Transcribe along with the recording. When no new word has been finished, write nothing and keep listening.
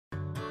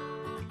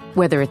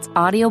Whether it's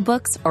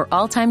audiobooks or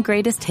all-time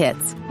greatest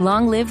hits,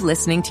 long live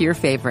listening to your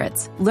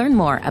favorites. Learn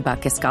more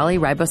about Kisqali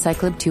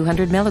Ribociclib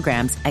 200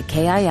 milligrams at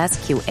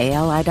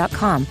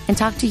KISQALI.com and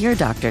talk to your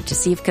doctor to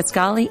see if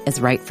Kisqali is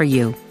right for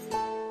you.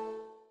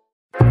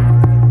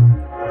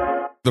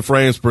 The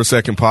Frames Per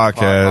Second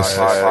podcast.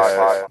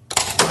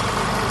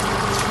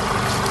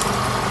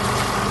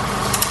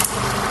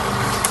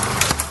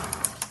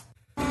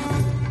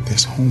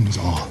 This home is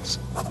ours.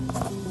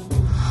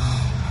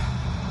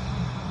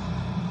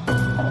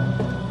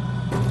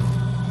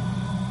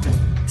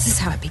 This is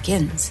how it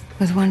begins,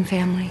 with one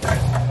family.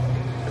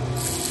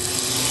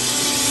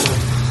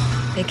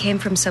 They came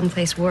from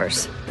someplace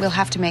worse. We'll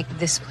have to make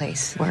this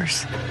place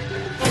worse.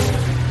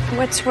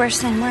 What's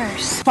worse than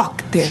worse?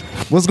 Fuck that.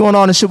 What's going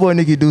on? It's your boy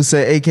Nikki Duce,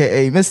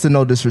 aka Mr.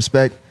 No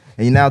Disrespect,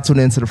 and you're now tuned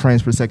into the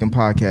Frames Per Second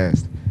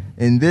podcast.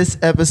 In this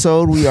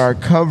episode, we are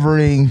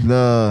covering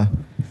the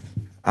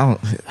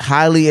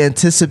highly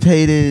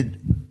anticipated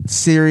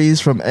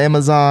series from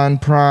Amazon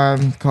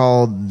Prime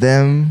called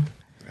Them.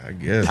 I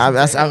guess.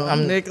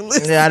 I'm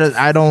Nicholas. Yeah,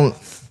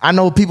 I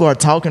know people are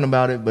talking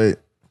about it,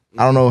 but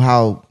I don't know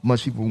how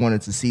much people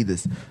wanted to see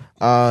this.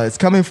 It's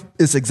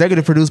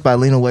executive produced by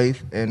Lena Waithe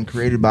and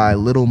created by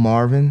Little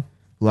Marvin,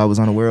 who I was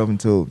unaware of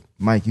until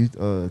Mike, you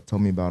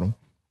told me about him.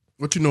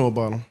 What you know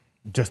about him?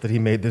 Just that he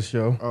made this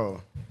show. Oh.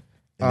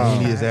 And he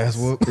need his ass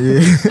whooped. Yeah.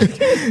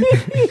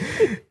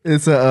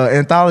 It's an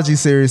anthology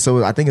series,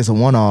 so I think it's a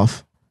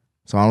one-off.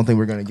 So I don't think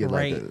we're going to get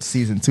like a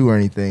season 2 or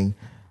anything.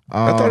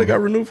 I thought it got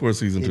renewed for a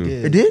season 2.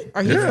 It did?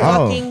 Are you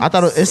fucking I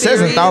thought it says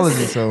serious?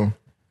 anthology, so.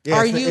 Yeah,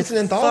 Are it's an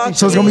anthology.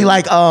 So it's going to be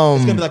like... It's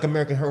going to be like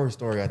American Horror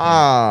Story, I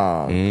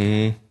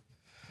think.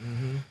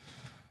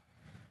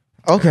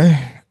 Okay.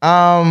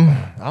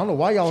 I don't know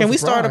why y'all Can we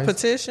start a surprised.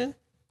 petition?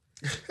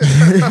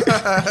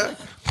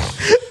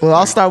 Well,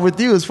 I'll start with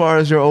you as far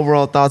as your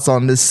overall thoughts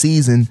on this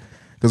season,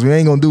 because we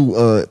ain't going to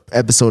do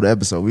episode to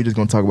episode. We're just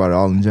going to talk about it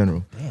all in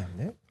general. Damn,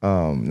 Nick.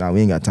 Nah,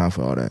 we ain't got time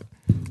for all that.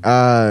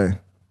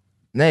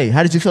 Nay,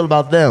 how did you feel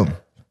about Them?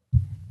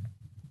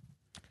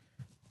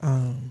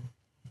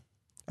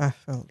 I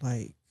felt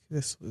like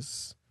this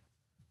was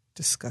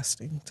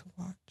disgusting to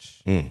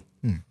watch.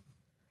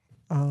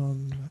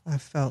 I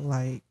felt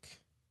like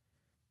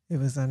it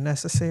was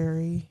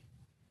unnecessary.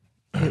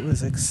 It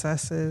was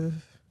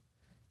excessive.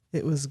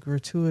 It was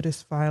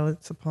gratuitous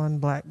violence upon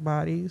black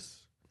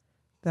bodies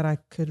that I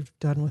could have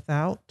done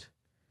without.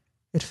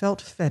 It felt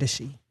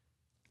fetishy.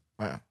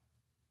 Wow.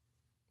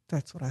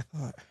 That's what I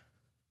thought.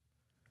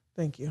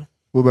 Thank you.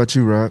 What about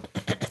you, Rod?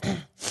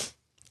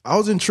 I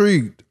was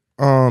intrigued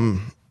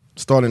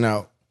starting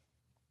out.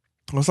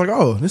 I was like,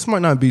 oh, this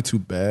might not be too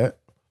bad.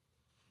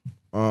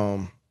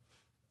 You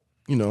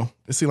know,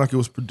 it seemed like it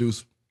was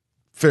produced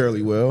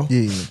fairly well.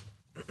 Yeah.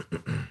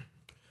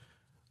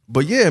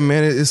 But yeah,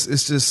 man,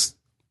 it's just...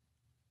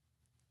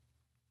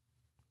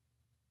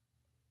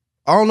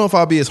 I don't know if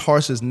I'll be as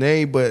harsh as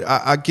Nay, but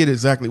I get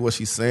exactly what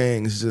she's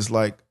saying. It's just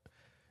like,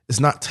 it's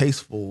not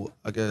tasteful,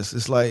 I guess.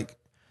 It's like,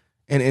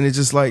 and it's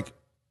just like,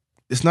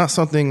 it's not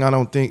something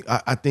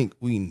I think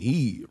we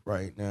need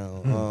right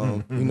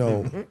now. You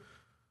know,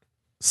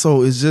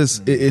 so it's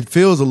just, it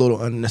feels a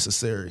little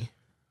unnecessary.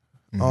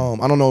 I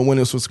don't know when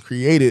this was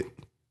created,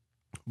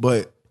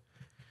 but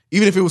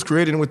even if it was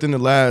created within the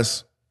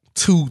last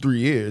 2-3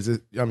 years,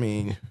 it's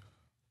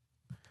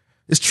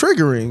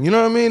triggering. You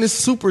know what I mean? It's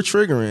super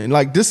triggering.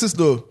 Like this is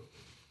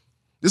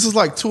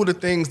like two of the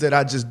things that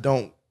I just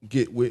don't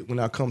get with when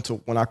I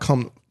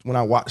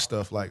watch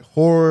stuff like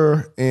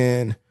horror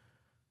and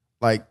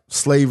like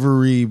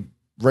slavery,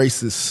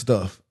 racist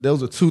stuff.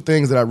 Those are two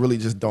things that I really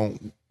just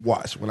don't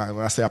watch. When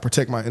I say I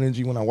protect my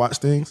energy when I watch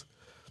things,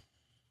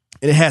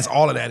 and it has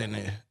all of that in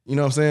there. You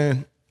know what I'm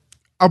saying?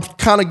 I'm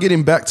kind of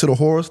getting back to the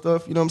horror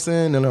stuff. You know what I'm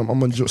saying? And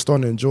I'm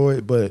starting to enjoy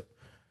it. But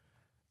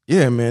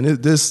yeah, man,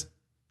 this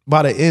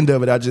by the end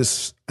of it, I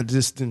just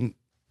didn't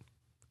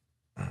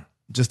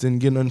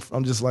get none.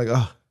 I'm just like,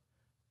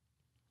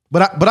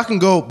 But I can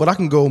go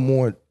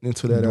more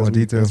into that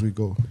as we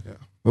go. Yeah.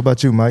 What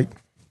about you, Mike?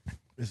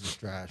 This is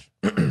trash.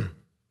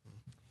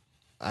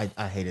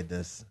 I hated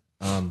this.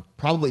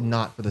 Probably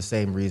not for the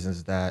same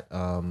reasons that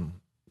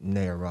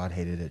Nay or Rod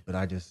hated it,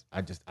 but this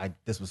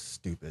was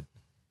stupid.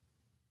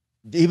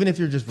 Even if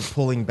you're just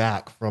pulling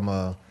back from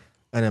an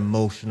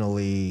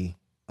emotionally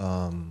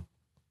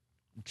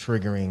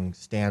triggering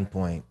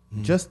standpoint,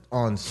 just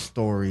on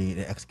story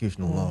and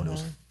execution alone, it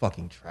was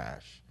fucking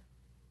trash.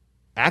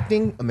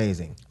 Acting,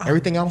 amazing.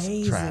 Everything else,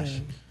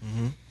 trash.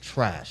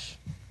 Trash.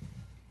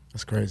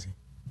 That's crazy.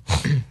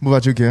 What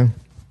about you, Kim?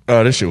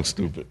 This shit was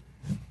stupid.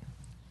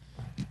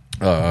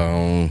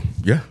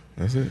 Yeah,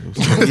 that's it. It was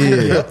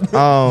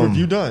Yeah.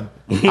 Review done.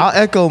 I'll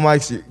echo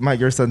Mike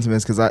your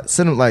sentiments because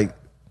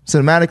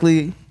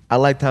cinematically, I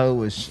liked how it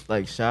was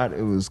like shot.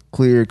 It was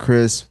clear,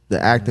 crisp.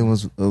 The acting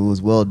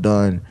was well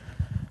done.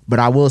 But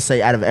I will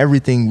say, out of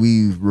everything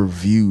we've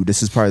reviewed,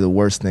 this is probably the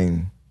worst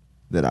thing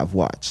that I've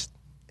watched.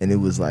 And it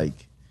was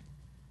like,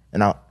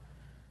 and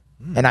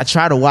And I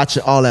tried to watch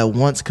it all at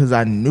once because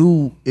I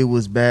knew it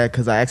was bad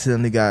because I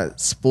accidentally got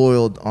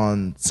spoiled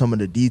on some of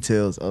the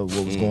details of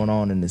what was going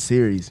on in the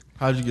series.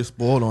 How did you get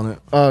spoiled on it?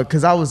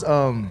 Because I was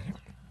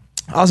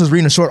just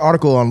reading a short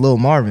article on Lil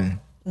Marvin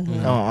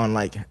on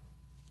like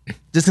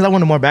just because I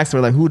wanted more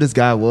backstory, like who this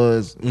guy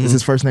was. Is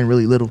his first name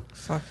really Little?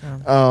 Fuck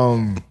him.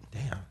 Damn.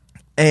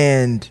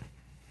 And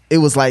it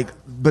was like,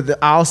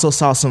 but I also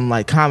saw some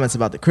like comments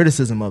about the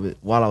criticism of it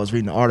while I was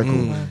reading the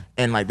article,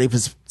 and like they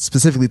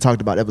specifically talked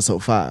about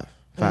episode 5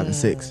 and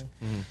 6,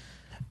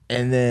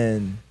 and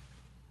then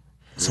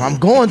so I'm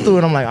going through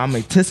it. I'm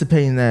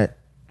anticipating that,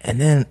 and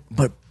then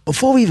but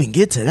before we even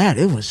get to that,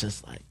 it was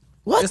just like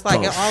what It's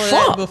like the all of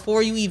fuck? that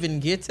before you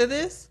even get to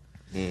this.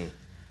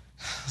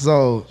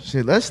 So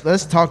shit,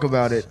 let's talk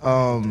about it.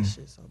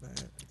 Shit so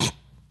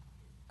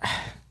bad.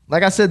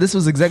 Like I said, this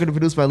was executive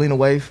produced by Lena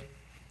Waithe.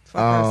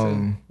 Fuck her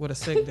too, with a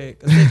sick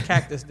dick, a sick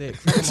cactus dick.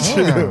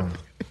 Come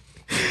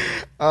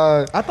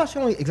on. I thought she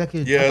only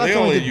executive. Yeah, I thought they she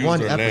only only did used one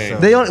her episode.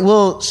 name. They only,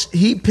 well,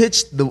 he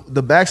pitched the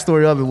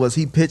backstory of it was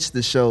he pitched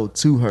the show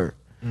to her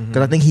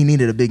because I think he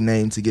needed a big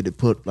name to get it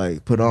put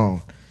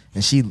on,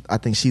 and I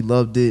think she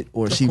loved it,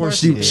 or she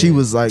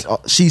was like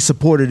she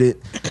supported it,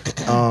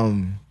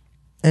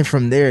 and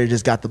from there it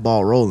just got the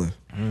ball rolling.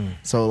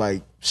 So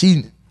like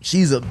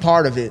she's a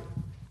part of it,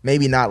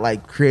 maybe not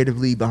like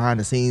creatively behind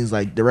the scenes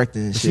like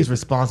directing and shit. She's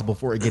responsible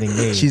for it getting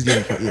made. She's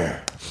getting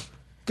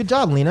Good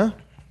job, Lena.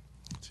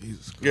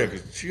 Yeah,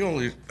 because she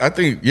only. I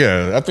think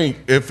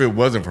if it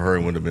wasn't for her, it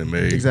wouldn't have been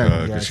made.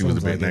 Exactly. Because she was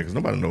a big name. Because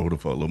nobody know who the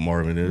fuck Lil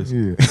Marvin is.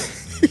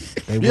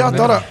 Yeah,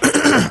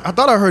 I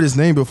thought I heard his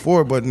name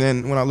before, but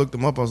then when I looked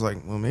him up, I was like,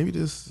 well, maybe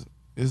this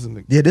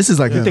isn't. this is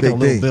like You're a thinking big of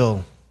Lil thing.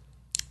 Bill.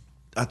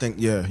 I think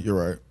you're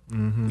right.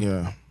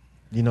 Yeah.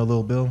 You know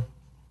Lil Bill?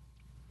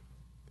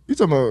 You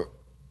talking about?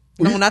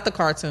 No, not the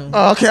cartoon.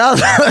 Oh, okay. I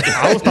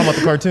was talking about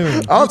the cartoon.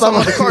 I was talking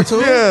about the cartoon.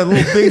 Yeah,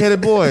 little big-headed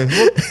boy.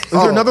 Is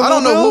there another? I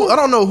don't Lil know Bill? who. I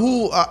don't know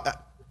who.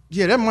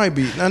 Yeah, that might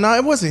be. No,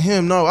 it wasn't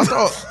him. No, I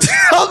thought.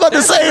 I was about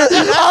to say it.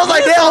 I was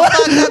like, damn.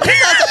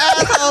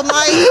 Asshole,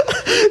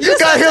 Mike. You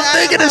got him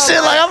thinking of shit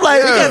like I'm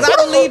like, Because I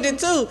believed it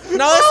too.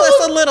 No, it's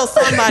just a little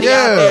somebody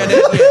out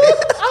there.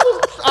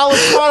 I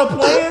was trying to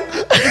play it,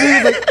 and he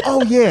was like,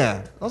 "Oh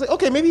yeah." I was like,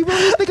 "Okay, maybe he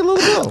really is thinking Lil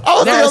Bill." I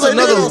was There's like,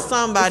 another nigga,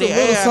 somebody. It's a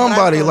little yeah,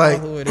 somebody, but I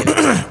like- don't know who it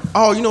is.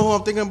 Oh, you know who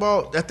I'm thinking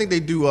about? I think they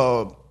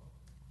do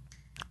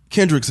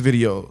Kendrick's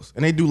videos,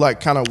 and they do like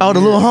kind of. oh, the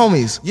little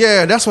homies.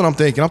 Yeah, that's what I'm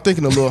thinking. I'm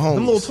thinking of little homies.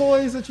 Them little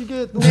toys that you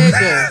get,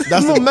 That's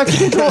them little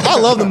Mexican toys. I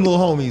love them little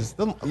homies.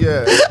 Them,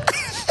 Yeah.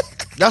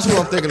 That's what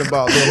I'm thinking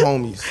about, little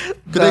homies.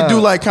 Because they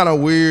do like kind of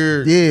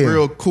weird,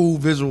 real cool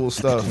visual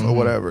stuff or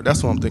whatever.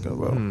 That's what I'm thinking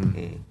about.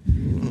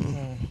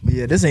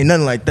 Yeah, this ain't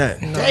nothing like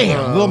that.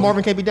 damn, Lil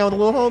Marvin can't be down with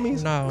the little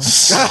homies. No.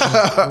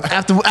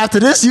 After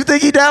this, you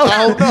think he down?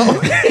 I don't know.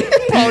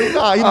 Probably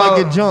not. He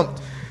might get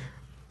jumped.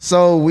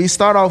 So we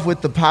start off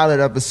with the pilot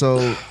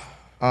episode,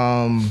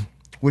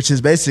 which is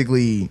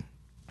basically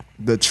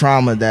the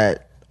trauma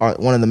that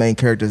one of the main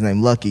characters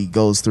named Lucky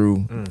goes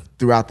through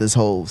throughout this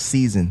whole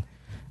season,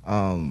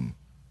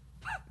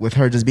 with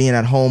her just being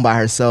at home by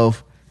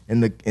herself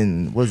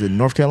in was it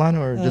North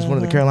Carolina or just one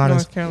of the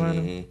Carolinas? North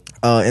Carolina.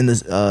 In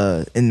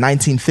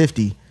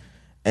 1950,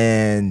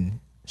 and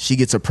she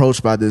gets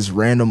approached by this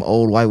random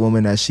old white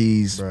woman that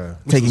she's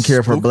taking care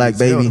of her black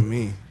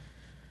baby.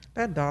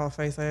 That doll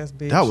face ass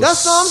bitch. That was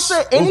That's what I'm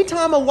saying.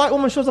 Anytime a white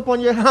woman shows up on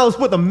your house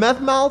with a meth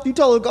mouth, you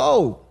tell her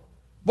go.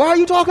 Why are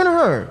you talking to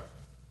her,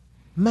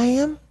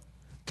 ma'am?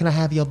 Can I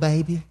have your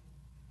baby?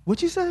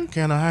 What you say?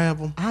 Can I have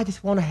them? I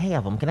just want to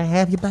have him. Can I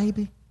have your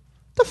baby?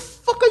 The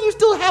fuck are you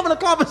still having a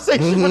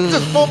conversation with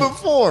this woman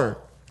for?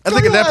 I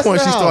think at that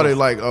point she started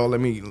like, oh, let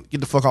me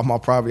get the fuck off my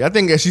property. I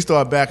think that she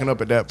started backing up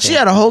at that point. She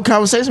had a whole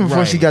conversation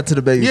before she got to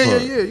the baby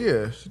part.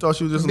 Yeah. She thought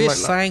she was just Bitch like,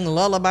 sang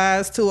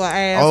lullabies to her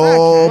ass.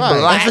 Oh, Right.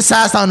 black.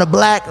 Emphasized on the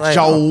black. Like,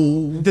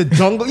 The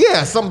jungle,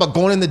 yeah, something about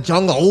going in the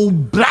jungle.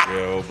 Old black.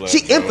 Yeah, old black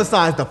She jungle.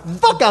 emphasized the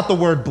fuck out the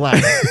word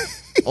black.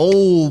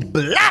 Old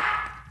black.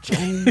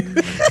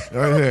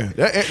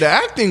 The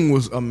acting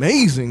was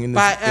amazing in this,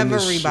 By in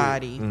this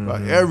everybody. shit.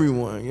 By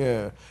everyone,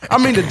 yeah. I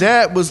mean, the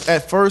dad was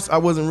at first. I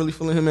wasn't really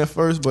feeling him at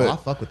first, but I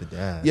fuck with the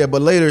dad. yeah.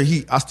 But later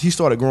he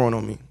started growing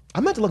on me.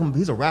 I meant to look him.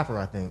 He's a rapper,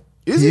 I think.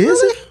 Is he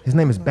really? His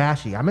name is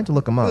Bashy. I meant to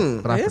look him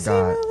up, but I Is he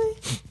forgot. really?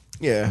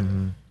 Yeah.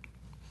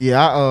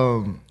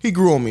 yeah. He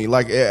grew on me.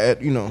 Like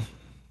at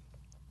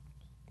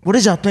What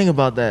did y'all think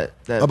about that?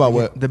 About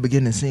what? The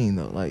beginning scene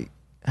though, like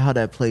how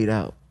that played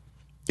out.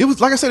 It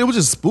was like I said, it was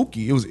just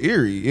spooky. It was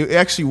eerie. It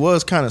actually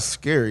was kind of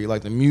scary.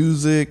 Like the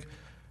music,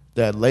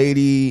 that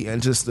lady,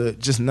 and just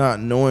not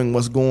knowing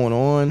what's going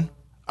on.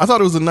 I thought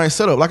it was a nice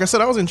setup. Like I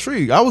said, I was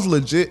intrigued. I was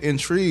legit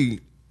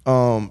intrigued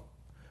in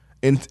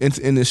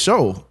this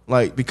show,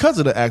 like because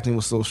of the acting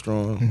was so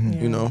strong.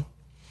 You know.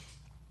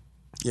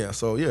 Yeah.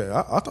 So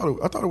yeah, I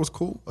thought it was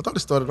cool. I thought it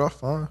started off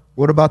fine.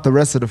 What about the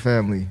rest of the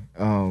family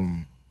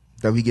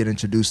that we get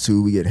introduced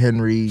to? We get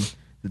Henry,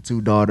 the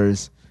two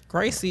daughters.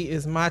 Gracie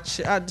is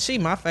she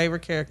my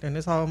favorite character in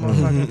this whole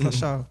motherfucker for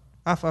sure.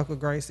 I fuck with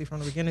Gracie from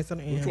the beginning to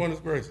the end. Which one is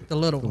Gracie? The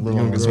little one.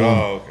 youngest Oh,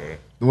 one. okay.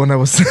 The one that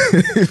was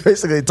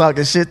basically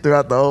talking shit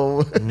throughout the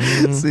whole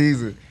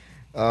season.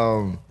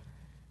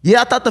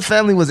 Yeah, I thought the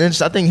family was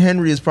interesting. I think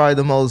Henry is probably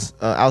the most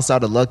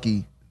outside of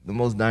Lucky, the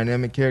most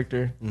dynamic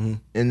character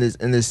in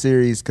this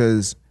series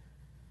because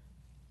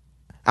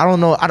I don't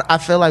know. I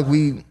feel like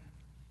we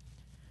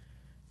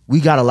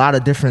got a lot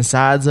of different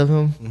sides of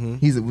him.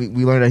 We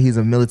learned that he's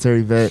a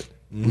military vet.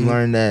 We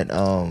learned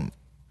that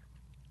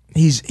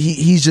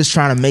he's just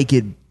trying to make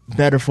it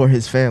better for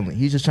his family.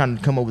 He's just trying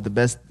to come up with the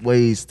best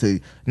ways to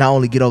not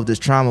only get over this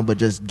trauma, but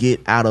just get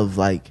out of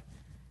like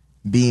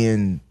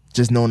being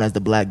just known as the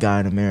black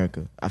guy in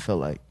America. I felt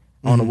like.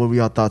 I don't know what were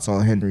y'all thoughts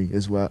on Henry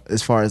as well,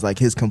 as far as like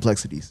his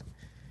complexities.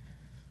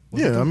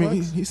 Yeah, I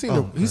mean, he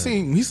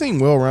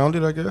seemed well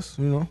rounded. I guess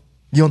you know.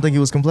 You don't think he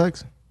was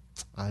complex?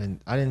 I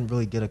didn't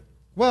really get a.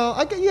 Well,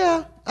 I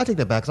take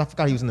that back because I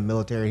forgot he was in the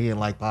military. He didn't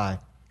like pie.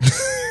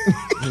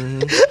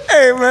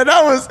 Hey man,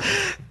 that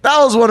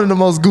was one of the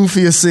most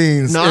goofiest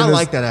scenes. No, I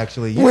like that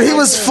actually. When he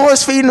was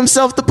force feeding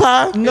himself the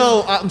pie.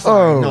 No, I'm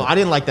sorry. No, I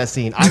didn't like that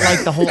scene. I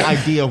like the whole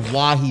idea of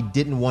why he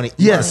didn't want to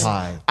eat the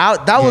pie.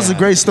 That was a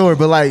great story,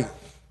 but like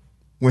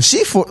when she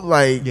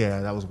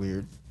yeah, that was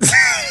weird.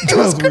 he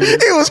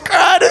was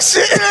crying and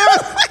shit.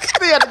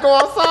 He had to go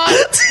outside.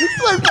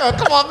 Like, bro,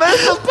 come on, man,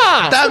 it's just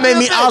pie. That made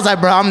me. I was like,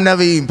 bro, I'm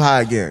never eating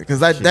pie again because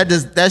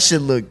that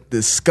shit looked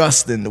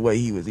disgusting the way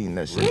he was eating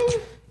that shit.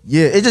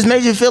 Yeah, it just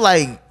made you feel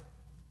like.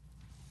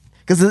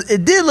 Because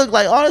it did look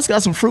like, oh, it's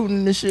got some fruit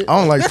in this shit. I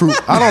don't like fruit.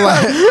 I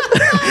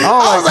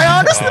was like,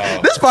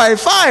 oh, this probably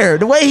fire.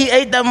 The way he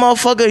ate that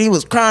motherfucker, he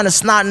was crying and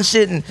snot and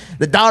shit, and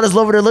the daughters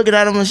over there looking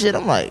at him and shit.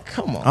 I'm like,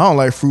 come on. I don't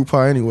like fruit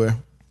pie anywhere.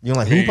 You don't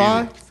like who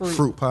pie?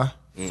 Fruit pie.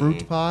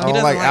 Fruit pie? I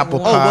don't like apple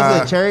Oh, pie.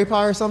 was it cherry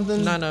pie or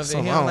something? None of it. I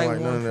He don't don't like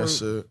none one of that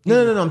fruit. shit.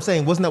 No, I'm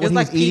saying, wasn't that what It's he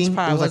like was eating? peach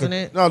pie, it was wasn't like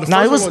it? No, the No,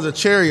 first it was- one was a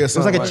cherry or It was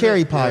something. like a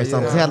cherry pie or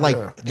something. It had like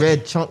Yeah.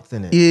 red chunks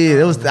in it.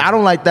 Yeah, it was. I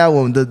don't like that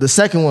one. The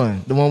second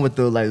one, the one with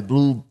the like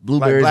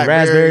blueberries, and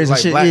raspberries and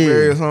like shit.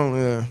 blackberry Yeah, or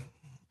something. Yeah.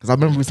 because I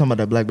remember we was talking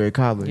about that blackberry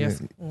cobbler.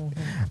 Yes.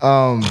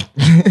 Yeah.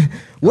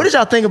 What did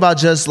y'all think about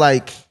just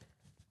like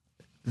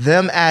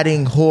them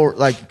adding horror?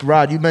 Like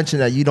Rod, you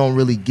mentioned that you don't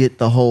really get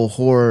the whole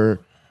horror.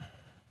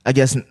 I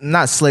guess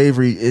not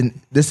slavery.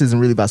 This isn't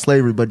really about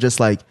slavery, but just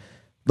like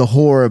the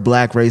horror of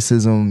black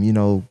racism, you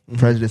know,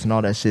 prejudice and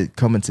all that shit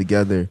coming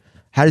together.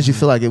 How did you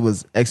feel like it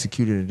was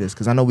executed in this?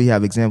 Because I know we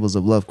have examples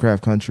of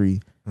Lovecraft Country,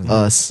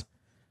 Us,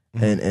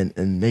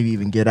 and maybe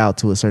even Get Out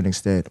to a certain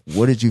extent.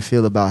 What did you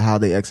feel about how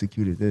they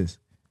executed this?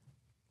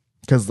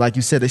 Because like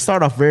you said, they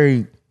start off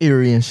very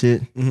eerie and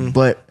shit,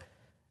 but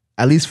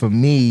at least for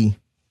me,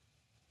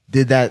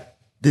 did that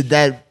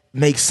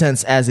make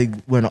sense as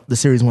the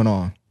series went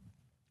on?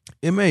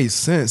 It made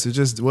sense. It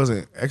just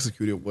wasn't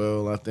executed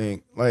well, I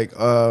think. Like,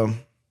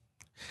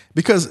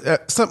 because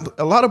at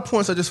a lot of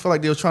points I just felt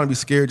like they were trying to be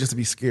scary just to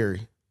be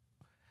scary.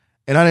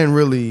 And I didn't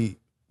really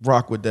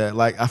rock with that.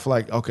 Like, I feel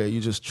like, okay,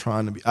 you're just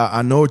trying to be,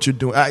 I know what you're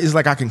doing. It's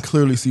like I can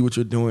clearly see what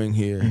you're doing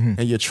here. And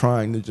you're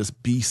trying to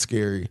just be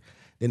scary.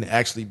 Then it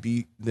actually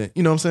be,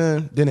 you know what I'm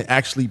saying? Then it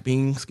actually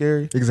being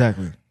scary.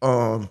 Exactly.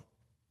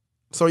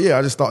 So yeah,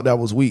 I just thought that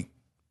was weak,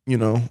 you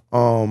know.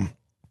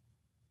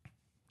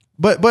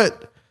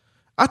 But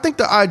I think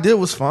the idea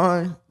was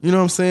fine. You know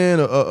what I'm saying?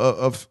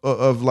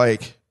 Of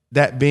like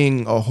that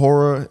being a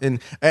horror, and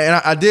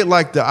I did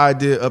like the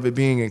idea of it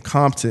being in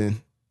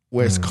Compton,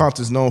 where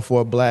Compton's known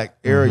for a black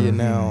area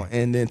now,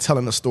 and then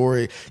telling a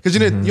story because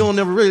you don't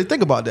never really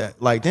think about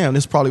that. Like, damn,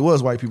 this probably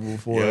was white people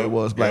before it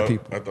was black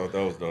people. I thought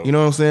that was dope. You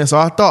know what I'm saying? So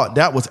I thought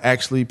that was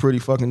actually pretty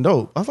fucking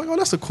dope. I was like, oh,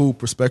 that's a cool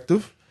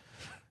perspective.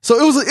 So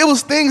it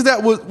was things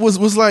that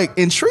was like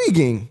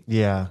intriguing.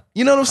 Yeah.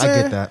 You know what I'm saying?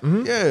 I get that.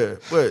 Mhm. Yeah,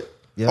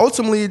 but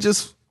ultimately it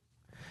just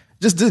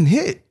didn't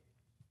hit.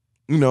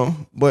 You know,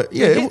 but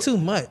yeah, It did too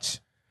much.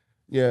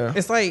 yeah.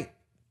 It's like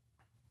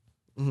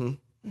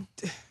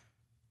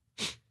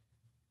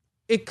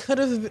it could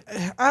have.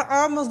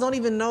 I almost don't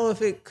even know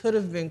if it could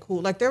have been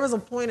cool. Like there was a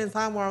point in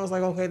time where I was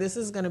like, okay, this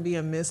is going to be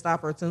a missed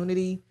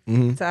opportunity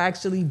to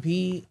actually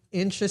be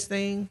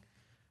interesting.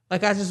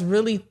 Like I just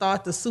really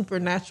thought the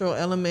supernatural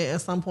element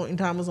at some point in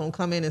time was going to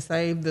come in and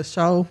save the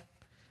show.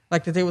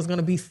 Like that there was going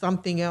to be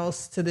something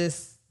else to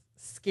this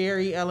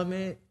scary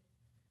element,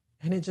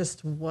 and it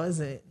just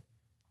wasn't.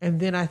 And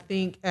then I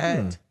think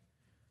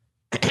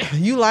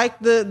you like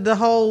the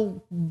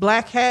whole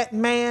black hat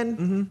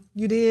man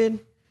you did.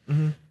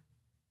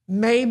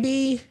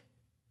 Maybe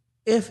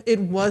if it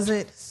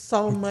wasn't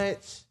so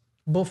much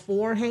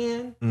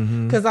beforehand,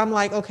 because I'm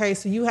like, okay,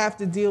 so you have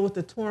to deal with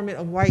the torment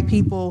of white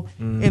people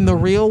in the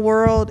real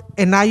world,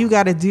 and now you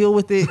got to deal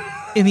with it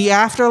in the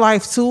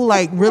afterlife too.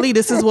 Like, really,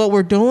 this is what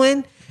we're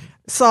doing?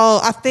 So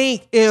I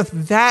think if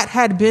that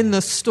had been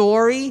the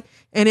story,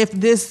 and if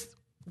this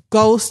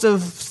ghost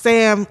of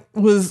Sam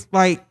was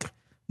like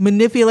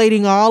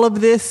manipulating all of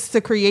this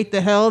to create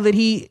the hell that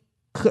he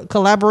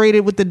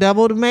collaborated with the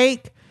devil to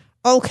make,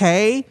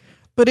 okay,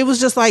 but it was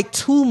just like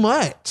too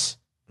much.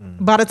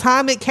 By the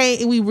time it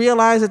came, we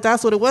realized that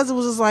that's what it was. It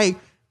was just like,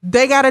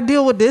 they got to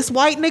deal with this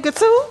white nigga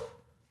too.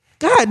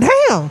 God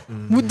damn.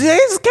 They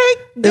just can't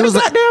get a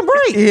goddamn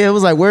break. Yeah, it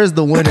was like, where's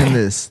the win in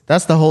this?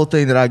 That's the whole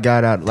thing that I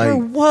got out. Like, There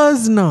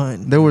was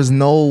none. there was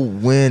no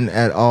win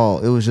at all.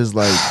 It was just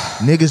like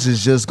niggas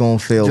is just gonna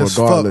fail Just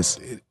regardless.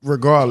 fucked,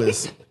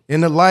 regardless.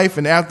 In the life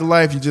and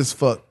afterlife, you just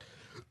fucked.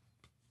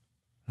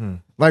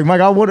 Like,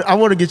 Mike, I want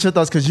to get your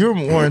thoughts because you're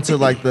more into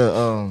like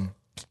the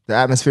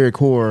atmospheric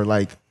horror,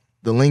 like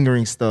the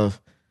lingering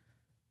stuff.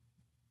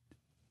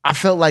 I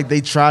felt like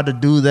they tried to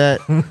do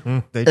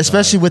that,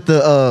 especially with the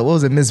what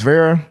was it, Miss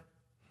Vera?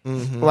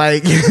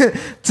 Like,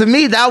 to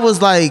me, that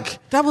was like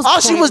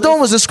all she was doing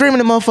was just screaming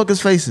in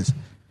motherfuckers' faces.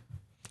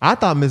 I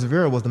thought Miss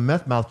Vera was the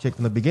meth mouth chick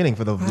from the beginning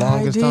for the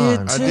longest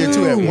time. I did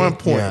too at one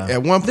point. Yeah.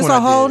 At one point, This a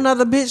whole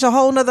nother bitch, a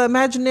whole nother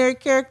imaginary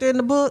character in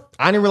the book.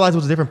 I didn't realize it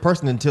was a different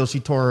person until she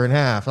tore her in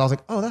half. I was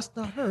like, oh, that's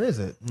not her, is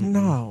it?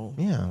 No.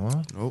 Yeah,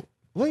 well. Nope.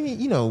 Well,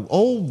 you know,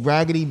 old,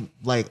 raggedy,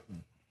 like,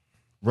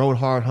 rode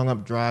hard, hung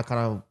up dry kind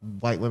of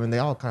white women, they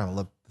all kind of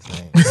look the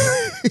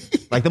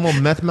same. Like, them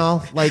old meth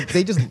mouth, like,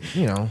 they just,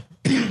 you know,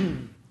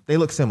 they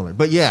look similar.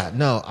 But yeah,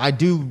 no, I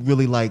do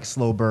really like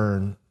slow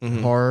burn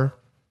horror.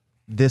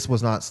 This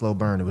was not slow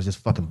burn. It was just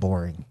fucking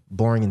boring.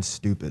 Boring and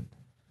stupid.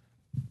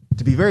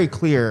 To be very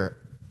clear,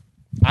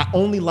 I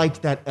only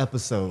liked that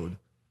episode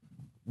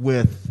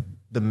with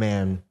the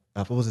man.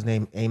 What was his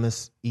name?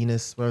 Enos?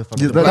 Whatever the fuck.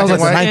 Yeah, it that was like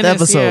the ninth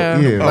Ennis, episode. yeah.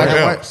 Yeah. Black and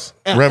yeah. whites.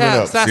 Revving Yeah,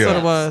 up. that's yeah. what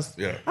it was.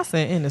 Yeah. I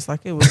said Ennis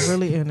like it was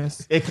really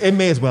Ennis. It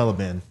may as well have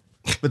been.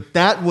 But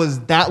that was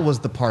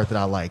the part that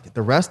I liked.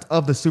 The rest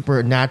of the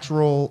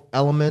supernatural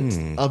elements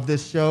of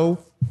this show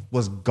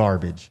was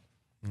garbage.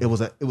 It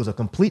was a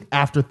complete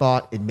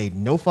afterthought. It made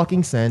no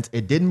fucking sense.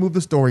 It didn't move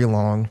the story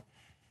along.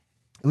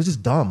 It was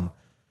just dumb.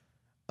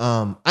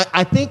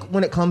 I think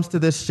when it comes to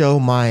this show,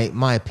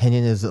 my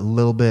opinion is a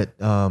little bit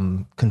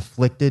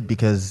conflicted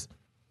because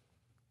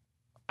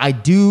I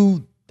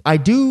do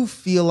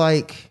feel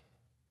like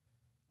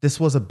this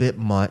was a bit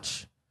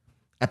much.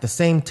 At the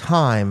same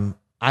time,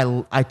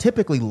 I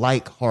typically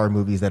like horror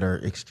movies that are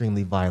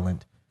extremely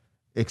violent,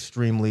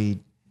 extremely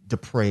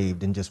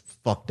depraved, and just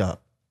fucked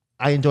up.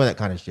 I enjoy that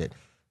kind of shit.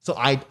 So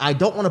I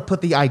don't want to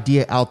put the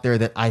idea out there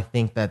that I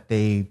think that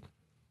they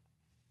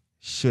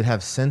should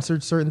have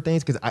censored certain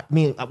things. Because I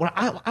mean, when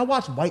I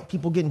watch white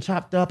people getting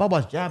chopped up. I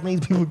watch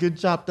Japanese people getting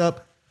chopped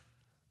up.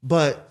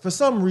 But for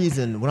some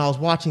reason, when I was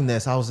watching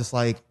this, I was just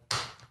like,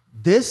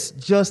 this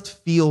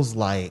just feels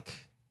like,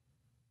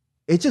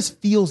 it just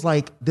feels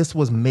like this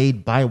was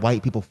made by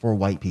white people for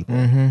white people.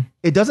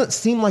 It doesn't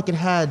seem like it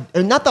had,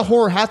 and not that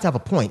horror has to have a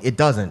point. It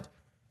doesn't.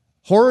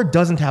 Horror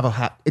doesn't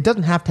have it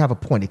doesn't have to have a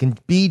point. It can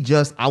be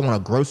just, I want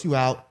to gross you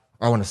out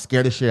or I want to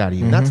scare the shit out of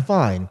you. And that's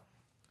fine.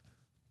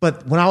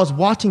 But when I was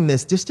watching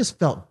this just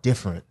felt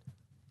different.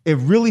 It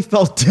really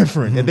felt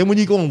different. And then when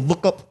you go and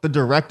look up the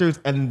directors,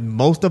 and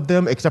most of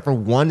them, except for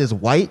one, is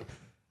white,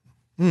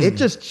 it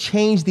just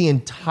changed the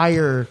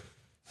entire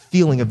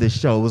feeling of this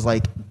show. It was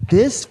like,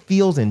 this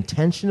feels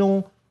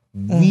intentional,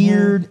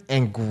 weird,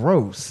 and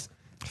gross.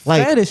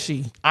 Like,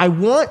 Fetishy. I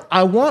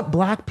want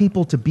black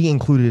people to be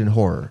included in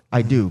horror.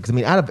 I do. Because I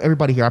mean, out of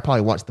everybody here, I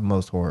probably watch the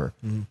most horror.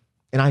 And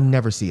I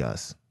never see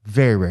us.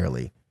 Very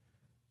rarely.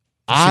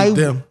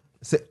 Them.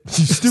 You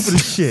stupid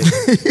as shit.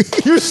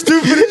 You're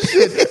stupid as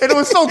shit. And it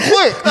was so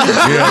quick.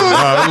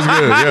 Yeah, it was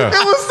good. Yeah.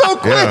 It was so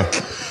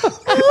quick.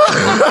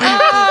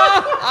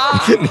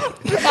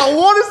 I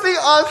want to see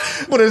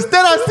us, but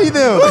instead I see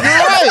them. You're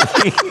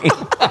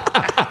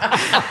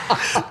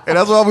right. And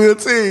that's why we're a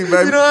team,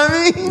 baby. You know what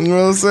I mean? You know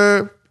what I'm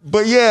saying?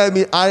 But yeah, I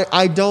mean,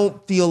 I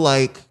don't feel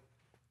like,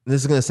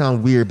 this is going to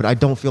sound weird, but I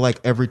don't feel like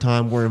every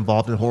time we're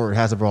involved in horror, it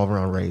has to revolve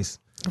around race.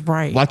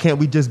 Right. Why can't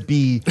we just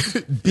be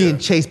being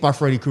chased by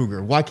Freddy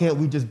Krueger? Why can't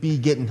we just be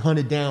getting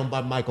hunted down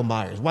by Michael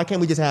Myers? Why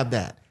can't we just have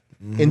that?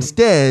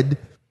 Instead,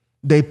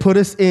 they put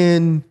us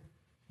in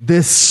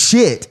this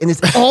shit, and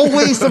it's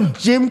always some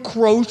Jim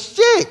Crow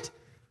shit,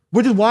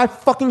 which is why I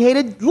fucking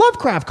hated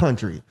Lovecraft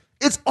Country.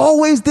 It's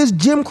always this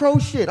Jim Crow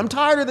shit. I'm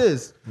tired of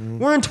this.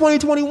 We're in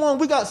 2021.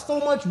 We got so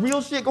much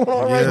real shit going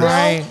on right now.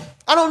 Right.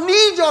 I don't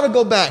need y'all to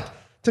go back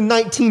to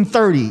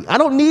 1930. I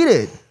don't need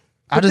it.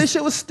 But this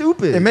shit was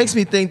stupid. It makes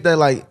me think that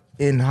like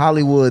in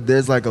Hollywood,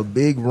 there's like a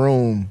big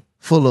room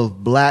full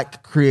of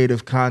black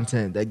creative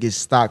content that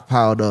gets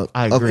stockpiled up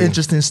I of agree.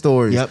 interesting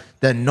stories Yep.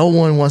 that no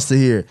one wants to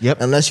hear. Yep.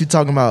 Unless you're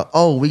talking about,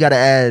 oh, we got to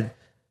add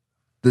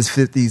this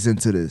 50s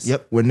into this.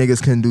 Yep. Where niggas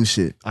couldn't do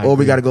shit. I Or we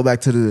agree. got to go back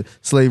to the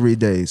slavery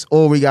days.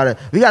 Or we got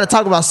to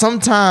talk about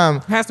sometime.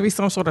 It has to be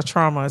some sort of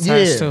trauma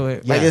attached to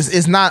it. Like Yes.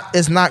 it's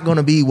not going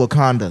to be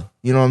Wakanda.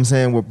 You know what I'm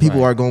saying? Where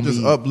people are going to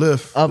Just be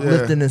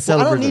uplifting and I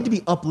celebrating. don't need to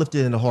be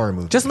uplifted in a horror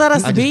movie. Just let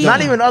us I be. don't.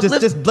 Not even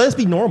uplift- Just let us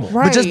be normal.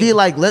 Right. But just be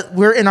like,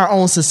 we're in our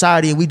own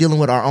society and we dealing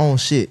with our own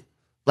shit.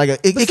 Like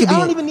it But see, could be. I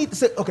don't even need to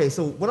say. Okay,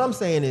 so what I'm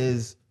saying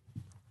is,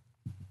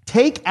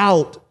 take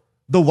out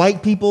the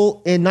white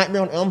people in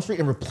Nightmare on Elm Street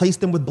and replace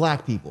them with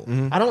black people.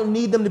 I don't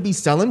need them to be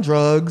selling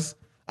drugs.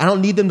 I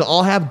don't need them to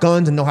all have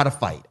guns and know how to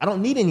fight. I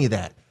don't need any of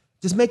that.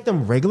 Just make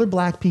them regular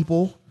black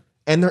people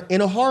and they're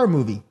in a horror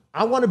movie.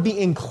 I want to be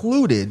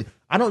included.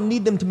 I don't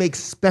need them to make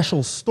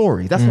special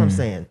stories. That's what I'm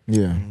saying.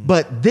 Yeah.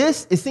 But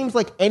this, it seems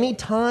like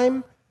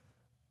anytime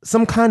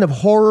some kind of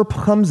horror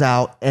comes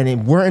out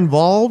and we're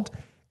involved,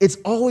 it's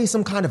always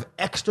some kind of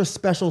extra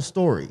special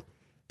story.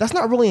 That's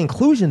not really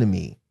inclusion to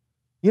me.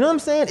 You know what I'm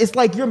saying? It's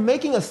like you're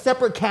making a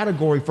separate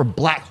category for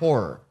black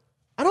horror.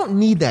 I don't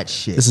need that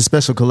shit. It's a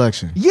special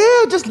collection.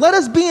 Yeah, just let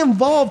us be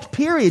involved,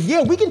 period.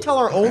 Yeah, we can tell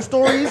our own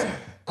stories.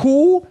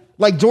 Cool.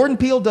 Like Jordan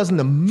Peele does an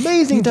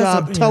amazing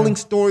job telling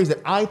stories that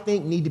I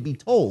think need to be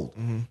told.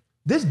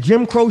 This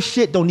Jim Crow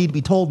shit don't need to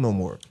be told no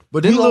more.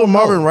 But didn't Lil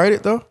Marvin write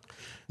it though?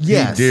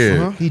 Yes. He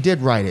did. He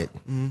did write it.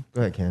 Go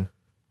ahead, Ken.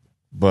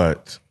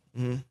 But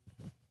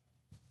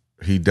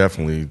he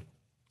definitely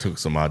took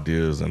some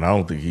ideas, and I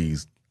don't think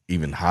he's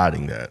even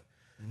hiding that.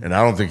 And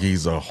I don't think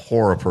he's a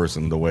horror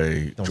person the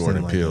way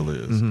Jordan Peele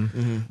is.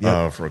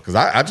 Because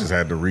I just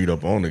had to read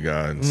up on the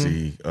guy and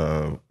see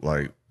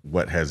like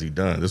what has he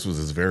done. This was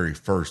his very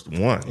first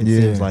one. It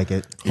seems like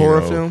it.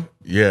 Horror film?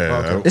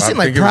 Yeah. Okay. It seemed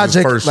like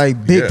project,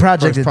 like big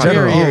project in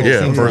general.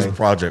 Yeah, first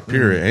project,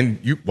 period. And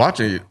you watch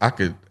it,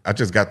 I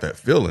just got that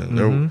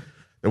feeling.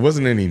 There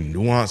wasn't any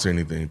nuance or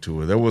anything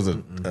to it. There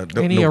wasn't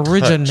any no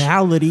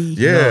originality.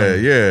 Touch.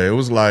 Yeah. It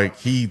was like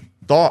he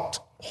thought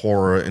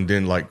horror and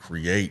then like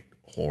create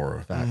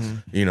horror.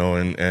 You know,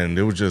 and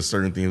there was just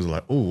certain things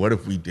like, oh, what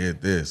if we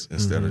did this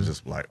instead of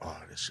just like, oh,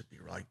 this should be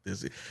like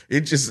this.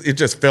 It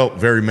just felt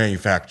very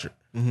manufactured.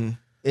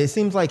 It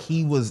seems like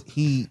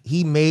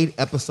he made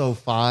episode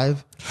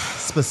 5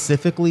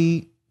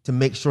 specifically to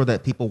make sure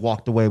that people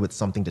walked away with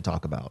something to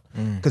talk about.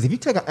 Because if you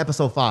take out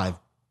episode 5,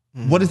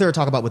 what is there to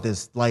talk about with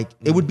this? Like,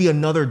 it would be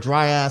another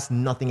dry ass,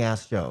 nothing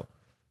ass show.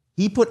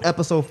 He put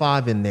episode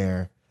 5 in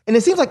there. And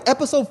it seems like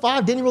episode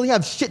 5 didn't really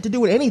have shit to do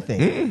with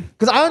anything.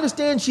 Because I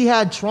understand she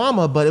had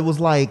trauma, but it was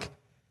like,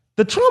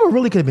 the trauma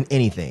really could have been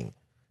anything.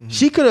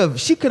 She could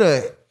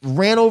have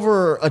ran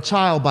over a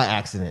child by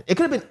accident. It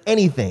could have been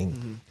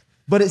anything.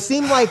 But it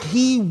seemed like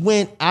he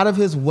went out of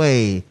his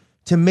way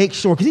to make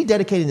sure, because he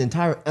dedicated an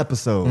entire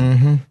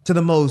episode to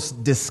the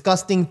most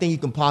disgusting thing you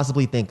can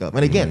possibly think of.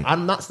 And again,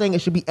 I'm not saying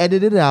it should be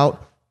edited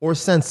out or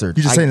censored.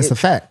 You're just saying it's a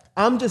fact.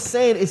 I'm just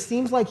saying it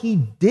seems like he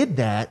did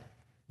that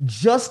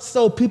just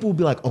so people would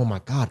be like, oh my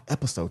God,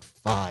 episode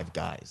 5,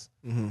 guys.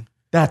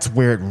 That's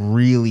where it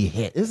really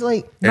hit. It's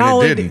like,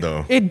 And it didn't,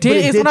 though. It did.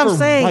 but It's what I'm for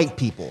saying. white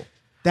people.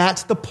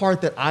 That's the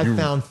part that I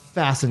found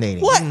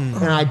fascinating. What?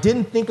 And I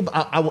didn't think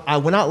about. I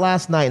went out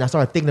last night and I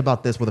started thinking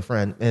about this with a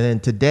friend, and then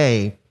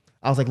today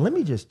I was like, let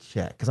me just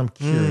check because I'm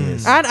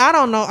curious. I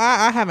don't know.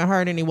 I haven't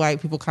heard any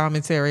white people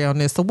commentary on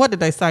this. So what did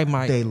they say,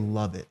 Mike? They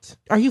love it.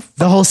 Are you?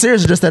 The whole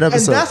series or just that And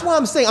episode? that's why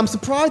I'm saying I'm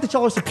surprised that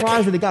y'all are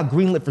surprised that it got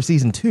greenlit for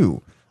season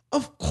 2.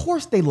 Of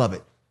course they love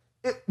it.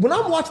 When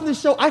I'm watching this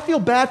show, I feel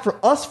bad for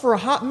us for a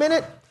hot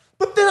minute,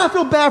 but then I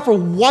feel bad for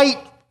white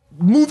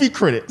movie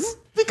critics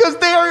because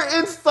they are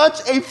in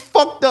such a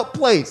fucked up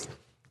place.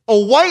 A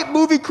white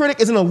movie critic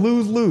is in a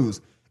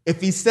lose-lose. If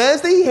he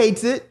says that he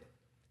hates it,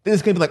 then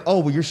it's gonna be like, oh,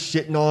 well, you're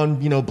shitting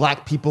on,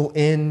 black people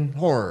in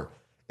horror.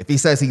 If he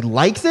says he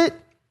likes it,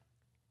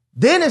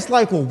 then it's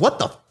like, well, what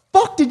the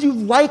fuck did you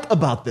like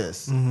about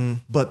this?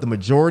 But the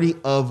majority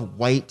of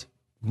white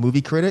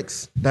movie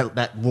critics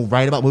that will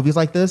write about movies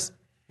like this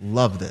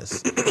love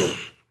this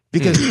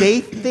because they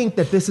think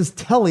that this is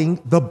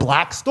telling the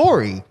black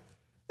story.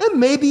 And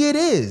maybe it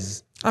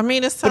is. I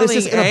mean, it's But telling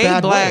it's just in a a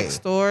bad black way.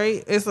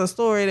 story. It's a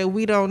story that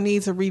we don't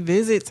need to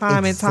revisit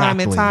time and time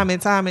and Exactly. time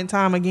and time and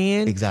time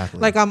again. Exactly.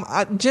 Like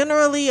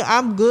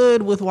I'm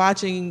good with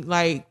watching.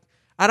 Like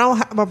I don't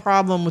have a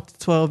problem with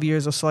the 12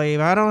 Years a Slave.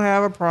 I don't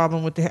have a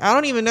problem with I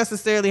don't even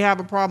necessarily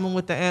have a problem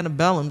with the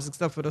Antebellums,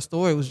 except for the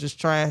story was just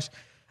trash.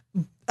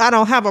 I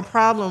don't have a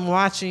problem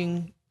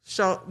watching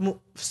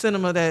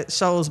cinema that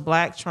shows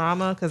black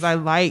trauma because I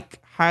like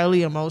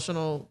highly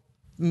emotional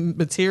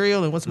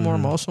material, and what's more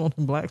emotional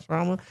than black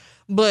trauma.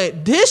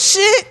 But this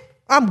shit,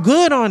 I'm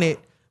good on it.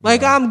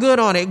 Like I'm good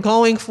on it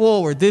going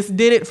forward. This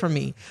did it for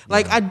me.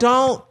 Like I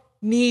don't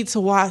need to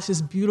watch this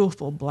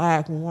beautiful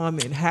black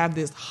woman have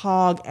this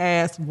hog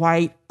ass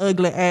white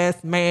ugly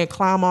ass man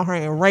climb on her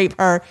and rape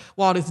her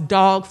while this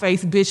dog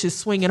faced bitch is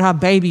swinging her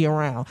baby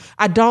around.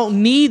 I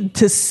don't need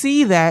to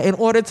see that in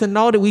order to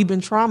know that we've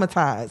been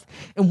traumatized.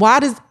 And why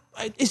does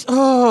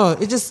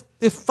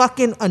it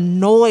fucking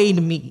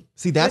annoyed me.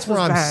 See, that's This was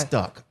where I'm bad.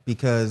 stuck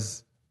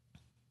because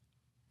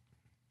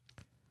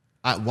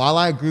while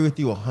I agree with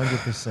you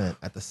 100%,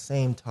 at the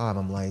same time,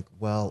 I'm like,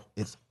 well,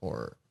 it's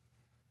horror.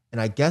 And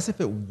I guess if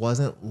it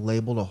wasn't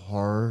labeled a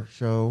horror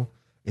show,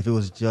 if it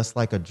was just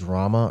like a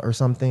drama or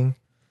something,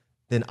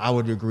 then I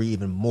would agree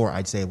even more.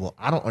 I'd say, well,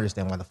 I don't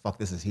understand why the fuck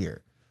this is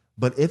here.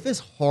 But if it's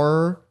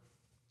horror,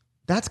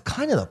 that's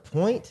kind of the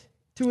point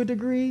to a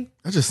degree.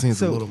 That just seems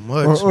a So- little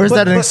much. Or is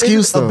that an But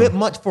excuse, is it though? a bit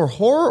much for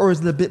horror, or is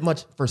it a bit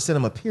much for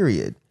cinema,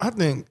 period? I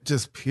think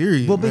just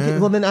period. Well,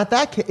 man. then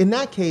in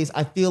that case,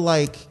 I feel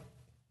like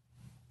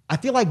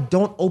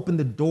don't open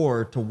the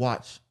door to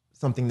watch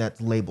something that's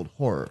labeled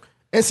horror.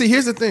 And see,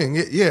 here's the thing.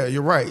 Yeah,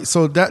 you're right.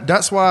 So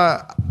that's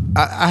why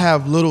I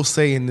have little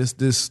say in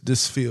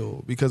this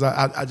field, because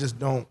I just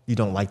don't. You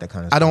don't like that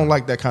kind of stuff. I don't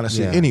like that kind of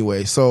shit Yeah.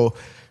 anyway. So,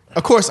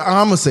 of course,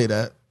 I'm gonna say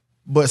that.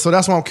 But so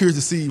that's why I'm curious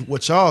to see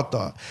what y'all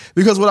thought,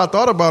 because what I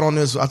thought about on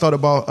this, I thought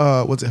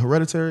about was it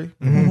Hereditary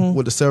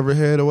with the severed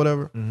head or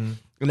whatever, and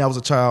that was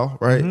a child,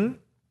 right?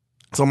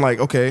 So I'm like,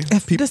 okay,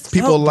 This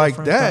people felt like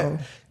different,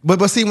 that, though.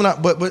 but see, when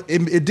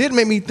it did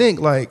make me think,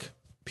 like,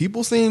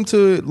 people seem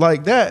to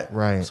like that,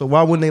 Right. So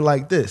why wouldn't they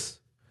like this?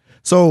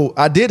 So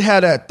I did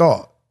have that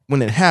thought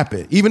when it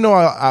happened, even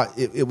though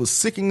it was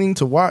sickening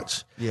to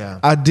watch. Yeah.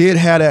 I did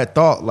have that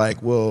thought,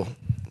 like, well,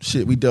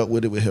 shit, we dealt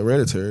with it with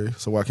Hereditary,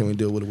 so why can't we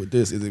deal with it with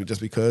this? Is it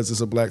just because it's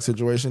a black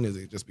situation? Is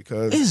it just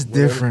because It's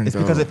whatever? different. It's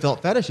because it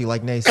felt fetishy,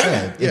 like Nay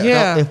said.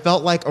 Yeah. It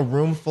felt like a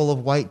room full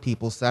of white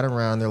people sat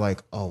around. They're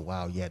like, "Oh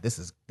wow, yeah, this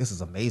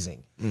is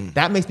amazing."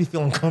 That makes me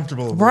feel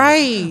uncomfortable. a little bit.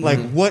 Right. Like,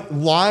 what?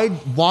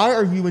 Why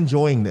are you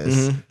enjoying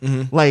this?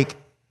 Like,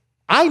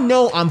 I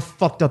know I'm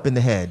fucked up in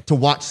the head to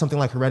watch something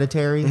like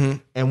Hereditary,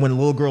 and when a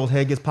little girl's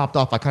head gets popped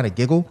off, I kind of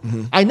giggle.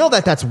 I know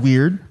that's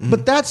weird,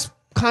 but that's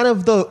kind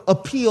of the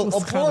appeal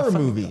of kinda horror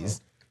funny,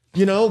 movies.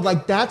 You know,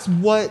 like that's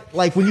what,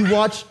 like when you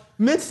watch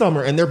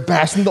Midsummer and they're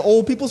bashing the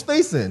old people's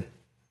face in.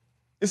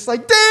 It's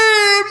like,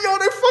 damn, yo,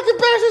 they fucking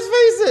bash his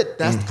face in.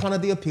 That's kind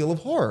of the appeal of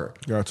horror.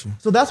 Got you.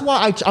 So that's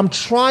why I'm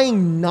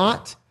trying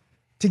not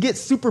to get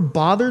super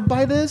bothered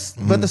by this.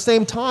 But at the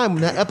same time,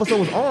 when that episode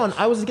was on,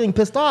 I was just getting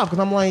pissed off because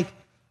I'm like,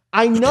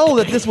 I know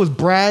that this was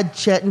Brad,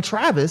 Chet, and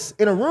Travis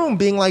in a room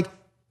being like,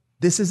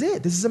 this is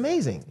it. This is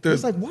amazing.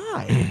 It's like,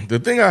 why? The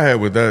thing I had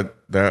with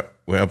that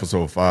with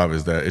episode 5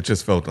 is that it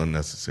just felt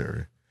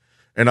unnecessary.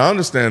 And I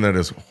understand that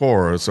it's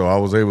horror, so I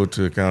was able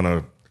to kind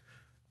of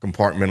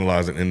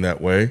compartmentalize it in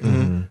that way.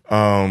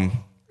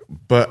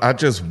 But I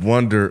just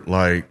wondered,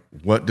 like,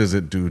 what does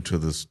it do to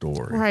the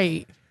story?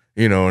 Right.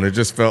 You know, and it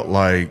just felt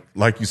like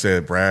you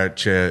said, Brad,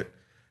 Chet,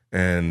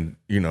 and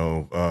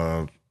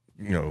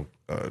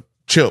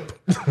Chip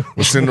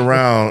was sitting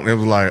around and it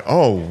was like,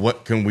 oh,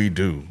 what can we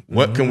do?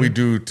 What can we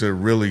do to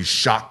really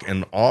shock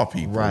and awe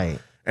people? Right.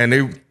 And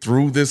they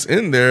threw this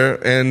in there,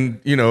 and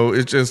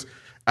it's just,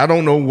 I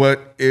don't know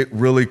what it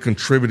really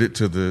contributed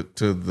to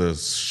the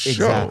show.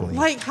 Exactly.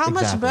 Like, how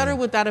much better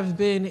would that have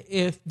been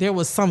if there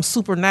was some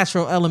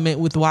supernatural element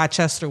with why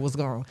Chester was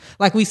gone?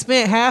 Like, we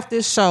spent half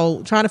this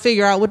show trying to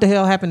figure out what the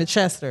hell happened to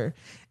Chester,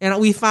 and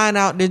we find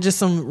out that just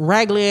some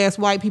raggedy ass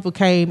white people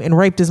came and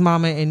raped his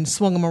mama and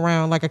swung him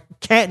around like a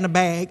cat in a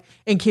bag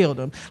and killed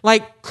him.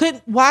 Like,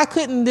 why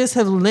couldn't this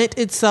have lent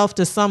itself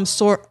to some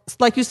sort,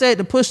 like you said,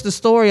 to push the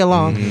story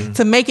along,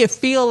 to make it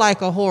feel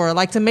like a horror,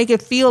 like to make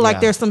it feel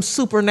like there's some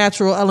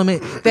supernatural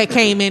element that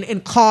came in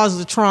and caused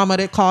the trauma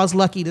that caused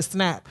Lucky to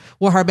snap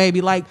with her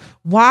baby? Like,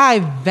 why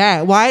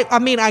that? Why? I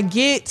mean, I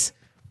get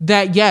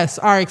that, yes,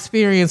 our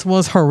experience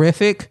was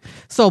horrific,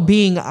 so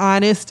being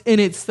honest in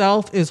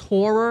itself is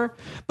horror,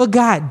 but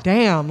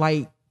goddamn,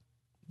 like,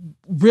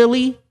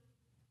 really?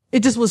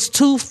 It just was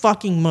too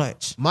fucking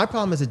much. My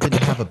problem is it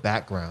didn't have a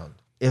background.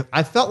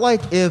 I felt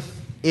like if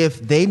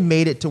they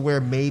made it to where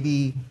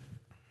maybe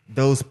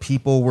those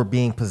people were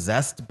being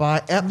possessed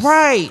by Epps,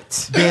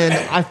 Right.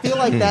 then I feel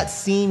like that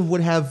scene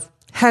would have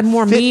Had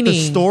more fit meaning. the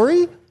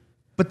story.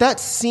 But that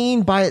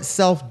scene by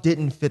itself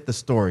didn't fit the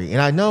story.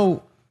 And I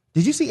know,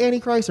 did you see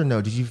Antichrist or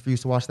no? Did you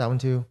used to watch that one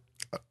too?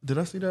 Did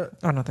I see that?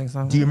 I don't think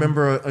so. Do you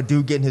remember a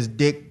dude getting his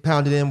dick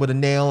pounded in with a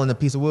nail and a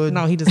piece of wood?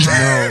 No, he does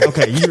not.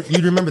 Okay,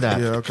 you remember that.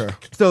 Yeah, okay.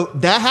 So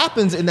that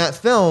happens in that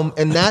film,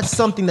 and that's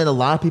something that a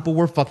lot of people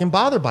were fucking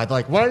bothered by. They're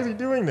like, why is he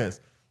doing this?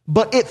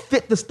 But it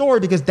fit the story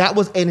because that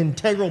was an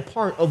integral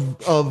part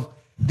of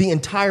the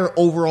entire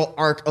overall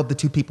arc of the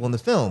two people in the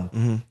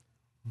film.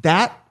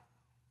 That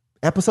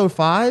episode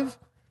 5,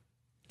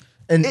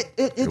 And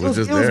it was was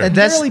just there. and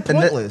that's really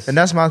pointless. and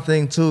that's my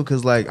thing too,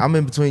 because like I'm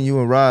in between you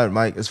and Rod,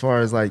 Mike, as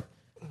far as like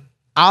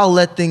I'll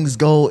let things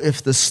go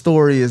if the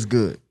story is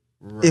good.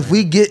 Right. If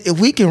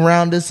we can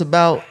round this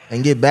about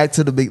and get back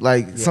to the big,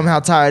 like somehow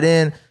tie it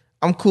in,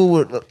 I'm cool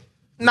with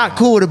not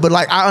cool with it, but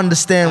like I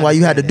understand why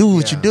you had to do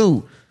what you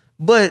do.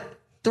 But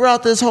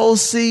throughout this whole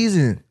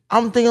season,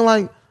 I'm thinking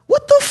like,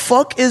 what the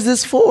fuck is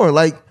this for?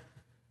 Like,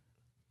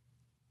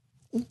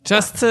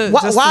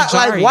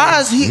 why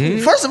is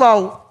he? First of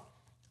all,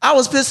 I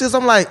was pissed because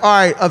I'm like, all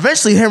right,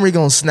 eventually Henry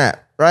gonna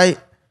snap, right?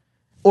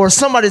 Or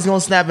somebody's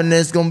gonna snap and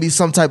there's gonna be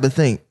some type of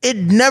thing. It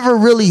never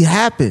really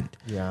happened.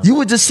 Yeah. You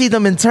would just see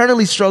them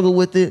internally struggle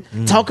with it,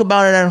 talk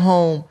about it at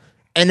home,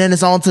 and then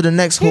it's on to the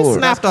next horror.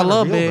 Snapped a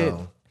little bit.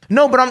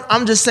 No, but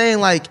I'm just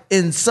saying, like,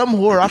 in some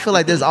horror, I feel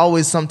like there's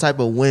always some type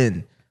of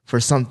win for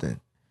something.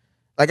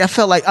 Like, I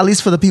felt like, at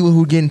least for the people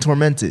who are getting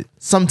tormented,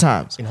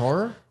 sometimes. In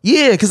horror?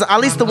 Yeah, because at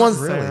least the ones...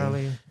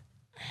 Really.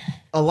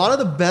 A lot of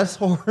the best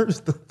horrors,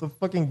 the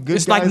fucking good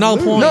It's guys like no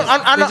lose. point. No,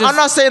 I'm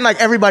not saying, like,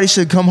 everybody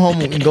should come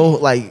home and go,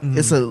 like,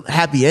 it's a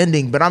happy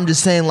ending, but I'm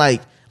just saying,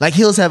 like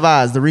Hills Have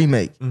Eyes, the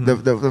remake,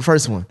 the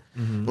first one.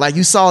 Like,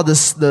 you saw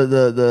this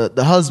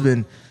the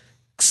husband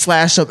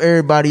slash up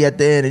everybody at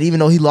the end, and even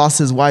though he lost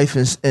his wife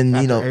and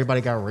After you know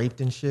everybody got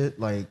raped and shit,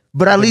 like,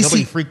 But at least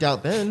nobody he- freaked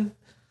out then.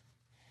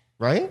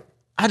 right?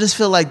 I just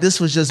feel like this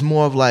was just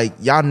more of like,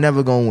 y'all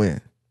never gonna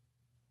win.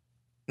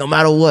 No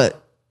matter what.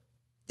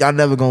 Y'all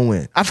never gonna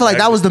win. I feel like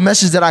that was the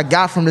message that I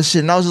got from this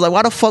shit. And I was just like,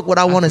 why the fuck would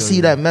I want to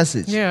see that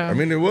message? Yeah. I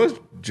mean, it was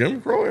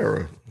Jim Crow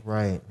era.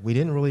 Right. We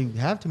didn't really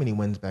have too many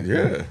wins back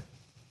then. Yeah.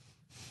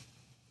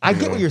 I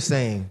get what you're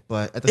saying,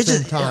 but at the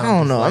same time, I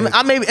don't know. like,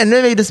 I maybe, and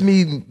then maybe just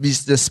me be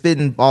just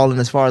spitting balling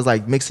as far as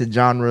like mixing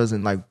genres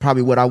and like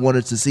probably what I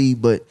wanted to see,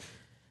 but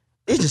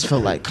it just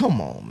felt like, come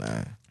on,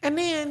 man. And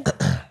then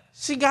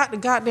she got the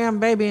goddamn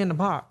baby in the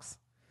box.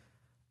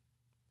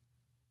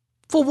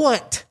 For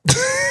what?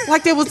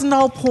 Like there was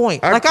no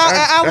point. Like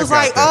I was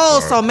like,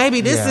 oh, so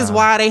maybe this is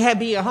why they had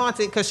being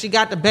haunted because she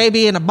got the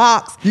baby in the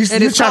box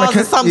and it's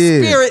causing some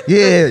spirit.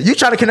 Yeah, you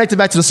try to connect it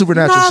back to the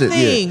supernatural shit.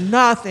 Yeah.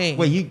 Nothing.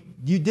 Wait,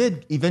 you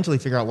did eventually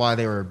figure out why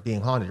they were being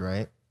haunted,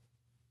 right?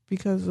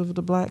 Because of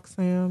the Black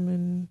Sam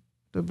and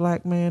the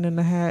black man in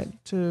the hat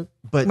to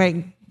But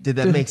make. did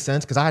that make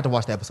sense? Because I had to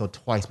watch the episode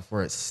twice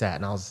before it sat,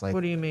 and I was just like,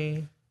 What do you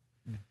mean?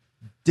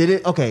 Did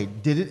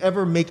it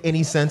ever make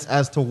any sense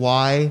as to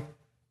why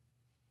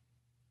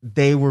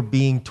they were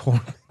being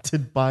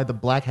tormented by the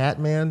Black Hat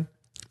Man?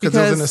 Because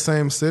it was in the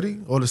same city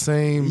or the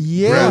same.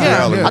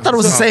 I thought it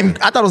was the same.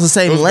 I thought it was the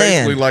same It was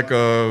land. basically like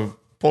a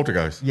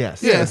poltergeist.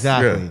 Yes, Yes.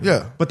 exactly.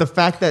 Yeah. But the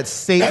fact that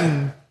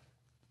Satan,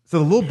 so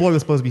the little boy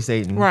was supposed to be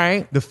Satan,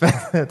 Right. The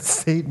fact that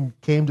Satan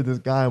came to this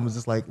guy and was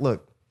just like,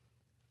 "Look,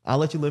 I'll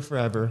let you live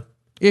forever."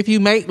 If you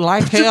make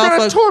life You're hell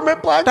gonna for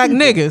torment black like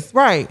people. niggas,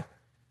 right?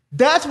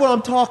 That's what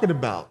I'm talking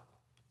about.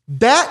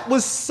 That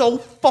was so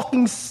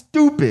fucking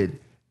stupid.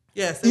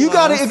 Yes, You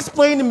got to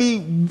explain to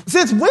me,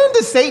 since when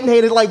does Satan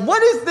hate it? Like,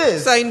 what is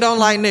this? Satan don't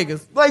like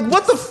niggas. Like,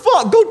 what the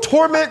fuck? Go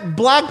torment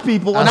black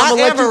people and I'm Not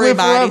gonna let you live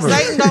everybody. forever.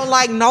 Satan don't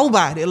like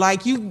nobody.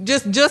 Like you,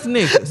 just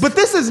niggas. But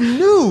this is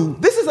new.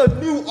 This is a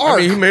new arc.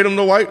 I mean, he made them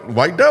the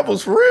white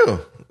devils for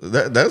real.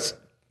 That's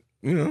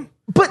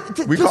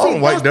but we call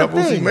them white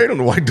devils. He made them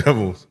the white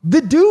devils.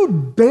 The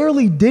dude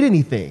barely did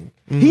anything.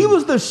 He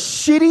was the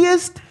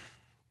shittiest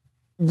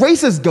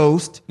racist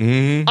ghost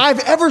I've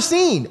ever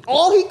seen.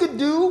 All he could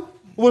do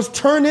was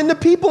turn into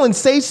people and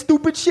say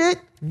stupid shit.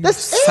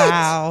 That's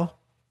it.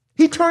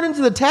 He turned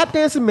into the tap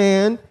dancing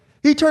man.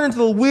 He turned into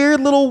the weird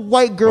little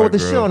white girl with the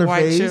shit on her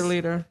White face.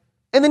 cheerleader.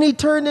 And then he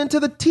turned into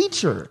the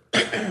teacher.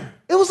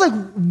 It was like,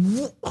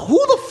 who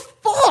the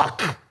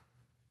fuck?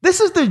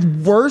 This is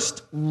the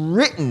worst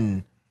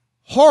written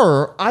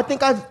horror I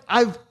think I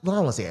don't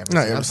want to say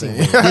everything.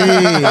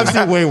 I've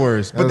seen way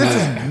worse. But this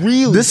is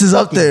really This is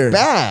up there.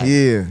 bad.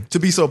 Yeah. To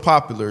be so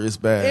popular is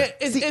bad.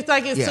 It's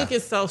like it took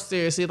itself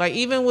seriously. Like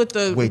even with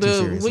the Way too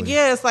seriously.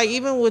 it's like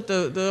even with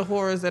the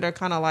horrors that are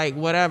kind of like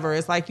whatever.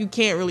 It's like you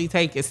can't really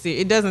take it.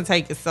 It doesn't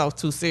take itself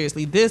too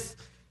seriously. This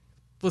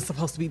was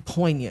supposed to be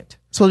poignant.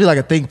 It's supposed to be like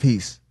a think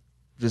piece,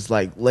 just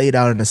like laid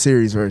out in a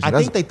series version. I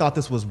think they thought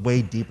this was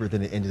way deeper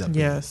than it ended up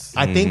being. Yes.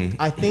 I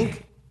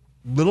think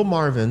Little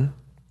Marvin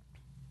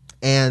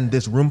and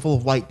this room full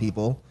of white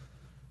people,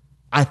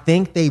 I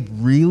think they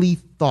really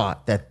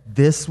thought that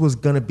this was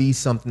going to be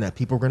something that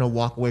people were going to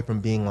walk away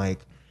from being like,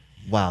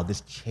 wow,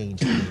 this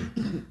changed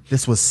me.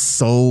 This was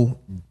so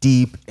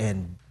deep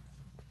and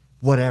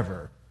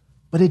whatever.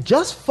 But it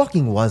just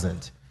fucking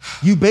wasn't.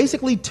 You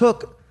basically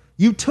took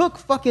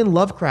fucking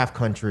Lovecraft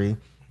Country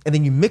and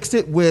then you mixed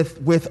it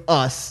with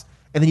us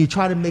and then you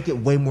try to make it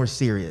way more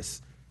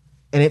serious.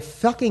 And it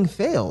fucking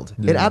failed.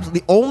 It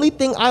absolutely. The only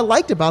thing I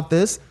liked about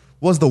this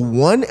was the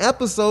one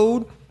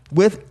episode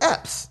with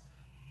Epps.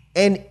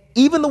 And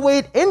even the way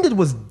it ended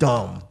was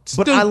dumb.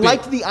 But I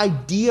liked the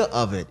idea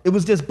of it. It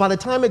was just by the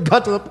time it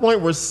got to the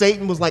point where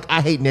Satan was like, I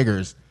hate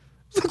niggers.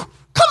 It's like,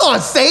 come on,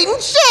 Satan,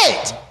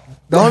 shit!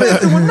 The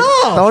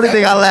only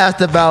thing I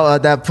laughed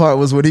about that part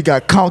was when he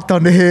got conked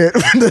on the head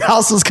when the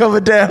house was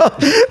coming down.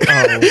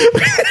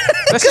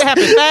 That shit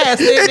happened fast,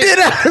 didn't it? It did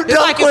happen It's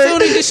like as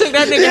soon as you shook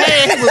that nigga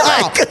hand, he was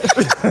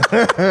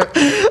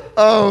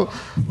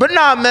off. But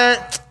nah, man.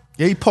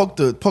 Yeah, he poked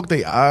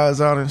their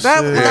eyes out and shit.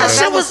 That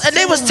shit was, and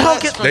they was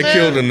talking. They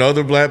killed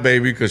another black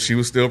baby because she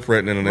was still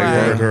pregnant, and they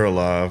Right. burned her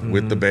alive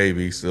with the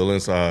baby still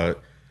inside.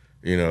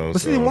 But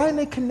see, why didn't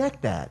they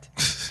connect that?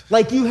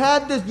 Like you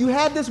had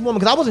this woman,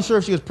 because I wasn't sure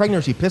if she was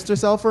pregnant or she pissed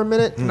herself for a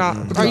minute. No, are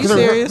you Because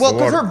serious?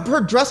 because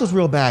her dress was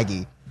real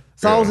baggy.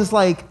 So I was just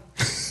like,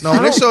 No,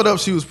 when they showed up,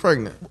 she was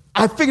pregnant.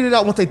 I figured it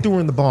out once they threw her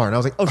in the barn. I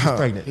was like, oh, she's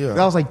pregnant. yeah. And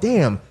I was like,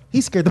 damn,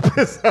 he scared the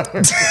piss out of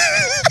her.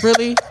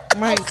 Really,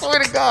 Mike? I swear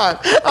to God.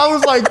 I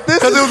was like, this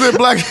Because is, it was in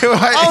black and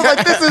white. I was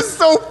like, this is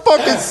so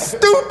fucking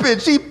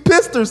stupid. She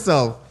pissed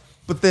herself.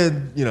 But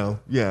then,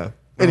 yeah.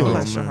 Anyway,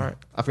 Bless your heart.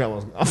 I forgot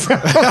what I was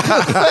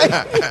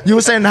gonna say. You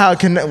were saying how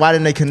why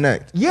didn't they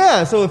connect?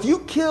 Yeah, so if you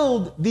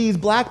killed these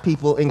black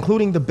people,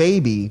 including the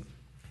baby,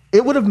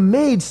 it would have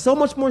made so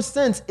much more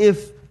sense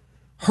if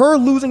her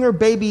losing her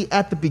baby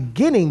at the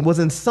beginning was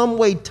in some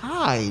way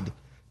tied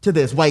to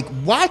this. Like,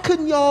 why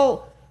couldn't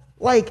y'all,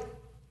 like,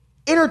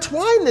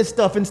 intertwine this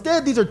stuff?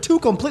 Instead, these are two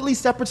completely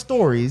separate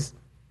stories.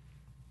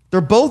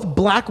 They're both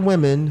black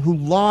women who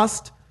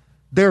lost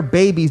their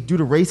babies due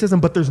to racism,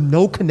 but there's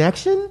no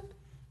connection?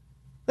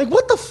 Like,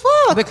 what the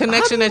fuck? The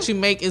connection that you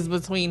make is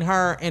between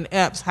her and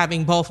Epps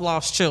having both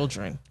lost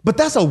children. But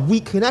that's a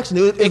weak connection.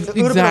 It would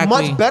have been a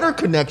much better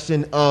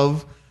connection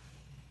of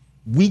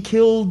we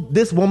killed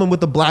this woman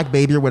with the black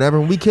baby or whatever,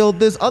 and we killed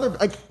this other.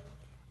 Like,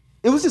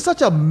 it was just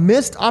such a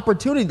missed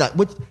opportunity that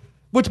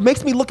which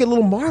makes me look at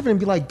Little Marvin and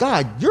be like,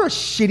 God, you're a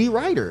shitty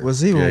writer.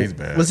 What's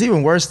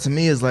even worse to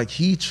me is like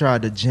he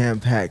tried to jam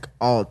pack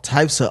all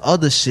types of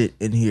other shit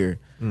in here.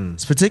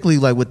 It's particularly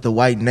like with the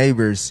white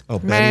neighbors,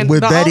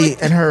 with Betty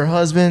and her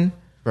husband,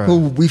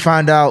 who we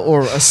find out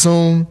or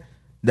assume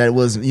that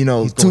was, you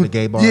know, going to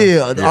gay bar.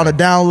 On a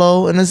down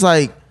low, and it's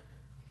like,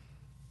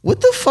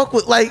 what the fuck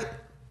with like.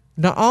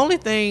 The only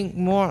thing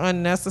more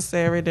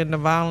unnecessary than the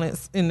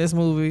violence in this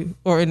movie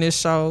or in this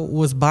show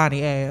was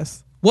Bonnie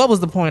ass. What was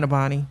the point of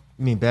Bonnie?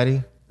 You mean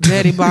Betty?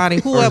 Betty,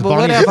 Bonnie, whoever,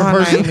 whatever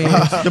her name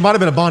is. There might have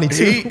been a Bonnie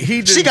too.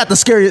 She got the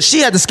scariest. She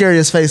had the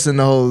scariest face in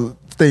the whole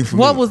thing for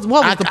me. What was the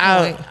point?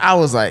 I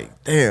was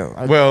like,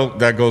 damn. Well,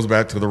 that goes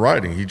back to the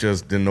writing. He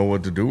just didn't know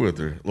what to do with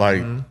her.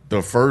 Like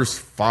the first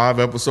 5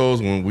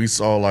 episodes when we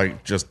saw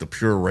like just the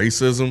pure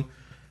racism,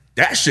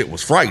 that shit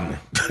was frightening.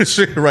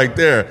 Shit right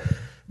there.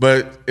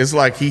 But it's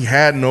like he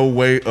had no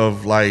way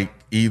of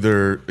ending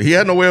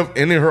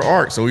her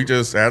arc, so he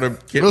just had her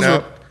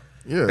kidnapped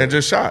and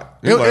just shot.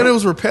 And it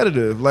was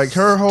repetitive. Like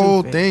her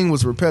whole thing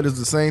was repetitive.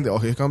 The same. Oh,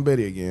 here come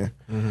Betty again.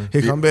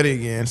 Here come Betty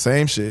again.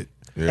 Same shit.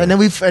 Yeah. And then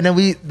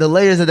the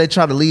layers that they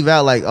try to leave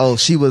out, like, oh,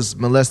 she was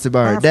molested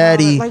by her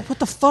daddy. Like, what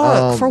the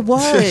fuck? For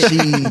what?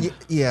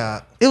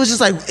 It was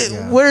just like,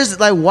 where's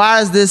like,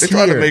 why is this they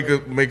here? They try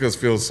to make us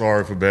feel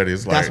sorry for Betty.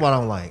 It's like, that's what I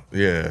don't like.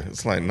 Yeah,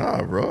 it's like,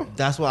 nah, bro.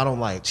 That's what I don't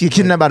like. She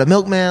kidnapped by the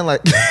milkman.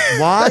 Like,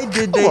 why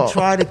did they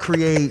try to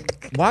create?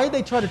 Why did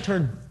they try to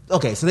turn?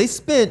 Okay, so they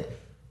spent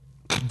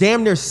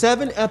damn near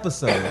 7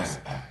 episodes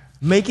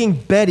making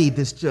Betty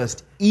this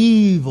just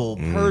evil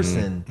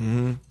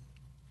person.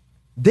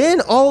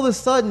 Then all of a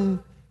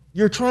sudden,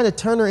 you're trying to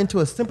turn her into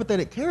a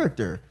sympathetic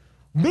character.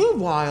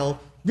 Meanwhile,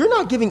 you're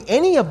not giving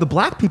any of the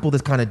black people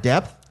this kind of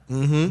depth.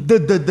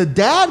 The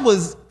dad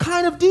was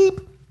kind of deep.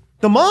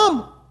 The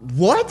mom,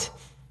 what?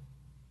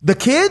 The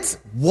kids,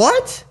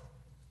 what?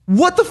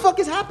 What the fuck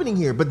is happening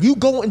here? But you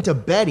go into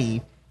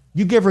Betty,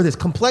 you give her this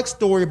complex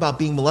story about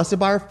being molested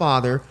by her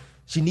father.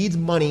 She needs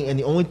money, and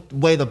the only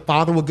way the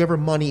father will give her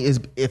money is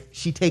if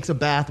she takes a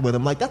bath with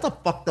him. Like, that's a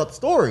fucked up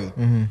story.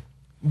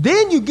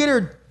 Then you get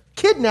her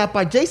kidnapped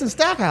by Jason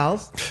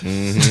Stackhouse,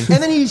 and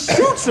then he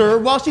shoots her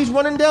while she's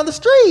running down the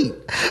street.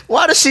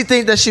 Why does she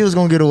think that she was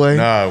gonna get away?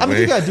 Nah, I mean,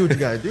 you gotta do what you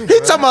gotta do. He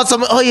talking about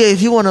something. Oh yeah,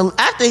 if you want to,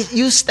 after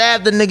you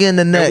stab the nigga in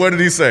the neck. And what did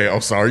he say?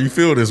 I'm sorry you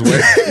feel this way.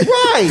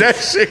 Right. That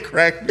shit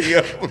cracked me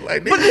up.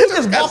 Like, But he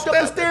just walked up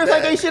the stairs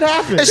like ain't shit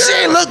happened. And she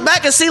ain't look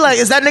back and see like,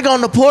 is that nigga on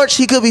the porch?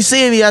 He could be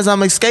seeing me as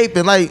I'm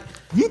escaping. Like,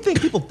 you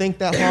think people think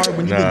that hard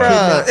when you get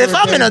bruh, kidnapped? if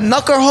I'm in a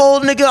knucker hole,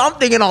 nigga, I'm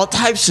thinking all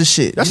types of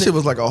shit. That shit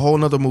was like a whole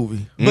nother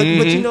movie. But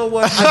you know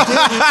what?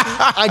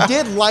 I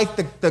did like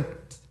the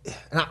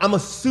and I'm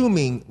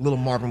assuming Little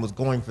Marvin was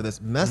going for this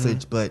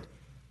message, but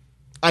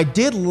I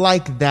did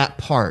like that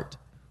part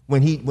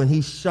when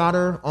he shot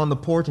her on the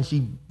porch and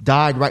she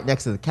died right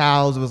next to the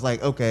cows. It was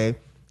like, okay,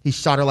 he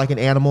shot her like an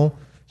animal.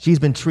 She's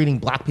been treating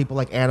black people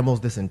like animals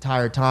this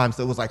entire time.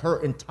 So it was like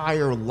her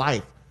entire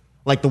life.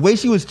 Like the way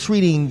she was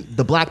treating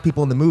the black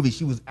people in the movie,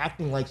 she was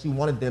acting like she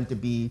wanted them to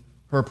be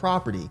her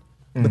property.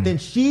 But then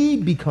she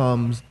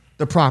becomes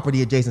the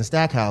property of Jason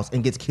Stackhouse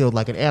and gets killed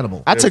like an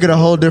animal. I took it a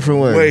whole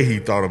different way. Way he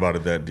thought about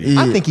it that deep.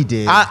 Yeah. I think he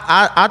did.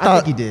 I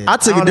thought think he did. I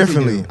took it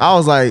differently. I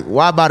was like,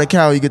 why buy the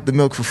cow? You get the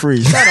milk for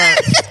free. Shut up.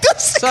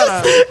 Shut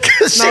up.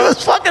 Because she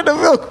was fucking the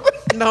milk.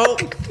 No.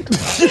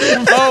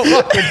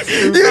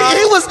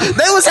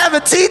 They was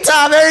having tea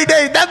time every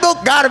day. That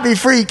milk gotta be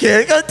free,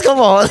 kid. Come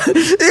on.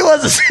 He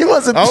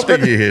wasn't. I don't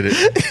think he hit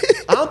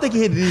it. I don't think he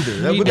hit it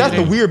either. But that's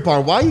the weird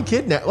part. Why you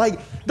kidnap? Like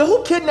the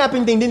whole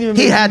kidnapping thing didn't even.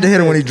 He had to hit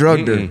her when he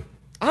drugged her.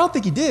 I don't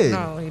think he did.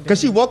 No, he Because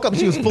she woke up and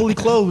she was fully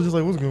clothed. Just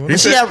like, what's going on?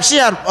 She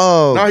had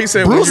No, he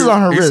said bruises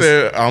on her he wrist. He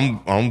said,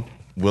 I'm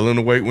willing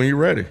to wait when you're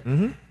ready.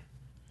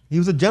 He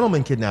was a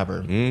gentleman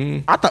kidnapper.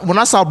 I thought when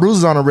I saw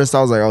bruises on her wrist,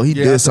 I was like, oh, he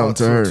did something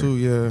to her. Too,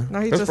 yeah.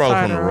 No, he That's just probably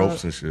tied from the her ropes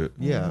up. and shit.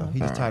 Yeah, he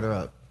just tied her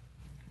up.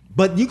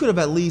 But you could have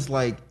at least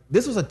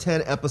this was a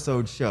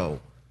 10-episode show.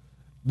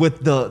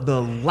 With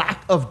the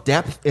lack of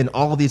depth in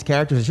all of these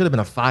characters, it should have been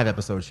a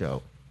 5-episode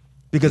show.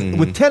 Because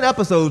with 10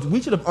 episodes, we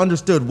should have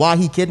understood why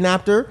he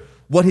kidnapped her,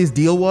 what his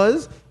deal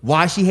was,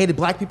 why she hated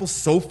black people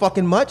so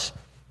fucking much,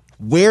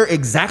 where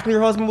exactly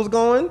her husband was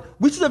going.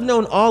 We should have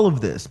known all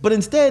of this. But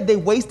instead, they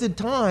wasted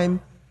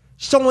time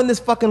showing this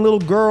fucking little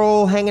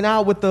girl hanging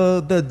out with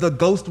the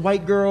ghost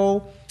white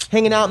girl,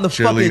 hanging out in the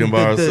cheerleading fucking...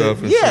 by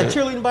herself and yeah, shit.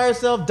 cheerleading by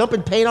herself,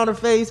 dumping paint on her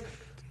face.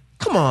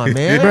 Come on,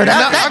 man. Bro,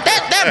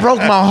 that broke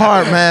my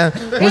heart, man.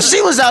 When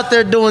she was out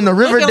there doing the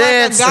river Looking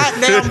dance. like a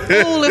goddamn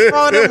fool in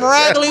front of them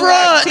raggedy Bro,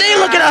 white they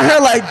looking at her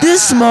like,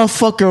 this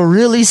motherfucker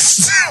really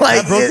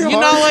like. You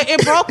know what?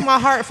 It broke my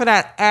heart for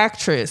that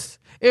actress.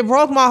 It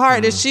broke my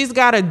heart that she's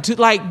got to do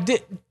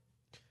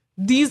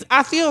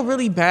I feel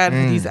really bad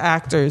for these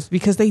actors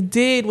because they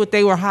did what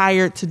they were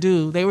hired to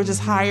do. They were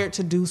just hired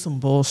to do some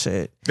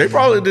bullshit. They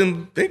probably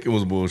didn't think it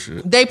was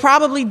bullshit. They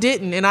probably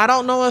didn't. And I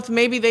don't know if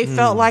maybe they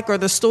felt like, or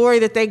the story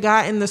that they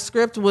got in the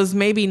script was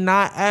maybe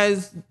not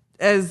as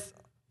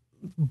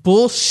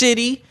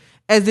bullshitty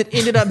as it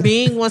ended up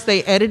being once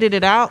they edited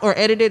it out or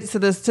edited it to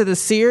the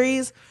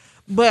series.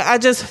 But I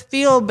just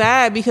feel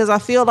bad because I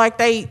feel like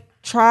they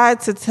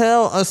tried to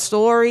tell a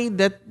story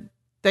that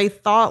they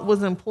thought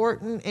was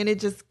important and it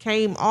just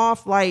came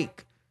off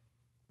like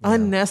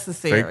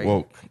unnecessary. Fake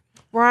woke.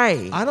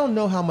 Right. I don't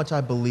know how much I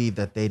believe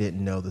that they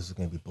didn't know this was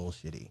going to be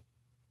bullshitty.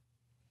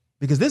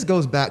 Because this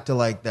goes back to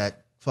like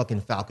that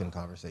fucking Falcon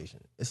conversation.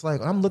 It's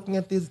like, I'm looking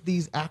at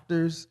these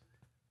actors.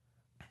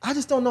 I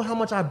just don't know how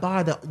much I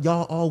buy that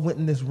y'all all went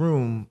in this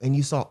room and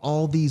you saw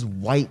all these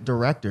white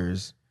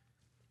directors.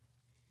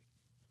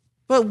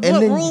 But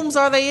what rooms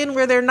are they in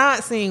where they're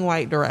not seeing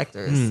white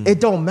directors? It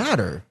don't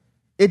matter.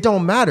 It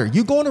don't matter.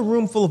 You go in a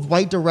room full of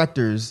white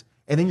directors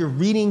and then you're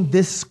reading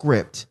this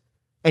script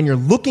and you're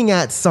looking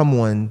at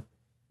someone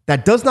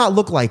that does not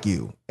look like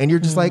you. And you're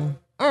just like,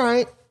 all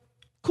right,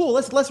 cool,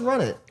 let's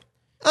run it.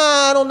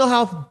 I don't know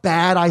how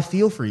bad I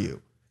feel for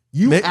you.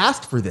 You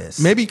asked for this.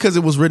 Maybe because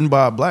it was written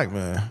by a black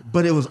man.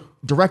 But it was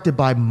directed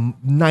by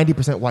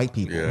 90% white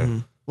people. Yeah.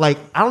 Like,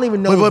 I don't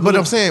even know. But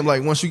I'm saying,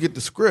 like, once you get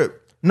the script.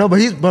 No,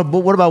 but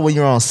what about when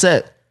you're on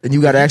set and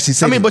you got to actually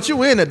say? I mean, but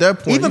you in at that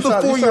point. Even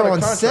before you're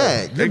on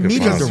set, you're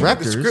meeting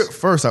directors. The script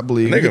first, I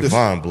believe. And they can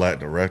find black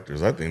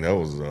directors. I think that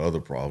was the other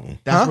problem.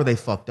 That's where they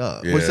fucked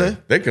up. Yeah. What's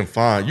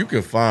that? You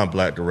can find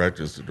black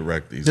directors to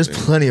direct these There's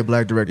things. plenty of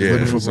black directors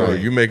looking for so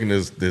black. you making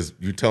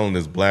you telling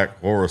this black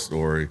horror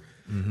story,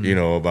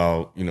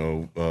 about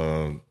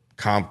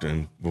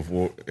Compton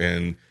before,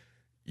 and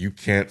you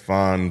can't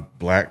find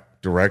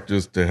black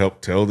directors to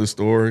help tell the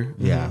story.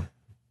 Yeah,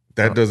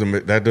 that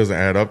doesn't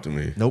add up to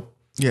me. Nope.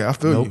 Yeah, I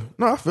feel you.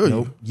 No, I feel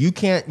you.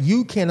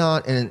 You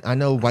cannot, and I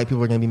know white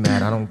people are gonna be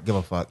mad. I don't give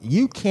a fuck.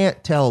 You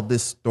can't tell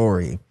this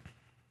story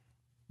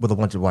with a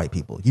bunch of white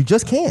people. You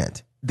just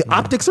can't. The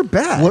optics are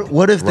bad.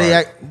 What if they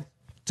act,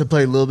 to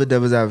play a little bit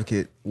devil's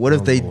advocate? What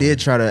if they did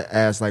try to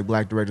ask like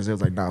black directors? It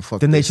was like, nah,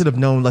 fuck. Then this. they should have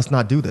known. Let's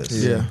not do this.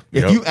 Yeah.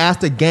 If you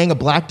asked a gang of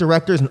black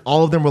directors and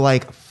all of them were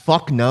like,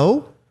 fuck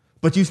no,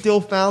 but you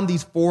still found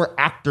these 4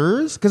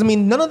 actors, because I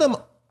mean, none of them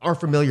are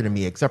familiar to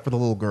me except for the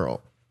little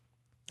girl.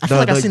 I feel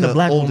like I've seen the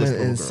black woman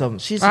in some.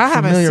 She's I a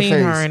haven't familiar seen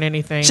face. her in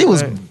anything. She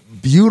was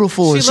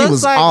beautiful and she looks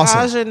was like awesome.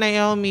 Aja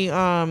Naomi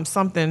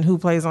something who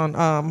plays on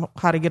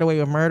How to Get Away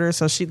with Murder.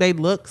 So they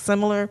look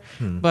similar,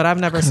 but I've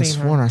never seen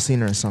her. I seen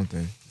her in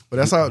something. But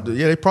that's how.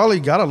 Yeah, they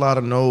probably got a lot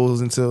of no's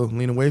until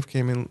Lena Waithe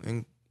came in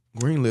and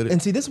greenlit it. And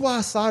see, this is why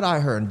I side-eye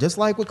her. And just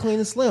like with Clean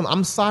and Slim,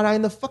 I'm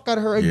side-eyeing the fuck out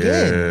of her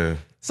again. Yeah.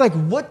 It's like,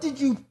 what did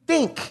you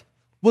think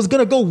was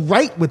going to go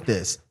right with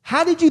this?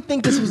 How did you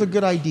think this was a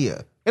good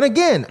idea? And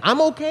again,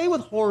 I'm okay with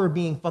horror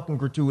being fucking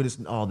gratuitous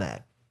and all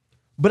that.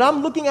 But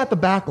I'm looking at the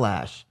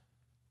backlash.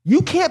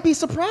 You can't be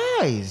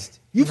surprised.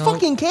 You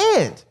fucking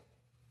can't.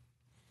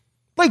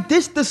 Like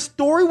this, the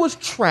story was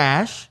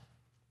trash.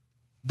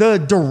 The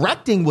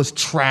directing was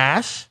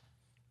trash.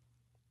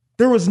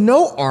 There was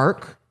no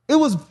arc. It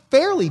was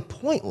fairly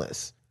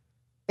pointless.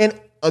 And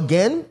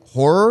again,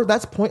 horror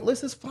that's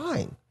pointless is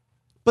fine.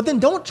 But then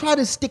don't try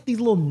to stick these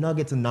little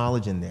nuggets of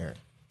knowledge in there.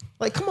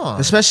 Like, come on.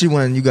 Especially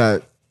when you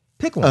got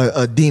Pick one.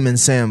 a demon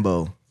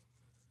Sambo.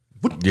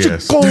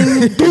 Yes. He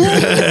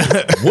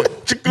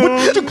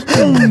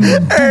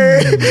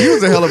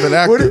was a hell of an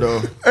actor, though.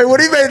 Hey, when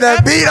he made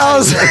that beat, I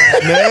was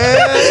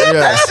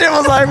that shit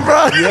was like,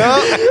 bro.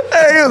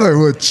 Hey, he was like,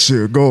 what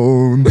you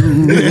gonna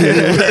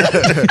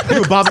do?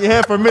 You were bobbing your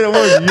head for a minute,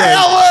 weren't you?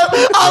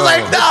 I was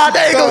like, nah,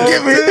 they ain't gonna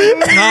get me.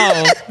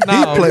 No.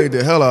 He played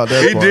the hell out of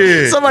that. He part.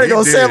 did. Somebody He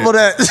gonna did. sample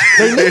that.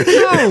 They need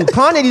to.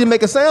 Kanye need to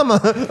make a song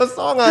out of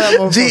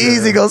that.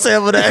 G-Eazy gonna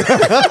sample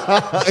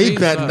that. He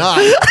bet not.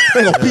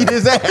 They gonna beat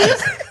his ass.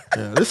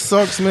 Yeah, this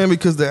sucks, man,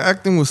 because the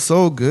acting was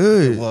so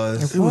good. It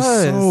was. It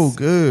was so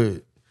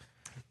good.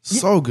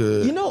 So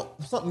good. You know,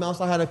 something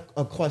else I had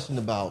a question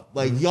about.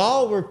 Like,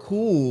 y'all were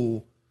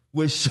cool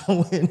with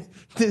showing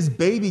this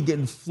baby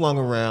getting flung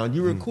around.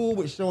 You were cool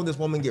with showing this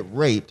woman get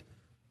raped.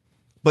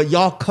 But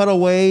y'all cut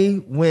away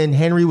when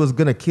Henry was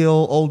gonna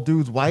kill old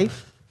dude's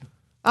wife.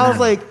 I was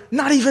like,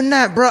 Not even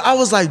that, bro. I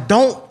was like,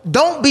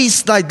 don't be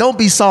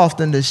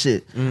soft in this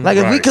shit. Like,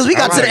 if Right. we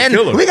got to the end,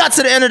 Kill her. we got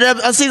to the end of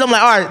the season. I'm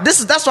like, all right,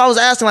 that's why I was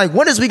asking, like,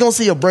 when is we gonna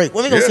see a break?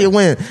 When we gonna see a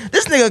win?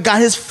 This nigga got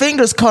his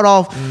fingers cut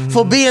off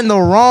for being the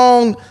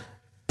wrong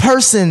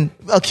person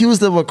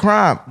accused of a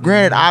crime.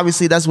 Granted,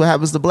 obviously, that's what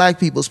happens to black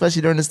people,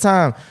 especially during this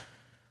time.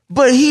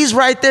 But he's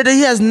right there that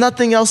he has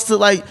nothing else to,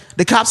 like,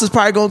 the cops is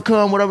probably gonna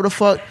come, whatever the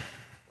fuck.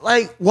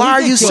 Like, why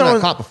are you kill showing?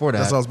 that cop before that?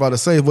 That's what I was about to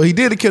say. Well, he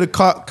did kill a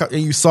cop,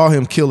 and you saw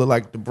him kill it,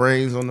 like the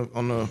brains on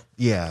the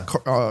Yeah.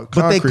 concrete.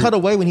 But they cut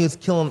away when he was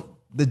killing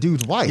the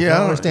dude's wife. I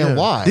don't understand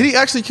why. Did he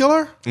actually kill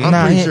her? I'm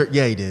Nah, pretty he- sure.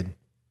 Yeah, he did.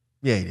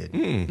 Yeah, he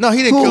did. No,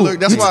 he didn't Who? kill her.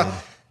 That's You why.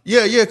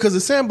 Yeah, because the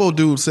Sambo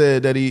dude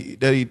said that he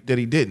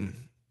didn't.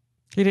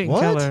 He didn't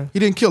What? kill her. He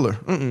didn't kill her.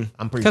 Mm-mm.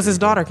 I'm pretty Because sure his he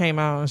daughter came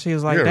out and she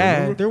was like, Yeah, Dad,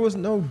 remember? did. There was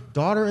no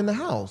daughter in the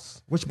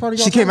house. Which part of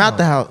y'all She came talking out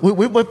the about?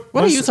 house.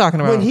 what are you talking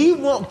about? When he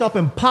walked up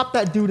and popped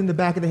that dude in the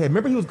back of the head.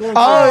 Remember he was going.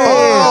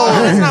 Oh,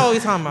 that's not what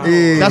he's talking about.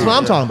 That's what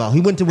I'm talking about.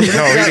 He went to. No,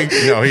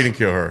 he didn't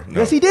kill her. No.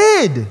 Yes, he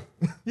did.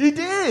 He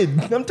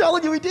did. I'm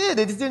telling you, he did.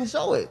 It just didn't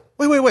show it.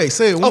 Wait.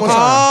 Say it one more time.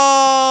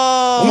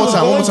 Oh, One more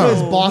time. Going to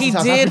his boss's He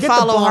house. I did forget the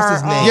follow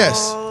boss's her. name.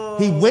 Yes.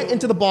 He went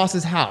into the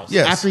boss's house.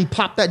 Yes. After he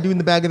popped that dude in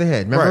the back of the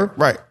head. Remember?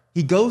 Right.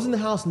 He goes in the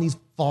house and he's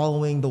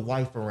following the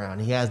wife around.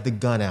 He has the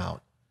gun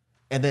out.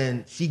 And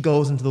then she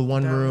goes into the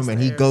one room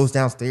and he goes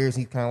downstairs.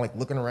 He's kind of like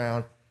looking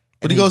around.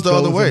 But and he goes the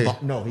other way.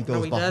 No, he goes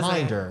No, he behind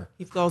doesn't. her.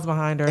 He goes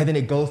behind her. And then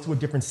it goes to a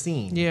different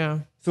scene. yeah.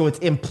 So it's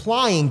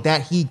implying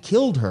that he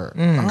killed her.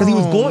 Because he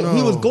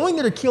was going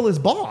there to kill his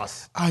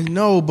boss. I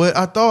know, but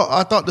I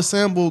thought the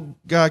Sambo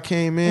guy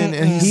came in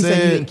and He said you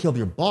said didn't kill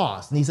your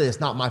boss. And he said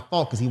it's not my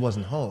fault because he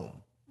wasn't home.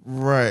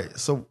 right.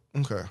 So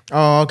okay.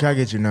 Oh, okay, I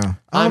get you now.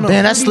 I don't know.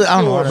 Man, that's I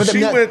don't know. But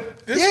She that-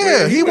 went this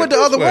Yeah, way. he went the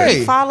this other way.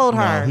 He followed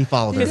her. No, he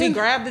followed her. Because he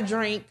grabbed the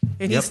drink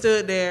and he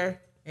stood there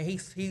and he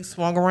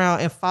swung around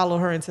and followed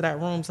her into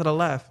that room to the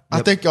left.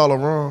 I think y'all are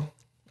wrong.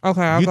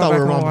 Okay, I'll You go thought back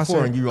we were and wrong watch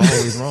before it. and you were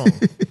always wrong.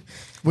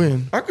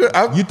 When?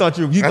 You thought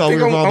we think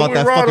were wrong I'm about with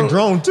that Rod fucking on-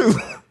 drone too.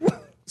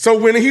 So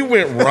when he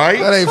went That right,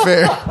 ain't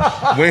fair.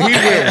 when he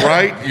went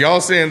right, y'all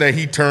saying that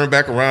he turned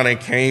back around and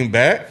came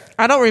back?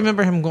 I don't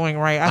remember him going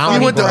right. I He thought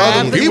He went the grabbed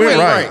other. the He He went went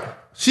right. right.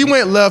 She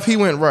went left. He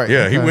went right.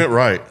 Yeah, he went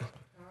right.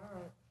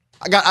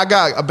 I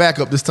got a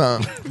backup this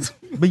time.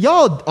 But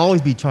y'all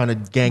always be trying to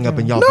gang up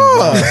and y'all be No.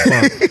 wrong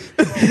as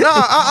fuck.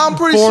 Nah, I'm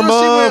pretty sure she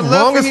went left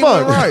wrong and as he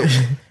went fuck.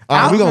 right. All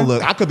right, we gonna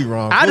look. I could be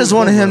wrong. I just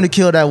wanted him to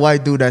kill that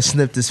white dude that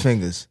snipped his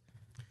fingers.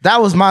 That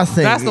was my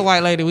thing. That's the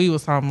white lady we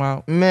was talking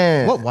about.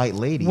 Man. What white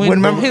lady? When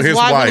remember his his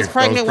wife, wife, his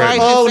pregnant that was wife,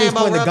 pregnant. Oh, and he was Sambo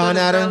pointing the rubbed gun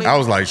his at her? belly. I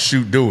was like,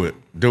 shoot, do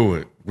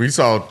it. We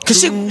saw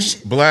Cause two she-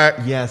 black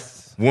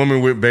Yes.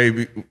 women with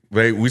baby.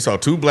 We saw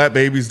two black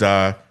babies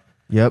die,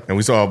 Yep. and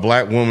we saw a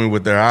black woman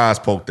with their eyes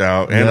poked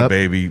out and a Yep.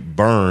 baby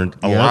burned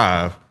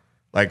alive.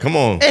 Like, come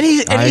on. And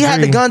he I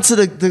had the agree. gun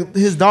to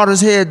his daughter's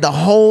head the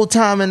whole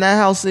time in that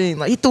house scene.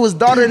 Like he threw his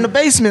daughter in the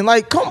basement.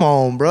 Like, come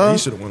on, bro. He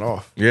should have went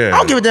off. Yeah. I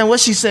don't give a damn what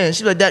she's saying.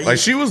 She's like that. Like,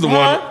 she was the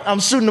one- I'm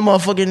shooting the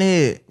motherfucker in the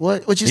head.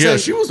 What you Yeah, say?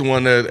 she was the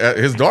one that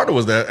his daughter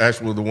was that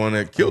actually the one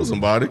that killed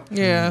somebody.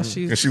 Yeah, And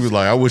she's. she was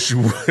like, I wish you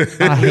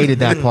would. I hated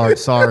that part.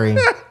 Sorry.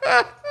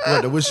 What?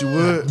 I wish you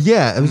would.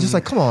 Yeah, it was just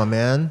like, come on,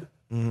 man.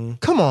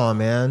 Come on,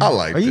 man. I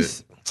liked Are you?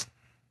 it.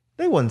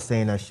 They wasn't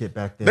saying that shit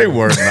back then. They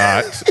were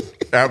not.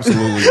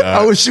 Absolutely not.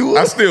 I wish you would.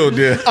 I still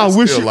did. I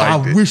wish. still I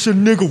liked it. wish a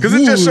nigga would. Because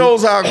it just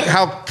shows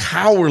how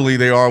cowardly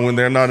they are when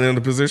they're not in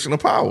a position of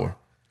power.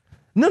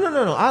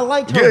 No. I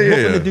liked her Yeah,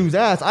 whooping yeah. the dude's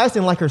ass. I just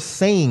didn't like her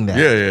saying that.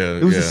 Yeah,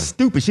 It was yeah. just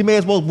stupid. She may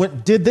as well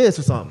did this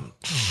or something.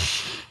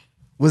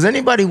 Was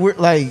anybody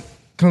like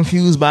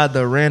confused by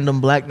the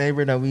random black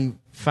neighbor that we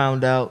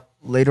found out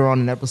later on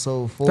in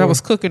episode 4? That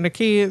was cooking the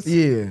kids.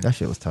 yeah. That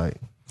shit was tight.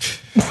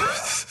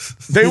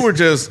 They were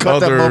just Cut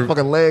that other.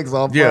 motherfucking legs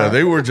off. Yeah, bro.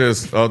 they were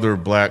just other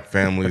black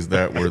families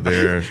that were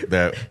there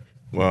that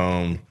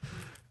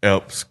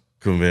Epps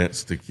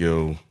convinced to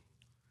kill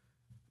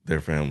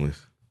their families.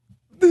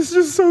 This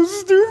is so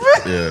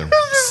stupid. Yeah.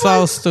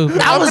 So stupid.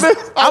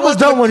 I was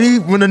done when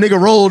the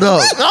nigga rolled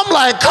up. I'm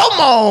like, come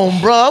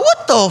on, bro.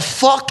 What the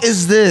fuck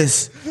is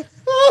this?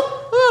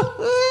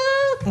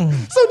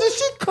 So did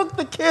she cook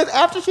the kid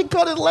after she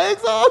cut his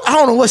legs off? I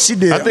don't know what she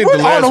did. I think the I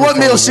don't legs know were what from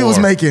meal the she was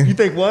war. making. You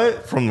think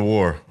what? From the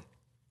war.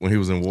 When he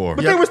was in war.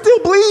 But they were still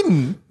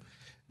bleeding.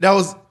 That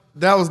was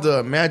the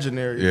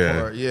imaginary Yeah.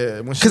 part. Yeah.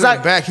 When she 'Cause went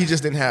I- back, he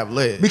just didn't have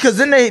legs. Because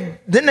then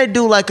they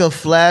do like a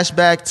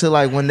flashback to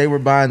like when they were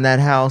buying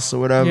that house or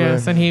whatever.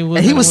 Yes, and he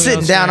was in a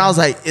sitting down. wheelchair. I was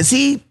like, is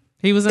he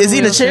He was. is he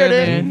in the chair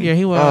wheelchair then? Yeah,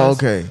 he was. Oh,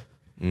 okay.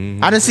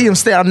 I didn't see him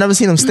stand. I've never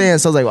seen him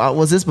stand. So I was like,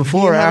 was this He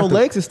before or didn't have after? no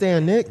legs to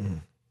stand, Nick.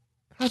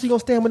 How's he gonna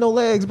stand with no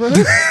legs, bro?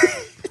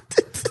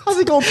 How's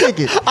he gonna pick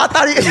it? I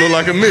thought he. Look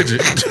like a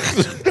midget.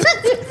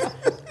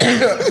 He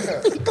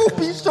gonna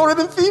be shorter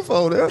than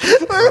FIFO.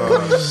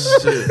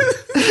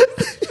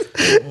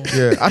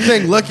 Yeah, I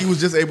think Lucky was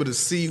just able to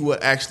see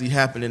what actually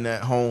happened in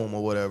that home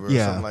or whatever, or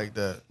Yeah. something like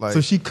that. Like,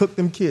 So she cooked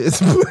them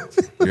kids.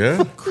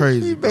 Yeah.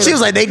 crazy. She was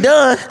like, they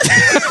done.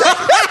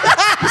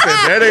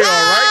 There they are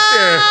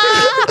right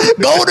there.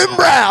 Golden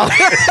brown.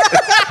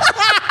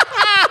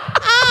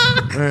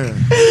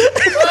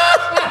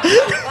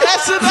 That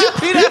should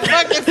not be that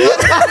fucking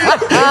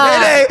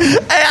funny.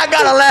 hey, I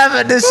gotta laugh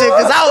at this shit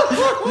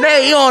because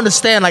Nay, you don't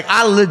understand. Like,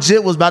 I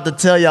legit was about to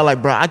tell y'all,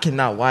 like, bro, I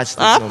cannot watch this.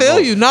 I no feel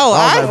more. you. No, was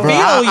I like, bro, feel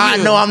I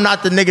you. know I'm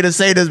not the nigga to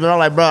say this, but I'm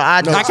like, bro, I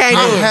I can't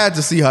I do it. had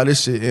to see how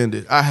this shit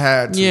ended. I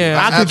had to.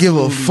 Yeah. I could give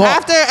a absolutely- fuck.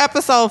 After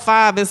episode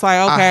 5, it's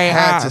like okay. I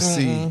had to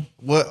see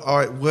what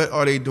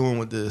are they doing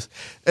with this.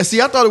 And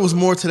see, I thought it was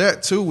more to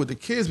that too with the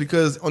kids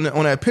because on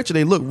that picture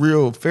they look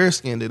real fair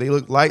skinned. They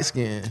look light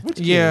skinned.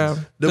 Yeah,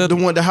 The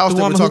house that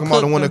we're woman talking who about,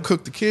 the cooked one them. that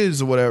cooked the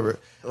kids or whatever.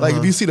 Like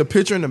if you see the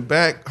picture in the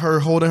back, her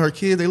holding her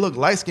kids, they look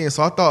light skinned.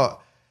 So I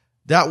thought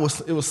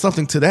it was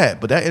something to that,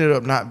 but that ended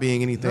up not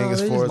being anything No,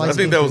 as they far just as like I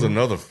think that was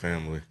another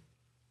family.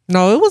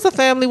 No, it was a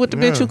family with the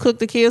bitch who cooked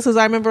the kids. Because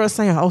I remember us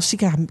saying, "Oh, she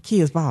got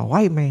kids by a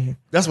white man."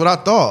 that's what I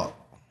thought.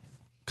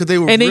 Because they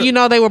were, And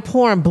then they were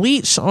pouring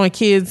bleach on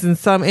kids and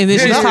some. And then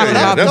she was talking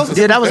about that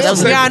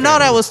was yeah, I know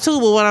that was too.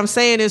 But what I'm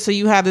saying is, so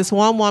you have this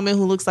one woman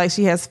who looks like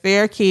she has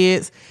fair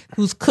kids,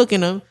 who's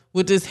cooking them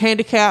with this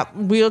handicapped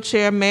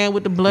wheelchair man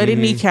with the bloody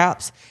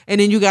kneecaps,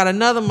 and then you got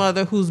another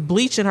mother who's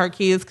bleaching her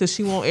kids because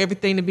she want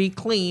everything to be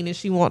clean and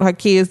she want her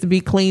kids to be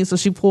clean, so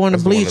she pouring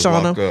That's the the one bleach that's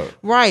on them. locked up.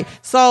 Right.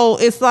 So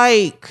it's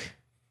like,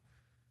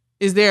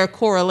 is there a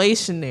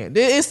correlation there?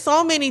 There is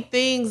so many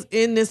things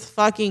in this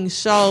fucking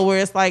show where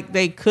it's like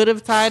they could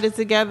have tied it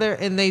together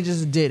and they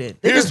just didn't.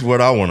 Here's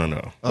what I want to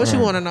know. What you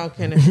want to know,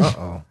 Kenneth?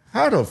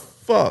 How the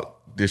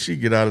fuck did she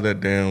get out of that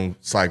damn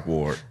psych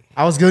ward?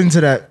 I was getting to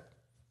that.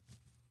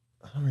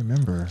 I don't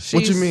remember.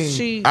 What you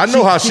mean? I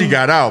know how she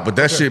got out, but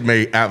that shit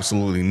made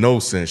absolutely no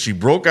sense. She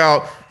broke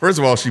out. First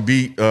of all, she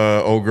beat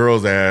old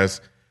girl's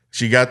ass.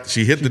 She hit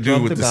the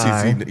dude with the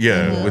jumped the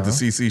CC, with the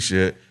CC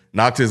shit,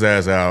 knocked his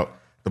ass out.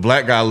 The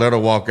black guy let her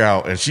walk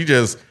out, and she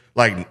just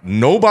like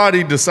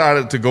nobody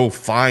decided to go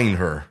find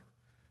her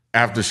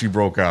after she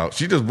broke out.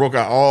 She just broke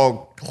out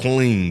all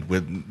clean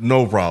with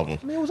no problem.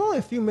 I mean, it was only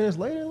a few minutes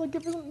later. Like,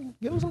 give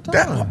her some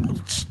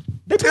time.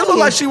 It looked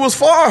like she was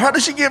far. How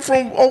did she get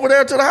from over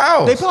there to the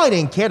house? They probably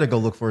didn't care to go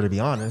look for her, to be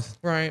honest.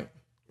 Right.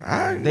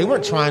 They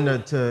weren't trying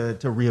to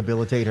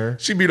rehabilitate her.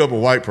 She beat up a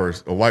white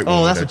person, a white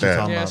woman. Oh, that's at what you're that.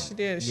 talking Yeah, about. she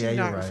did. She Yeah, you're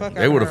knocked the right. fuck out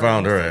They would have of her.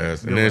 found her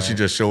ass, and then she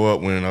just show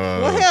up when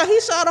Well, hell, he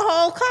shot a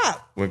whole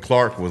cop. when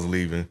Clark was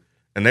leaving,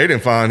 and they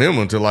didn't find him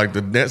until like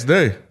the next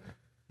day.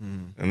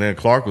 And then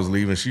Clark was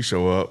leaving, she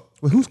show up,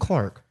 Wait, who's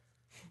Clark?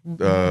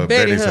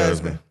 Betty's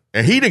husband,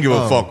 and he didn't give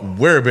a fuck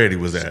where Betty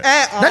was at.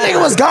 That nigga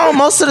was gone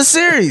most of the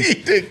series. He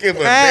didn't give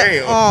a At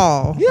damn.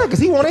 all. Yeah, because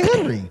he wanted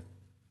Henry.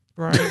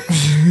 Right.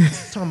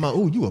 Talking about,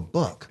 oh, you a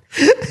buck.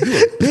 You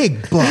a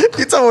big buck.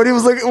 You told when he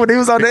was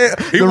on the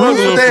He roof was a with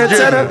little the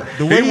antenna.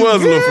 forgiving. He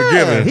was a little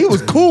forgiving. He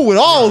was cool with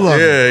all of them.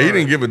 Yeah, he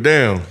didn't give a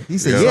damn. He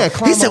said, yeah,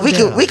 climb He said on we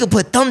down. could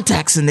put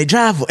thumbtacks in their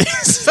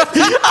driveways. I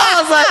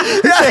was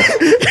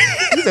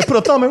like, He said, put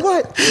a thumb in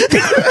what?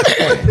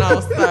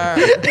 No,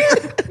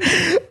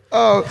 sir.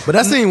 But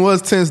that scene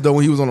was tense though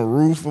when he was on the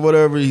roof or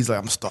whatever. He's like,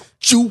 I'm stuck.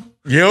 You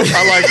Yep,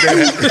 I like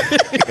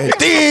that. and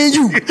then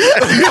you.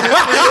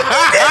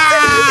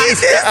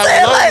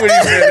 I love when he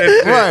said that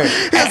shit.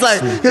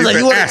 Right. He's like,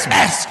 you want Ask to me.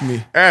 ask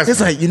me? Ask He's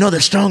me. like, you know they're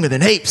stronger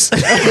than apes.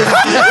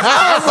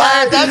 I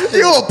was like,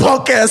 you a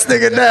punk ass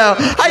nigga now.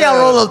 How y'all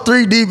roll up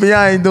 3 deep and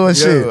y'all ain't doing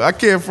shit? Yo, I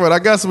can't front. I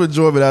got some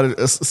enjoyment out of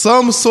it.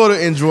 Some sort of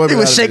enjoyment. He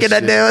was out of shaking this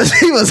that down.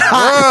 He was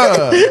hot.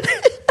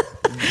 Bruh.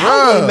 I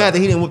was really mad that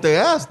he didn't whoop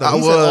their ass though. I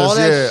He said all was,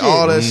 that yeah, shit.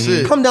 all that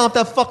shit. Come down off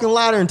that fucking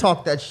ladder and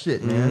talk that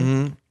shit,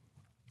 man.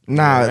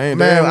 Nah, Man,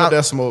 man. want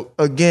that smoke.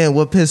 Again,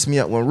 what pissed me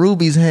up when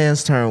Ruby's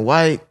hands turned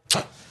white,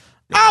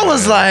 I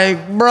was like,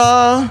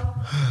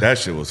 bruh, That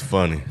shit was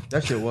funny.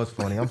 That shit was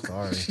funny. I'm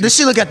sorry. did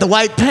she look at the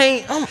white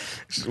paint? I'm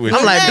With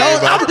like, Shane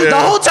don't. out there. The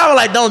whole time, I'm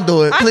like, don't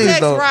do it, I please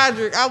text don't.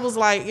 Roderick. I was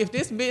like, if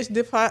this bitch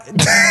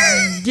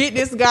get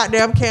this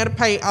goddamn can of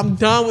paint, I'm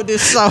done with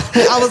this show.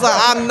 I was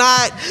like, I'm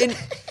not.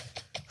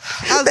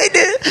 They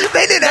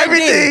did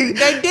everything.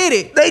 They did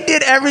it. They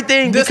did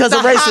everything Just because the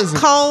of racism.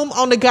 hot comb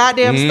on the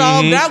goddamn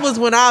stove. That was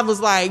when I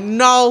was like,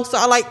 no.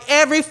 So like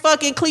every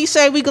fucking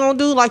cliche we gonna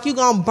do, like you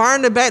gonna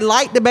burn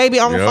light the baby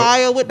on Yep.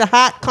 fire with the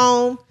hot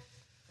comb.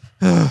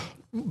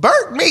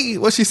 Burnt me.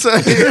 What she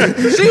say?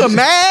 She was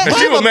mad. And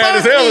she was mad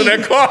as hell in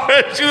that car.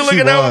 She was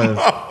looking was.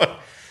 at him.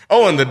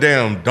 Oh, and the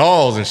damn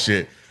dolls and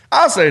shit.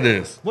 I'll say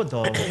this. What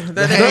dog? They was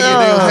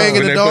hanging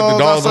When the they dogs put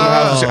the dolls on the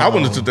house and outside. shit, I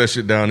wouldn't have took that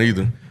shit down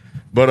either.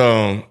 But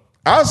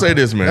I'll say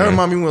this, man. That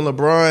remind me when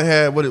LeBron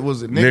had what it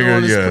was, it nigga Nigga,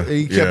 on his. yeah,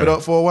 He kept yeah. it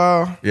up for a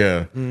while.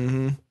 Yeah.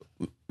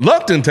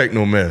 Luck didn't take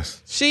no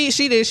mess. She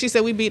did. She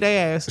said we beat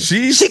their ass.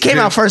 She came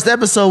out first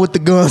episode with the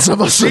guns. She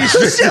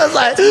was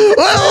like,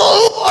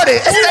 what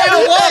it?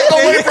 Stay walk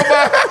away from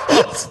my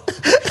house.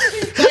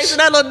 Chasing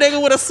that little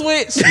nigga with a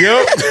switch.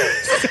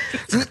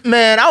 Yep.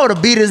 Man, I would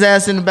have beat his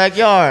ass in the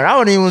backyard. I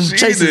wouldn't even She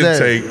chase his didn't ass.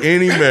 take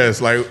any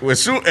mess. Like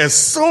as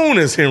soon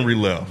as Henry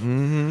left,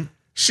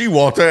 she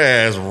walked her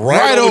ass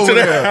right over to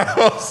the there.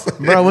 house.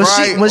 Bro,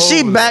 when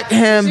she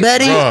backhanded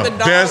Betty, Bruh, the dog.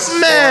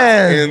 best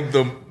Man. in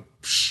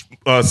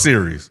the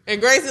series. And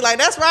Gracie like,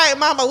 that's right,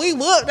 mama. We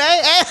whooped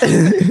their ass.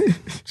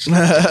 She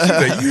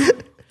said, "You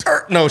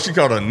dirt." No, she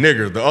called her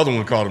nigger. The other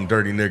one called them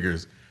dirty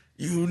niggers.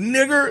 You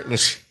nigger. And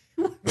she,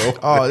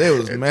 Oh, they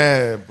was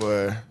mad,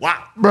 boy.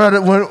 wow. bro,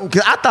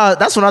 cause I thought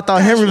that's when I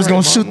thought Henry was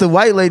gonna shoot the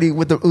white lady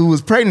who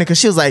was pregnant because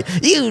she was like,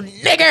 "You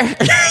nigger."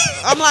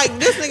 I'm like,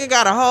 this nigga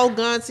got a whole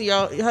gun to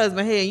your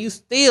husband's head and you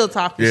still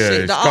talking Yeah,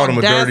 shit. she The called him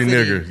a dirty audacity.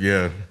 nigger.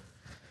 Yeah.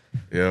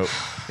 Yep.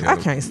 I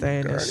can't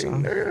stand this show.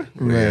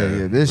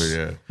 Man, this. but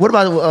yeah. What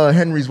about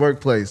Henry's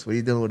workplace? When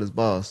he dealing with his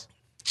boss?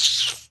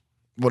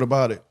 What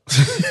about it?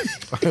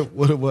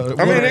 What about it?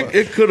 I mean,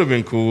 it could have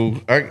been cool.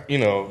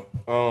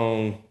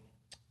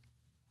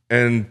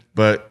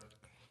 But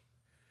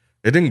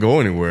it didn't go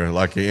anywhere.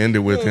 Like it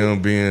ended with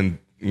him being,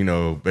 you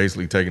know,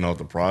 basically taken off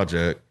the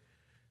project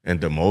and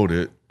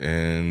demoted,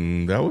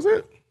 and that was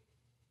it.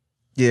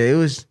 Yeah, it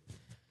was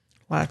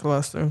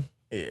lackluster.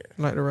 Yeah,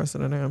 like the rest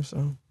of the damn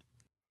show.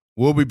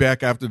 We'll be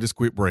back after this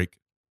quick break.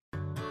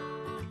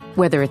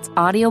 Whether it's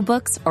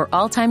audiobooks or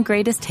all-time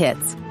greatest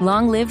hits,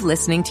 long live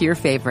listening to your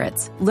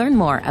favorites. Learn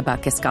more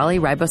about Kisqali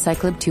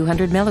Ribociclib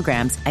 200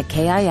 milligrams at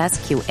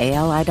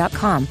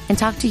KISQALI.com and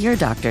talk to your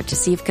doctor to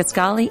see if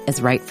Kisqali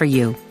is right for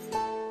you.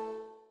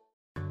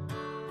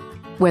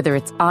 Whether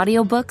it's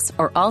audiobooks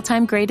or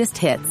all-time greatest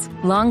hits,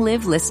 long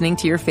live listening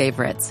to your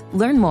favorites.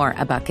 Learn more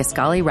about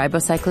Kisqali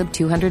Ribociclib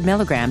 200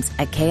 milligrams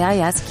at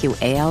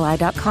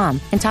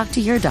KISQALI.com and talk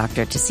to your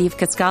doctor to see if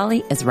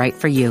Kisqali is right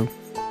for you.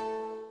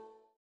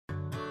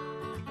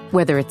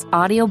 Whether it's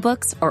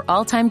audiobooks or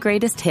all-time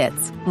greatest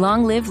hits,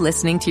 long live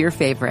listening to your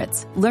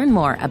favorites. Learn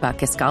more about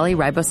Kisqali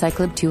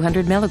Ribociclib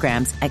 200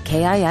 milligrams at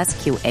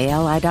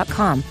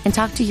KISQALI.com and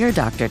talk to your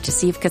doctor to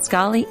see if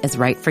Kisqali is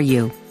right for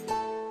you.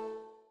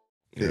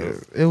 Yeah,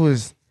 it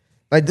was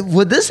like,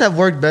 would this have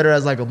worked better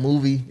as like a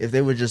movie if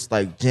they were just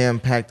like jam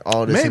packed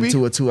all this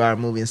into a 2-hour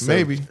movie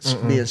instead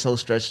of being so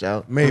stretched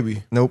out?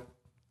 Maybe. Nope.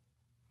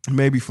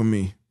 Maybe for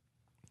me.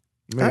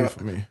 Maybe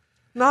for me.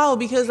 No,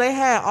 because they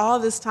had all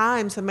this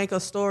time to make a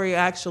story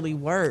actually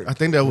work. I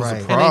think that was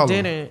the problem. And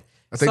they didn't.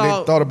 I think they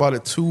thought about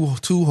it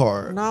too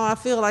hard. No, I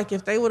feel like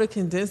if they would have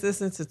condensed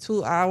this into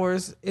 2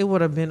 hours, it would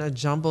have been a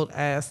jumbled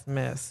ass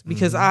mess.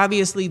 Because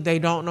obviously they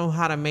don't know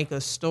how to make a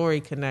story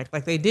connect.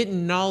 Like they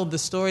didn't know the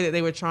story that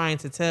they were trying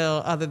to tell,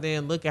 other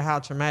than look at how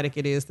traumatic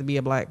it is to be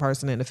a black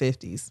person in the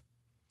 50s.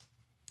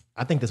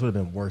 I think this would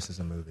have been worse as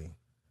a movie.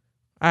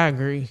 I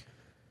agree.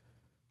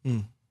 To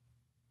me,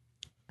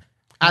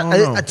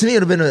 it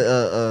would have been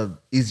a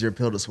easier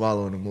pill to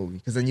swallow in a movie,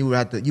 because then you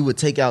would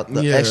take out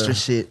the extra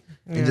shit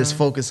and just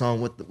focus on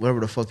whatever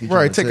the fuck you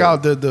right. Take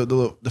out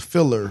the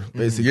filler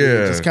basically.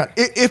 Yeah. Just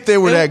if they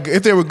were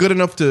if they were good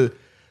enough to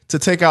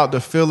take out the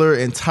filler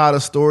and tie the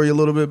story a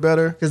little bit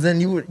better, because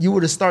then you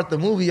would have start the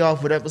movie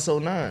off with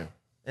episode 9,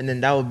 and then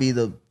that would be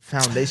the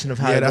foundation of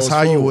how. That's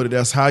how you would.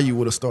 That's how you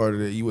would have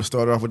started it. You would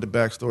start off with the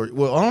backstory.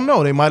 Well, I don't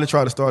know. They might have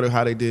tried to start it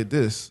how they did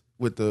this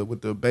with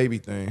the baby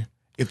thing.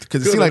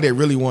 Because it seemed like they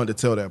really wanted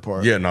to tell that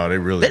part. Yeah, no, they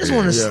really just did.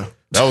 want to.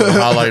 That was the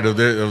highlight of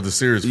the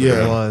series. For Yeah.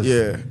 them. It was.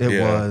 Yeah.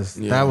 It was.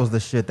 Yeah. That was the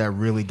shit that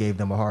really gave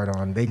them a hard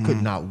on. They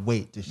could not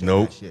wait to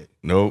show that shit.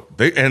 Nope.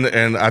 They and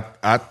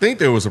I think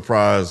they were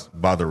surprised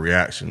by the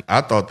reaction.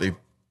 I thought they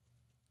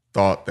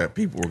thought that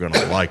people were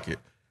gonna like it.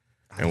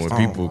 And when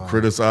people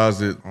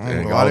criticized it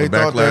and got all the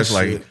backlash,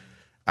 like shit.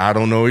 I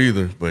don't know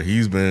either, but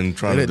he's been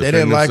trying to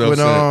defend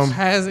himself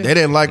since. They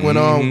didn't like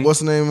when what's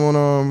the name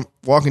on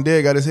Walking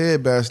Dead got his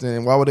head bashed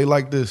in. Why would they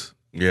like this?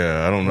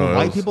 Yeah, I don't know.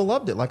 White people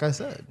loved it, like I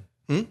said.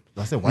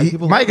 I said white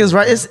people. Mike is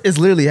right. It's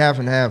literally half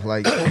and half.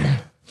 Like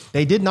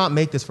they did not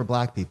make this for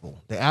black people.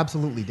 They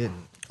absolutely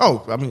didn't.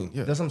 Oh, I mean,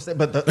 yeah. That's what I'm saying.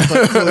 But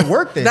so it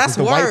worked then. That's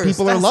the worse. White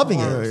people are loving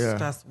worse. it. Yeah.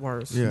 That's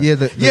worse.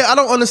 Yeah. I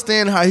don't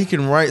understand how he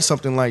can write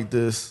something like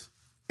this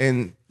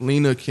and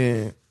Lena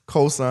can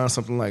co-sign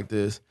something like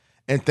this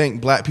and think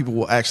black people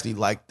will actually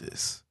like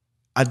this.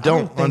 I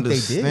don't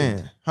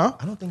understand. Huh?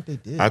 I don't think they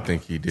did. I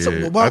think he did.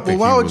 So, why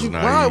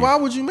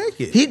would you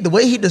make it? The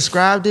way he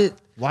described it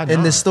Why in the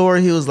not?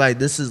 story, he was like,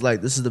 "This is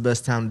the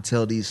best time to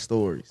tell these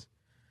stories."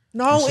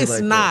 No, shit it's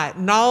like not.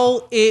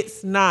 No,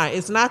 it's not.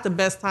 It's not the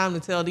best time to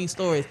tell these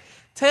stories.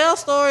 Tell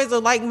stories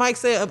of, like Mike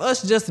said, of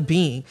us just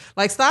being.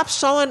 Like, stop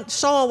showing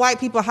white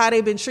people how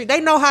they've been treated. They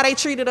know how they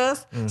treated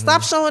us.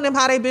 Stop showing them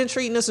how they've been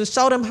treating us and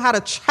show them how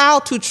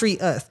to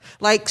treat us.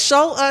 Like,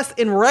 show us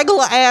in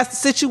regular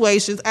ass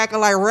situations,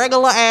 acting like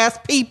regular ass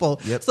people,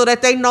 so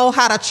that they know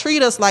how to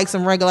treat us like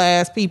some regular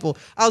ass people.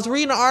 I was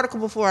reading an article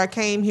before I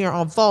came here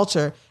on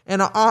Vulture, and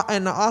the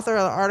author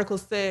of the article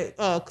said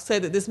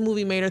that this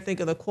movie made her think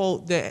of the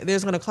quote that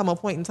there's going to come a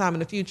point in time in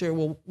the future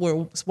where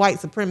white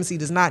supremacy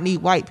does not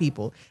need white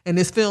people. And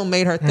this film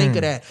made her think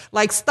of that.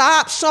 Like,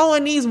 stop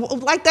showing these,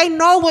 like, they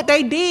know what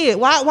they did.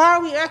 Why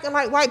are we acting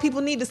like white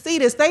people need to see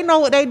this? They know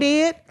what they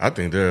did. I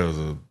think there's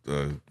a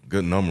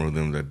good number of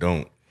them that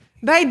don't.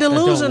 They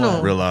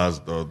delusional. Realize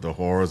the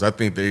horrors. I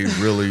think they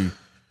really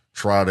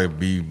try to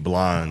be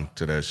blind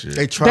to that shit.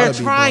 They're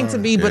trying to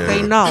be, but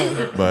they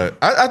know. But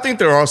I think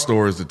there are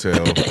stories to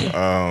tell,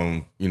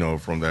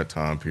 from that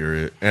time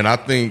period. And I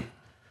think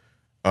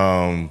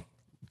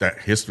that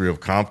history of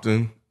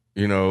Compton,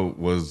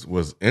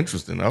 was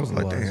interesting. I was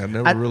like, dang, I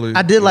never really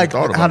I did like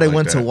thought about how they it like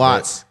went to that.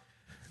 Watts.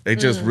 But they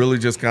just really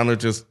just kind of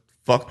just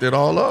fucked it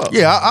all up.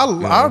 Yeah,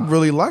 I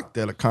really like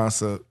that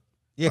concept.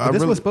 Yeah, because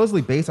this was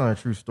supposedly based on a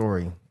true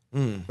story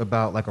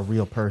about like a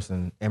real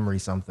person. Emery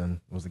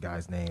something was the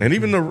guy's name. And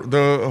even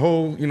the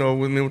whole,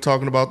 when they were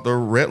talking about the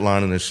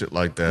redlining and shit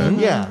like that.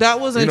 Yeah. That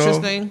was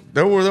interesting.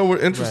 There were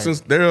interesting.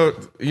 Right. There,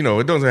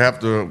 it doesn't have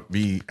to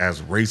be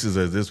as racist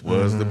as this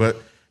was,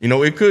 but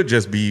it could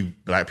just be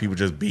black people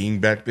just being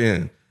back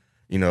then.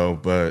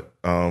 But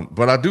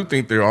I do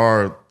think there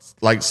are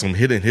like some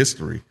hidden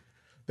history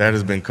that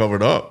has been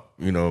covered up,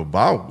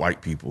 by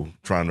white people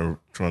trying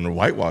to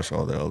whitewash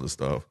all that other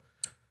stuff.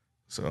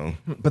 So,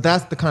 but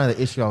that's the kind of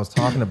the issue I was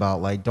talking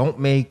about. Like, don't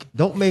make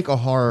a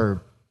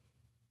horror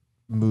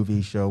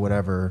movie, show,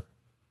 whatever,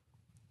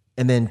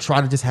 and then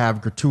try to just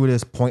have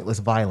gratuitous, pointless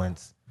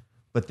violence.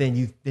 But then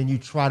you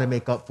try to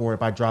make up for it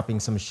by dropping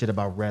some shit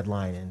about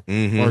redlining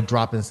or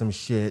dropping some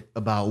shit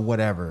about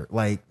whatever.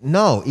 Like,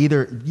 no,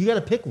 either you got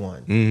to pick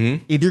one.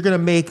 Either you're gonna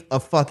make a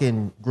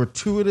fucking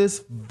gratuitous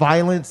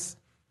violence,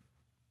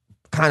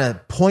 kind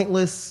of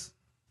pointless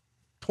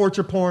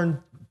torture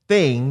porn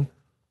thing,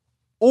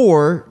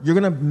 or you're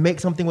gonna make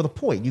something with a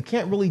point. You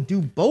can't really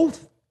do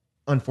both,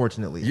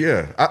 unfortunately.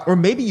 Yeah, or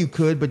maybe you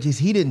could, but just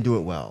he didn't do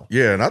it well.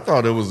 Yeah, and I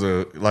thought it was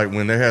like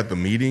when they had the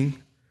meeting.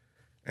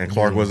 And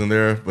Clark wasn't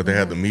there, but they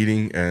had the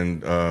meeting,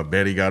 and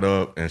Betty got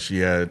up, and she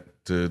had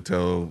to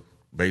tell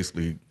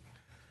basically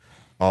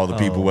all the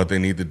people what they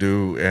need to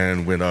do.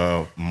 And when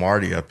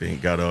Marty, I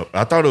think, got up,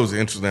 I thought it was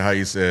interesting how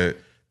he said,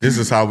 "This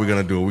is how we're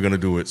gonna do it. We're gonna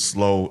do it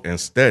slow and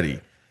steady."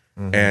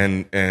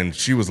 And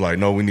she was like,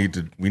 "No, we need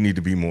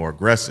to be more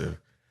aggressive."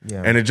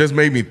 Yeah. And it just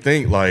made me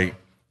think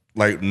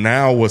like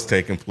now what's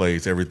taking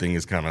place, everything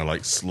is kind of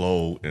like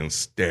slow and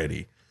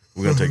steady.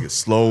 We're going to take it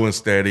slow and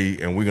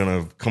steady, and we're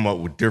going to come up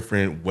with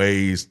different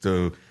ways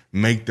to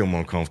make them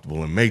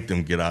uncomfortable and make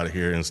them get out of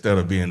here instead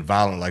of being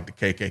violent like the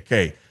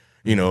KKK,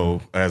 you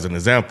know, as an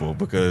example,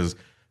 because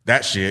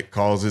that shit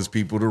causes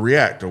people to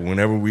react. Or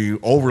whenever we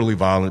overly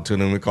violent to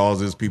them, it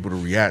causes people to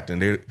react,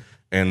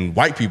 and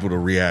white people to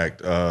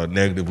react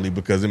negatively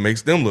because it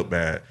makes them look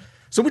bad.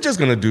 So we're just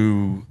going to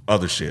do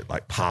other shit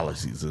like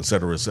policies, et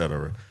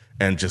cetera,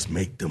 and just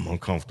make them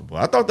uncomfortable.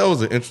 I thought that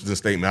was an interesting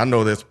statement. I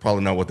know that's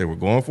probably not what they were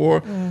going for,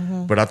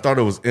 but I thought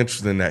it was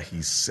interesting that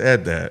he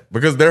said that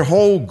because their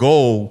whole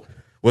goal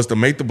was to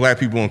make the black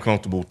people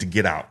uncomfortable to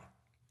get out.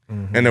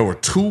 And there were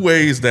two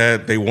ways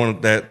that they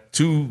wanted that,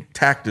 two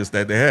tactics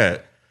that they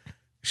had.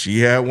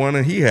 She had one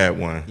and he had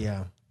one.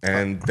 Yeah.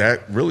 And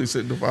that really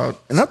signified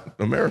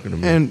America to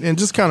me. And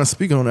just kind of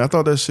speaking on it, I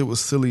thought that shit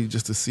was silly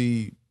just to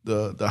see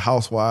the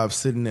housewives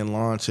sitting in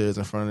lawn chairs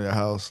in front of their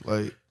house.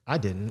 Like, I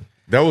didn't.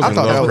 That was in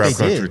Lovecraft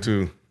Country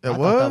too. It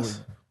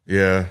was?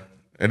 Yeah.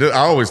 And I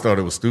always thought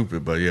it was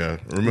stupid, but yeah.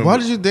 Remember? Why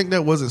did you think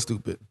that wasn't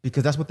stupid?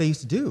 Because that's what they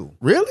used to do.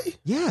 Really?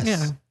 Yes.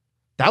 Yeah.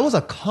 That was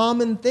a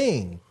common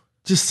thing.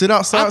 Just sit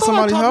outside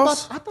somebody's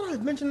house? I thought I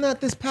mentioned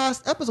that this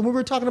past episode when we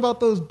were talking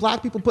about those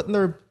black people putting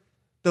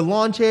the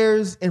lawn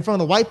chairs in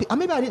front of the white people.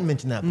 Maybe I didn't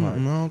mention that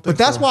part. But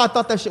that's why I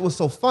thought that shit was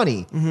so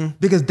funny.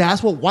 Because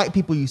that's what white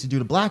people used to do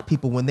to black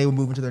people when they would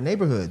move into their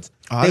neighborhoods.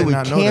 They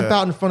would camp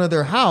out in front of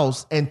their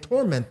house and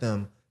torment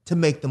them to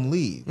make them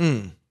leave.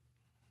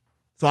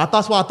 So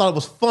that's why I thought it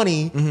was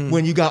funny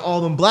when you got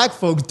all them black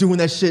folks doing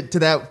that shit to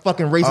that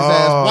fucking racist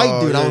ass white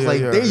dude. I was like,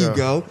 there you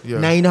go. Yeah.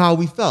 Now you know how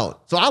we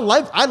felt. So I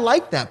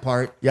like that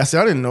part. Yeah, see,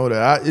 I didn't know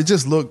that. It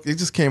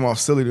just came off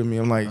silly to me.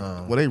 I'm like,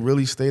 will they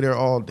really stay there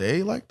all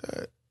day like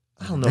that?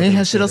 I don't know. They ain't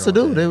had shit else to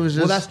do. They was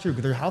just, well, that's true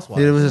because they're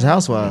housewives. Yeah, it was just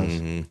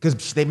housewives.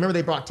 Because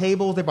they brought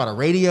tables, they brought a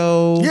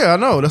radio. Yeah, I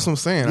know. That's what I'm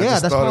saying. Yeah,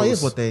 that's probably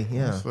is what they.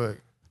 Yeah,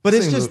 but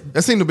it's just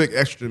that seemed a bit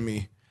extra to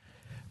me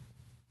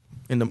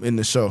in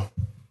the show.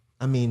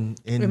 I mean,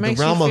 in the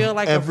realm of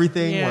like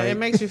everything. It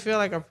makes you feel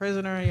like a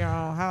prisoner in your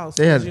own house.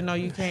 Because you know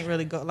you can't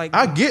really go. Like,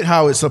 I get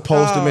how it's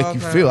supposed to make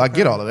you feel. I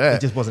get all of that.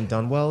 It just wasn't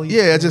done well.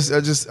 Yeah, I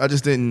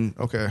just didn't.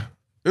 Okay.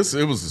 It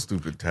was a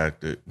stupid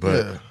tactic,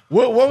 but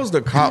what was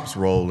the cop's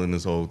role in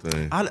this whole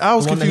thing? I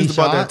was confused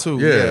about that too.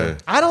 Yeah.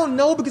 I don't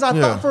know because I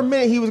thought for a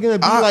minute he was going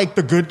to be like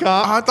the good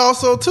cop. I thought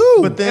so too.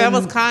 But that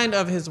was kind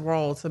of his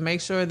role to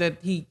make sure that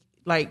he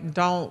kept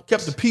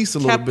the peace a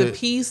little bit. Kept the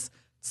peace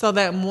so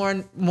that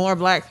more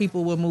black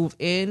people would move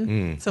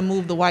in to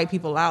move the white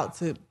people out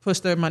to push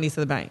their money to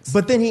the banks.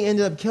 But then he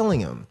ended up killing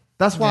him.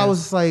 That's why I was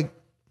just like,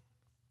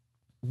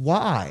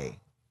 why?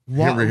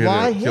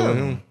 Why him? Killing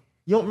him?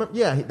 You don't remember?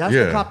 Yeah, that's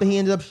the cop that he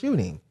ended up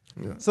shooting.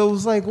 Yeah. So it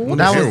was like, well,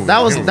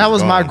 that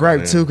was my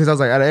gripe too, because I was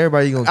like, out of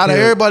everybody,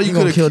 you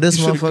gonna kill this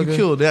motherfucker? You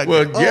killed that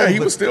guy. Well, he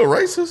was still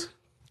racist.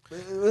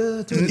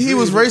 He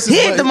was racist. He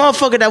ain't the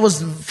motherfucker that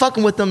was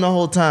fucking with them the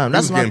whole time.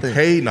 That's he was getting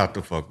paid not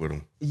to fuck with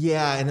him.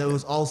 Yeah, and it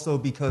was also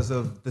because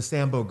of the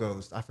Sambo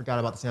Ghost. I forgot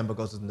about the Sambo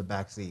Ghost in the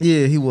backseat.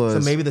 Yeah, he was. So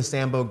maybe the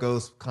Sambo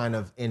Ghost kind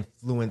of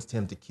influenced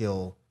him to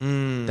kill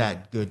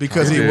that good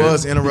because cop. he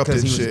was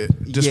interrupting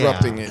shit,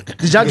 disrupting it.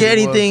 Did y'all get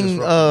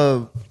anything,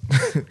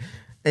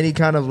 any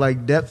kind of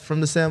like depth from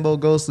the Sambo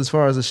Ghost as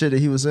far as the shit that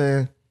he was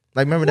saying?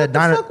 Like, remember that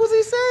diner? What the fuck was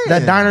he saying?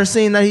 That diner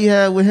scene that he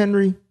had with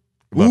Henry?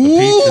 About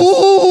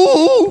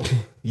the peaches.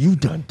 You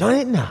done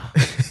it now.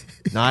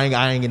 No, I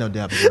ain't get no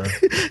depth, bro.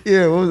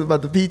 Yeah, what was it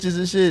about the peaches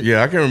and shit?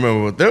 Yeah, I can't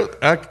remember.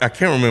 I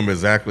can't remember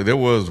exactly. There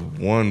was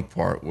one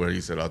part where he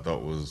said I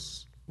thought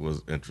was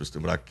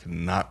interesting, but I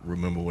cannot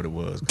remember what it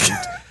was.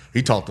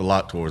 He talked a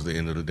lot towards the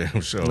end of the damn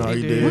show. No,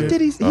 he did. What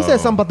did he say? He said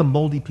something about the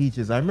moldy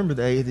peaches. I remember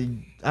that.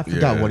 I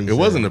forgot what he said. It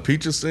wasn't a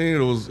peaches scene.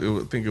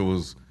 I think it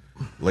was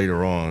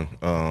later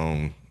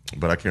on.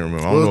 But I can't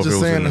remember. I don't know if it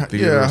was in the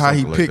theater or how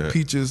he something picked like that.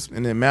 Peaches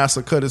and then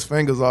Massa cut his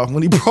fingers off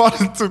when he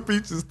brought it to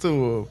Peaches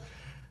to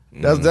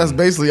him. That's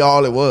basically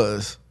all it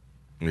was.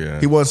 Yeah.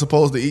 He wasn't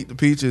supposed to eat the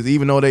peaches,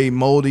 even though they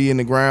moldy in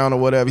the ground or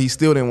whatever. He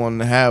still didn't want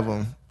to have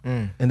them.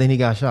 And then he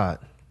got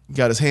shot. He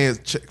got his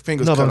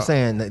fingers No, cut but I'm off.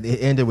 saying that it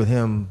ended with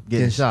him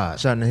getting shot.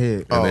 Shot in the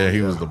head. And then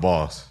he was the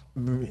boss.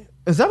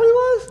 Is that what he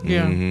was?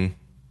 Yeah. Mm-hmm.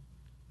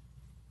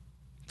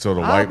 So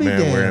the I'll white be man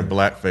damned. wearing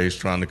blackface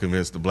trying to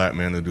convince the black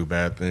man to do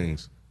bad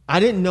things. I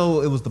didn't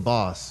know it was the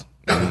boss,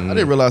 I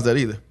didn't realize that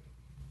either.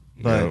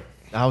 but Yep.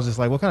 I was just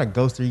like, what kind of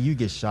ghost are you?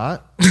 Get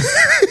shot?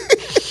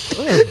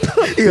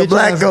 He a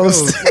black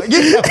ghost.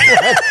 Yeah,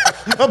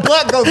 a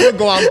black ghost would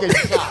go out and get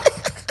shot.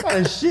 What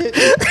kind of shit?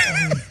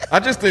 I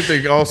just think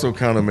they also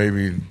kind of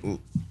maybe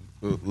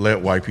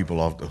let white people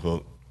off the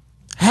hook.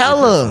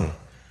 Hella.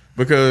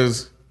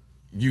 Because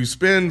you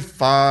spend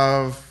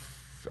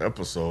 5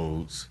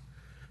 episodes,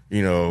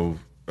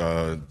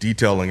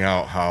 detailing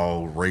out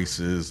how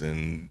racist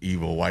and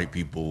evil white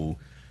people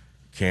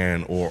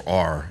can or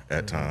are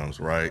at times,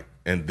 right?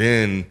 And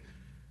then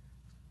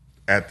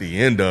at the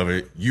end of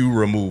it, you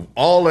remove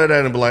all of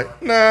that and be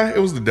like, nah, it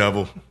was the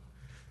devil.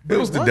 But It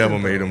was it the devil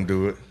wasn't, made though. him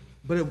do it.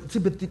 But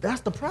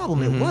that's the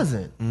problem. It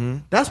wasn't.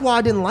 That's why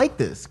I didn't like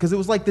this, because it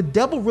was like the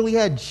devil really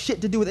had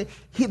shit to do with it.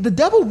 The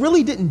devil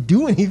really didn't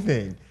do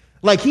anything.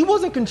 Like, he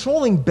wasn't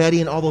controlling Betty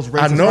and all those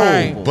racist I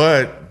know, people.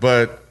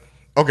 but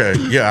okay,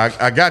 yeah,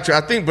 I got you.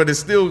 I think, but it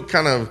still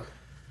kind of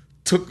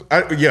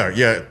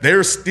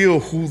they're still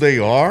who they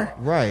are,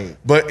 Right.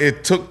 But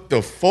it took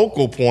the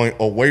focal point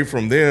away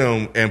from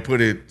them and put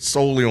it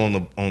solely on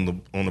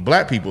the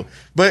black people.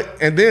 But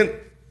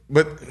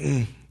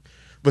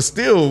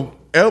still,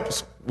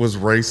 Epps was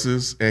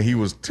racist and he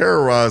was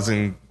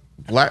terrorizing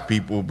black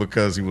people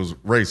because he was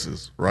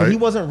racist, right? But he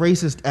wasn't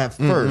racist at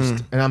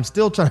first, and I'm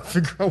still trying to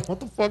figure out what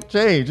the fuck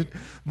changed.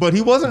 But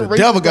he wasn't racist.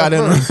 devil got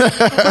at in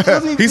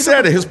first. He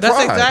said it, his pride.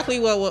 That's exactly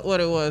what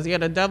it was. Yeah,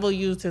 the devil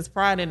used his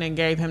pride and then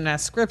gave him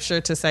that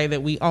scripture to say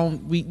that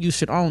you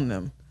should own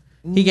them.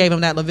 He gave him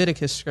that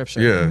Leviticus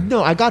scripture. Yeah.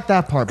 No, I got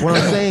that part. But what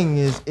I'm saying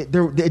is, it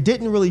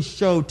didn't really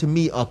show to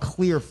me a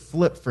clear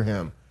flip for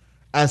him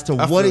as to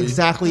what feel you.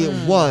 exactly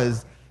it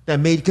was that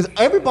made. Because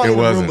everybody It in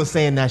the room wasn't. was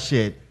saying that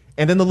shit,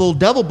 and then the little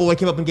devil boy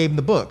came up and gave him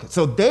the book.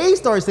 So they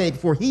started saying it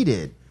before he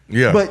did.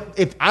 Yeah. But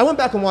if I went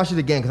back and watched it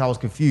again because I was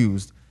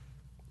confused,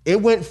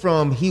 it went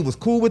from he was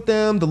cool with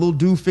them, the little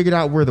dude figured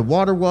out where the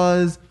water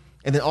was,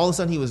 and then all of a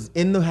sudden he was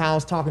in the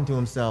house talking to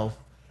himself.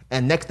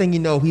 And next thing you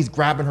know, he's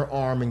grabbing her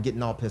arm and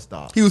getting all pissed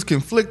off. He was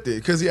conflicted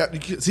because he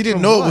didn't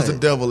From know it was what? the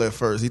devil at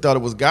first. He thought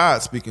it was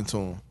God speaking to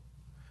him.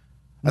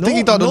 I No- think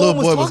he thought the no little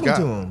one boy was was God.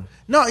 talking to him.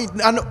 No,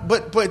 I know,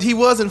 but he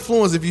was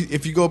influenced.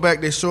 If you go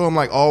back, they show him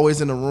like always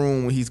in the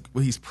room when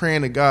he's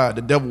praying to God.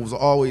 The devil was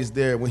always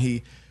there when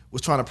he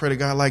was trying to pray to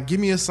God, like,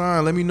 give me a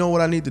sign, let me know what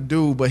I need to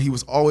do. But he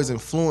was always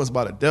influenced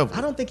by the devil.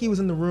 I don't think he was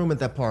in the room at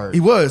that part. He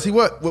was.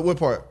 What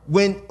part?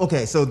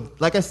 So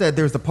like I said,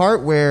 there's the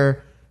part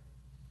where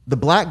the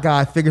black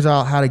guy figures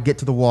out how to get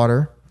to the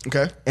water.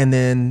 Okay. And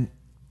then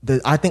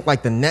I think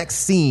like the next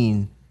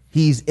scene,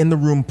 he's in the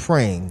room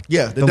praying.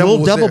 Yeah, the devil little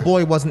was devil there.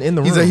 boy wasn't in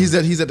the room.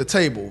 He's at the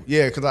table.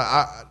 Yeah, because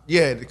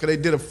because they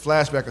did a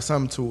flashback or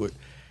something to it.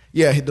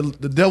 Yeah,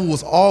 the devil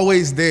was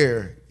always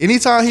there.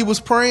 Anytime he was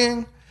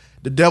praying,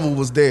 the devil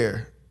was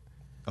there.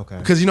 Okay.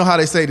 Because you know how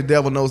they say the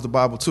devil knows the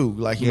Bible too.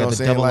 Like, you know what I'm the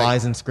saying? devil Like,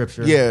 lies in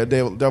scripture. Yeah,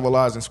 devil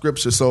lies in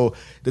scripture. So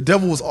the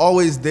devil was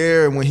always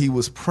there when he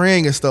was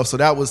praying and stuff. So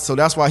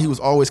that's why he was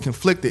always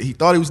conflicted. He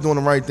thought he was doing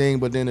the right thing,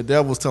 but then the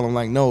devil was telling him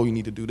like, no, you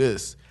need to do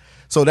this.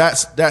 So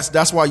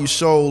that's why you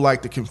show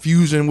like the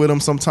confusion with him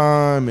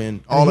sometime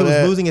and all he of was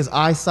that. losing his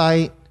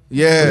eyesight.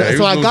 Yeah. he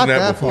So was I got losing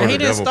that before part. the He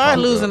didn't devil start popped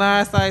losing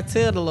up. eyesight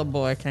till the little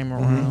boy came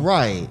around.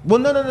 Right. Well,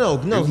 no.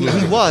 He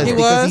was He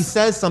because he was?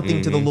 says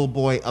something to the little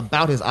boy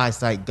about his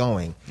eyesight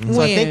going. So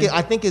When?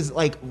 I think it's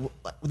like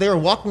they were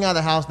walking out of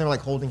the house and they were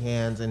like holding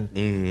hands, and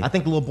I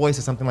think the little boy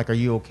said something like, "Are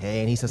you okay?"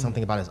 And he said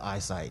something about his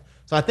eyesight.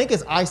 So I think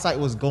his eyesight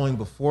was going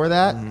before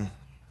that,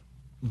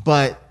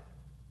 but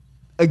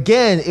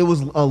again, it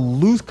was a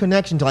loose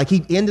connection to like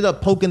he ended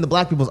up poking the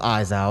black people's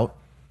eyes out,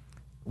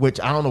 which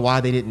I don't know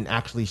why they didn't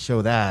actually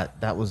show that.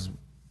 That was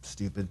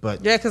stupid,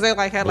 but Yeah, because they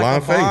like had Blind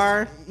like a faith.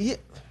 bar. yeah,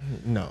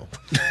 no.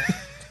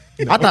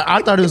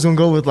 I thought it was gonna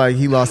go with like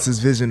he lost his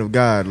vision of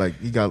God, like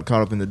he got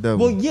caught up in the devil.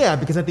 Well, yeah,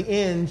 because at the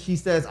end she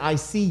says, "I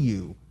see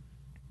you."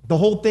 The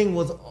whole thing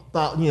was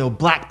about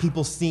black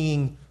people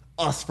seeing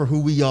us for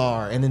who we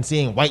are, and then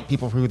seeing white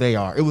people for who they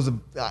are. It was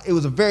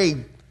a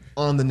very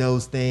on the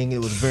nose thing. It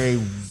was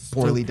very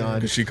poorly done.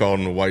 'Cause she called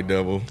him the white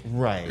devil.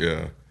 Right.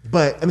 Yeah.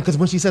 But because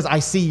when she says "I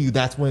see you,"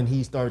 that's when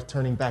he starts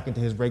turning back into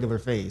his regular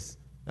face.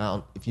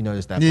 If you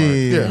noticed that part.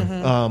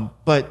 Yeah.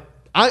 But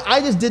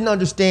I just didn't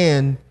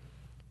understand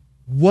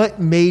what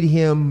made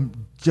him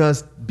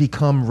just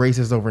become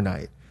racist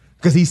overnight.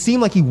 Because he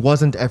seemed like he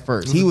wasn't at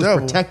first. He the was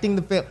devil. protecting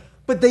the family.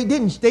 But they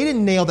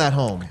didn't nail that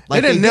home. They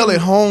didn't nail it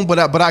home, but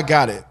I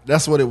got it.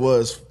 That's what it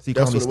was. So you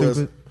call That's me what it was.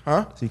 stupid?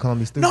 Huh? So you calling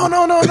me stupid? No.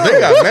 They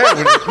got mad.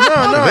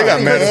 They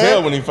got mad as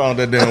hell when he found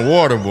that damn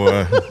water,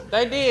 boy.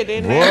 They did,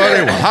 didn't Boy,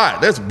 they were hot.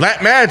 That's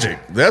black magic.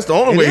 That's the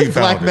only It way he is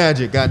found black it.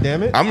 magic,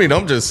 goddammit. I mean,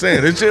 I'm just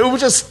saying, it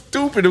was just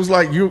stupid. It was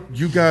like you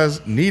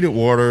guys needed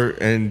water,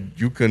 and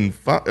you can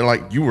find,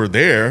 like, you were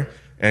there,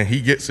 and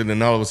he gets it,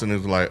 and all of a sudden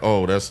it's like,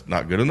 oh, that's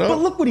not good enough. But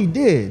look what he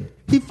did.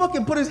 He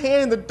fucking put his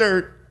hand in the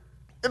dirt,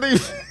 and then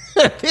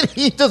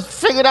he just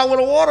figured out where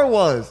the water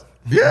was.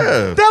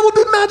 Yeah, That would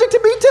be magic to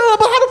me too.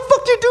 But how the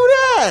fuck do you do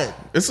that?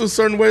 it's a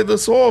certain way the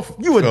soil.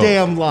 You a felt.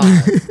 damn lie.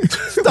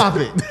 Stop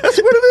it.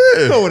 That's what it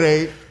is. No, it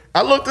ain't.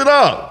 I looked it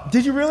up.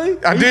 Did you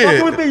really? I Are you did.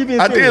 fucking with me? You being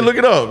I serious? did look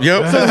it up.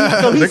 Yep.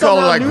 So he they call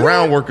it somehow like knew that?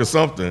 groundwork or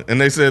something, and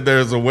they said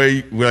there's a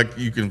way like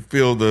you can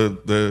feel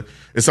the.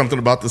 It's something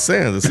about the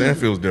sand. The sand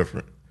feels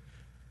different.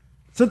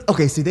 So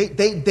okay, see,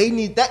 they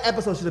need that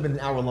episode should have been an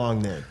hour long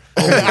then.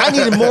 I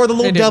needed more of the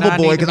little devil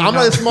boy because I'm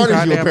not as smart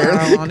as you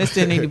apparently. This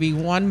didn't need to be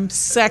 1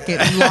 second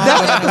long.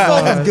 That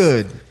episode was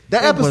good.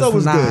 That It episode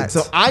was good. not.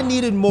 So I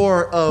needed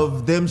more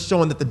of them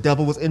showing that the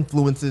devil was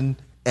influencing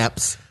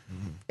Epps,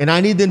 and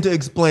I need them to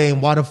explain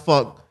why the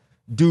fuck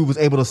dude was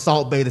able to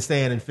salt bay the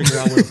sand and figure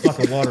out where the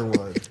fucking water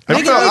was.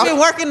 Nigga, we've been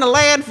working the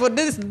land for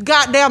this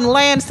goddamn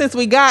land since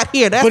we got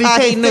here. That's But he how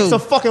he can't knew. fix a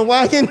fucking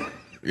wagon.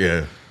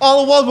 Yeah.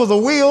 All it was a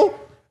wheel.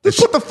 Just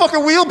put the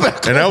fucking wheel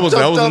back. And that on. was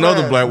Dumb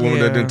another ass. black woman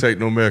that Yeah. didn't take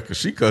no man because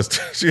she cussed.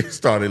 She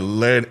started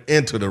laying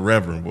into the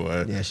Reverend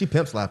boy. Yeah, she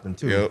pimp slapped him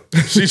too. Yep.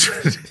 She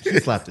She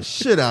slapped the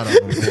shit out of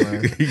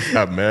him, boy. he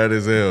got mad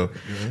as hell.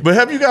 But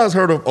have you guys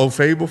heard of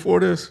O'Fay before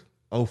this?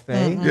 Oh,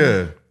 Faye?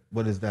 Yeah.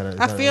 What is that?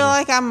 I feel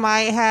like I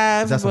might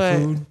have, Is that but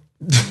some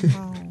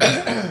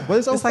food? What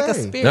is it's like a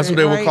O'Fay? spirit. That's what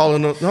they were right?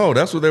 calling them. No,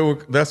 that's what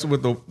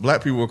the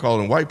black people were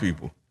calling white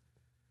people.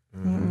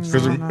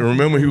 Because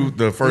remember, he was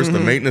the first, the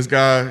maintenance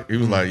guy. He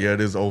was like, "Yeah,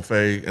 this is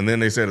O'Fay," and then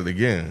they said it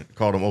again,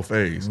 called him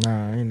O'Fays.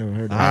 Nah, I ain't never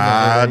heard that.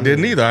 I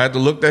didn't either. I had to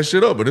look that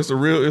shit up, but it's a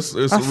real, it's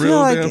I a feel real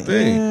like, damn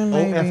thing.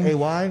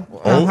 OFAY?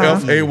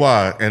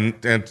 OFAY,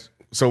 and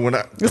so when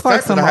the It's like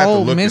fact that some I had to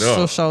old look it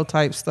minstrel up, show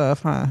type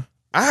stuff, huh?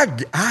 I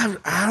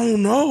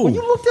don't know.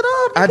 You looked it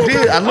up. I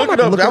did. I looked it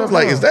up. I was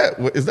like,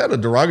 now. is that a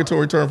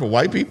derogatory term for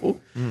white people?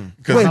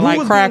 Because Wait, who like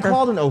was cracker. being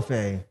called an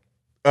O'Fay?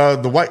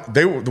 the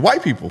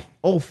white people.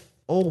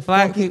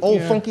 Black Funky, people,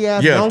 yeah. funky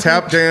ass. Yeah, donkey?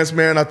 tap dance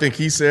man. I think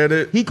he said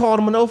it. He called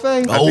him an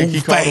O'Fay. I think he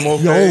called him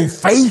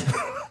O'Fays.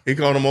 He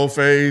called him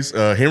O'Fays.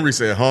 Henry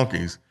said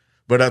honkies.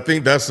 But I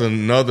think that's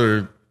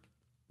another,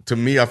 to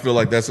me, I feel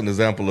like that's an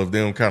example of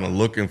them kind of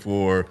looking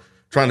for,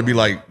 trying to be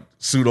like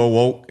pseudo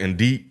woke and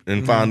deep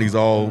and find these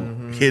all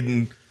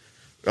hidden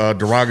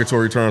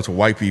derogatory terms for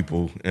white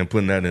people and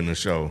putting that in the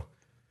show.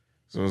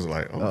 So it's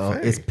like,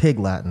 It's pig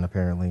Latin,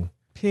 apparently.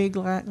 Pig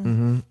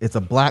Latin. It's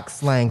a black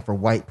slang for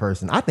white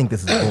person. I think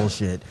this is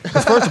bullshit.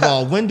 Because first of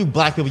all, when do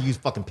black people use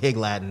fucking pig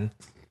Latin?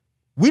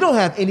 We don't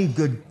have any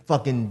good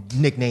fucking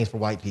nicknames for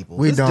white people.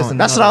 We This is just don't.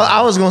 That's what another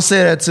I was gonna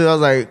say that too. I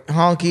was like,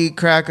 honky,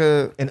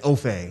 cracker, an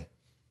O'Fay.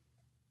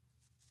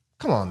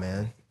 Come on,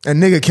 man.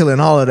 and nigga killing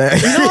all of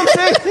that. You know what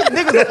I'm saying?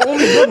 Niggas the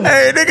only good one.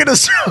 Hey, nigga, the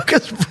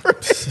strongest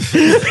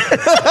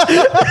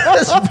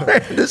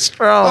brand is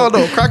strong. Oh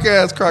no, cracker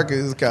is kind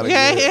of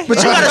Yeah, good. yeah. But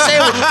you gotta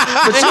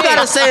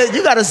say it.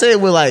 You gotta say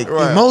it with like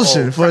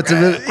emotion for it to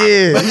really.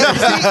 Yeah.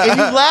 And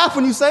you laugh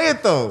when you say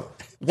it though.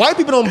 White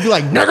people don't be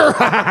like nigger.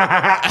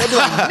 They be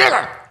like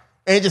nigger,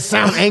 and it just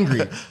sound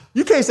angry.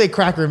 You can't say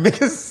cracker and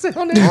make it sound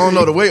angry. I don't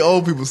know the way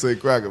old people say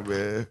cracker,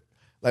 man.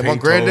 Like my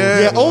Pink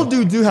granddad. Yeah, old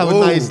dude do have a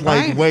nice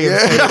like way of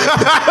saying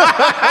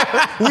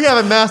it. We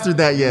haven't mastered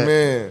that yet.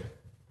 Man.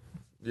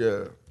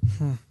 Yeah.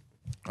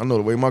 I know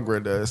the way my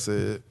granddad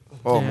said.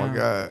 Oh my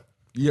God.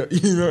 Yeah,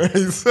 you know what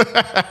he said.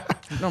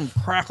 Them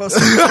crackers.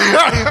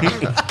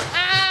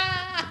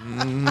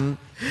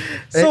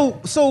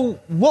 So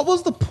what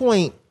was the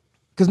point?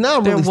 Because now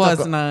I'm There really was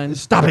stuck on- none.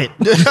 Stop it.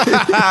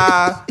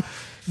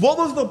 What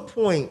was the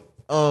point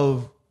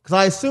of? Because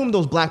I assume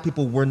those black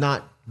people were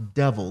not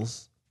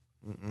devils.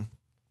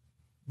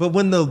 But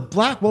when the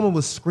black woman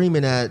was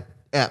screaming at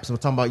Epps, we're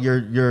talking about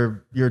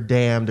you're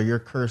damned or you're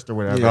cursed or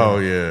whatever. Oh,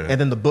 yeah. And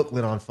then the book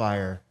lit on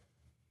fire.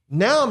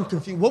 Now I'm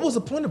confused. What was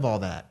the point of all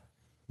that?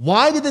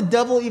 Why did the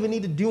devil even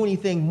need to do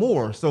anything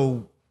more?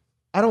 So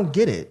I don't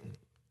get it.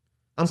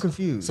 I'm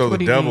confused. So What the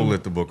do you devil mean?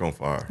 lit the book on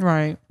fire.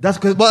 Right. That's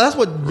what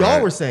y'all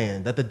Right. were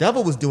saying, that the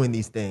devil was doing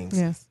these things.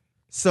 Yes.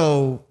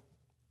 So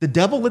the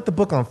devil lit the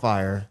book on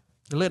fire.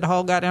 They lit the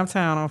whole goddamn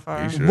town on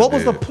fire. He sure What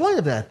was the did. point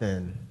of that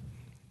then?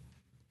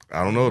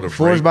 I don't know. The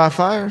Forged break- by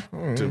fire.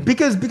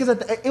 Because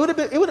it would have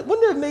been wouldn't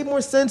it have made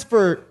more sense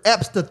for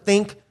Epps to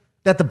think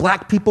that the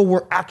black people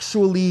were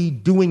actually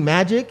doing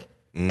magic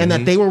and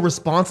that they were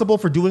responsible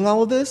for doing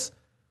all of this?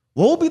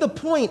 What would be the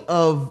point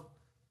of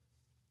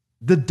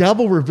the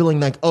devil revealing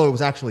like, oh, it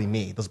was actually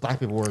me? Those black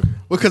people were.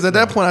 Because at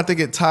that point, I think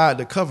it tied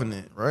the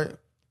covenant, right?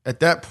 At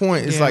that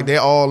point, it's Yeah. like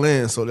they're all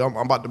in. So I'm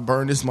about to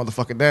burn this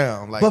motherfucker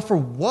down. Like, But for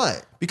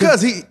what?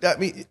 because what you Got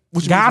mean?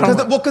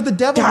 him. Because the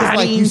devil was Got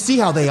like, him. you see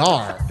how they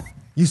are.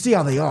 You see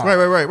how they are.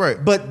 Right.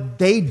 But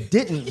they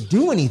didn't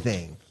do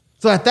anything.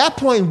 So at that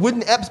point,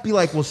 wouldn't Epps be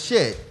like, well,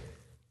 shit,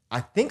 I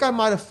think I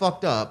might have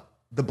fucked up.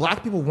 The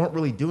black people weren't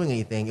really doing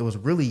anything. It was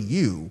really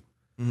you.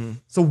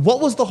 So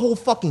what was the whole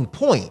fucking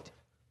point?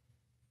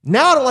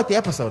 Now I don't like the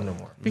episode no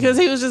more. Because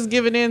he was just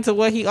giving in to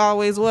what he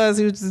always was.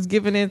 He was just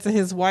giving in to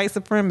his white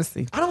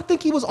supremacy. I don't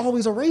think he was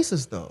always a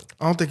racist though.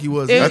 I don't think he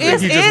was. I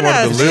think he just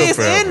wanted to live It's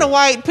forever. in the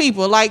white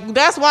people. Like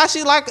that's why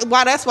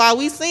that's why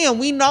we see him.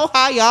 We know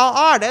how y'all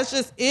are. That's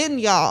just in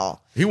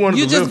y'all. He wanted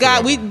you to just live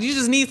got forever. you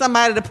just need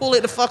somebody to pull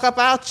it the fuck up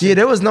out you. Yeah,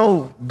 there was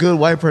no good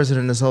white person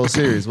in this whole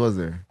series, was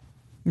there?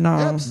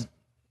 No.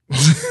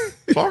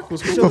 Clark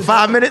was cool. For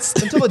 5 minutes?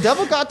 Until the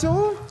devil got to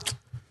him.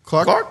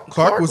 Clark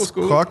was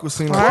cool. Clark was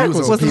seen Clark like he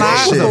was was a not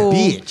piece of shit. cool.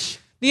 Bitch.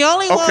 The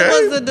only one Okay,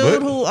 was the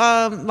dude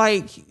but- who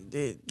like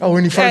Oh,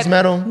 when he first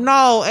met him?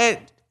 No,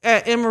 at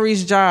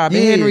Emery's job, at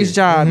Henry's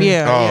job.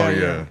 Yeah. Oh yeah.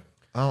 yeah.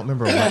 I don't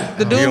remember what.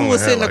 The dude He who only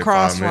was had, sitting like,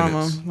 across 5 from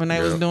minutes. him when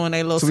they was doing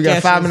their little So we got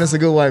 5 sketches. minutes of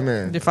good white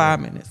man. The 5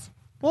 minutes.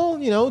 Well,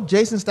 you know,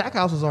 Jason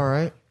Stackhouse was all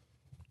right.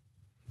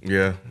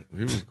 Yeah,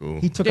 he was cool.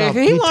 He took Yeah, out.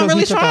 he wasn't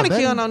really took trying out to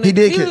kill Betty. no nigga. He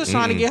did He kill- was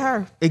trying to get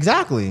her.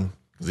 Exactly.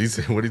 'Cause he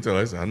said, what he told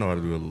her? He said, I know how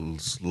to do it a little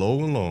slow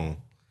and long.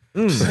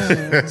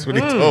 That's what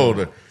he told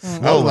her.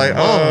 I was like,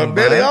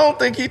 Betty, I don't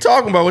think he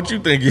talking about what you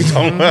think he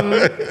talking about.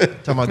 Talking about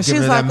And giving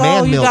she's her like, that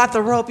man "Oh, you milk. got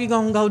the rope. You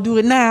gonna go do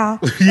it now?"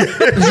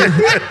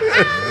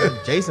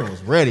 Jason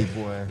was ready,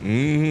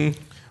 boy.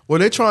 Were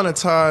they trying to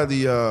tie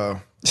the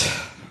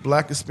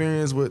black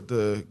experience with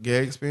the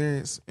gay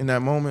experience in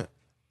that moment?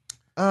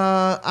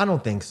 I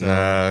don't think so.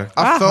 Nah.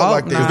 I felt hope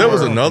like they not. There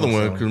was were. another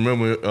one. Because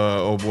remember,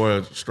 old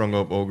boy strung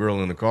up old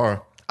girl in the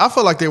car. I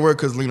felt like they were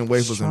because Lena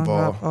Waithe was Strung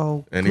involved. up,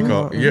 oh, And he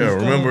cool. called,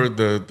 remember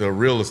the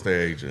real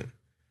estate agent.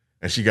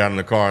 And she got in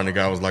the car and the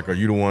guy was like, are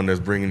you the one that's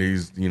bringing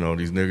these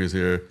niggas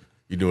here?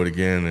 You do it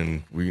again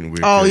and we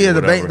Oh yeah,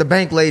 whatever. the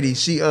bank lady.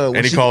 She when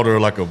And he she, called her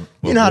like a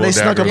You know how they bull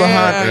snuck her dagger.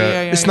 behind?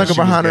 Yeah. They snuck her She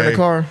was behind her in the gay.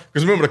 car.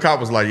 Because remember the cop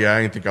was like, yeah,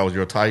 I didn't think I was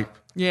your type.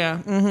 Yeah.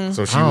 Mm-hmm.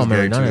 So she I was don't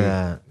gay remember too. none of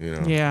that. You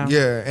know? Yeah.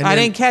 Yeah, and I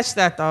then- didn't catch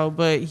that though,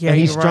 but yeah, And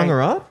he you're strung right.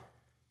 her up.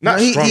 Not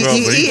No, strung up, but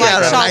he he had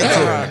got a her knife in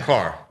to the her.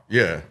 car.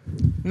 Yeah.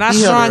 Not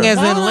He held strong her. as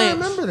I in don't lynched.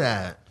 remember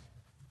that.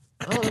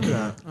 I don't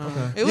remember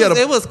that.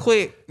 Okay. It was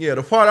quick. Yeah,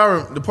 the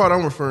part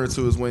I'm referring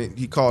to is when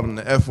he called him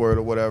the F word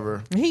or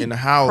whatever He in the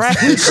house.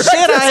 cracked the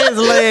shit out his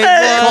leg, boy.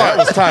 That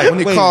was tight. When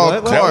he Wait, called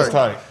what? That was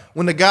Clark, tight.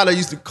 when the guy that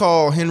used to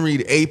call Henry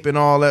the ape and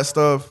all that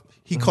stuff,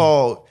 he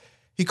called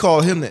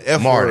him the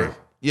F Marty. word.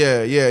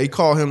 Yeah, he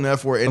called him the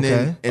F word, and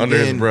then Okay. Under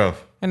his then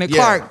breath. And then Yeah.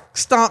 Clark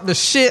stomped the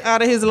shit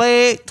out of his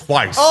leg.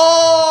 Twice.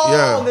 Oh,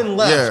 Yeah, and then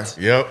left.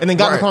 Yep. And then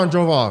got in the Right. car and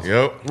drove off.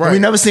 Yep. Right. We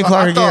never seen So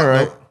Clark I again, thought-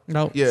 right?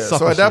 Nope. Yeah. Sucker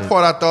So at that shit.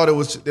 part, I thought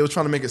they were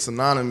trying to make it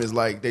synonymous,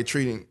 like they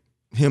treating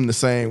him the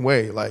same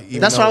way. Like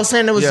even That's what I was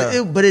saying. It was, yeah.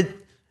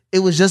 it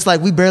was just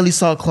like we barely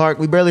saw Clark.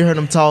 We barely heard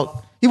him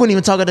talk. He wouldn't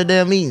even talk at the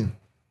damn meeting.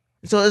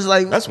 So it's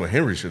like That's what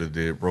Henry should have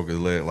did. Broke his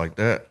leg like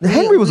that.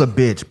 Henry was a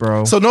bitch,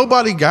 bro. So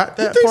nobody got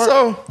that think part.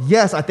 so?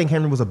 Yes, I think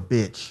Henry was a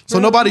bitch. So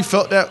nobody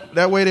felt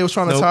that way they was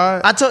trying to tie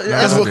it? I told-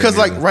 I because didn't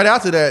like either. right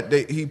after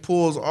that he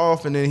pulls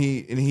off and then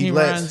he He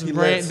lets runs he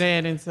Brad lets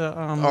Dad into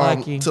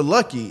Lucky. to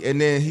Lucky and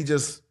then he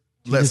just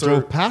He lets just her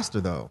drove past her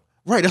though.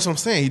 right. That's what I'm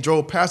saying. He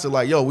drove past it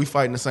like, yo, we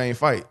fighting the same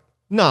fight.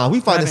 Nah, we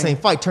fight the Funny. same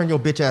fight. Turn your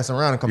bitch ass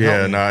around and come Yeah,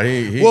 help me. nah,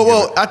 he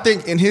Well, I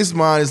think in his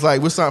mind it's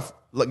like,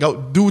 like, go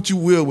do what you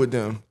will with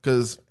them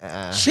because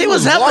he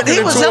was helping. walking He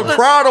was into a helping.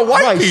 crowd of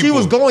white Right, people. she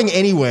was going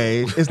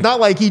anyway. It's not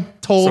like he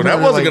told So her. that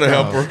wasn't like, gonna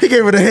help her. He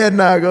gave her the head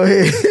nod. Go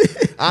ahead.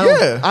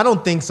 I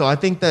don't think so. I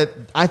think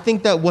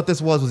that what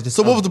this was just.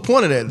 so what was the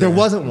point of that? There then?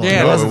 wasn't one.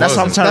 Yeah, No, That's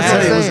what I'm trying to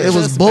That's say. what I'm It saying.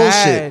 was Just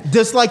bullshit. bad.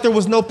 Just like there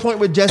was no point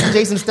with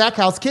Jason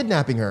Stackhouse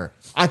kidnapping her.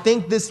 I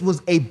think this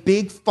was a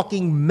big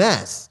fucking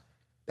mess.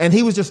 And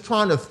he was just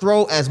trying to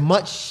throw as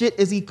much shit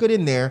as he could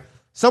in there.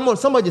 Somebody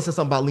just said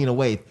something about Lena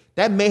Waithe.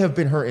 That may have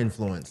been her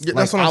influence. Yeah,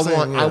 that's what I'm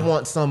saying, I yeah.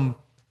 want some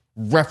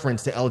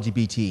reference to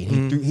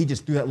LGBT. He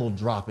just threw that little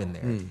drop in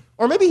there.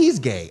 Or maybe he's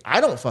gay.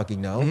 I don't fucking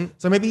know.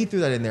 So maybe he threw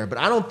that in there. But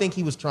I don't think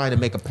he was trying to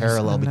make a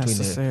parallel between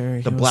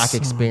unnecessary. the He was black so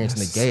experience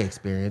and the gay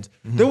experience.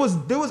 There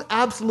was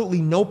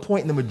absolutely no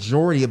point in the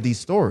majority of these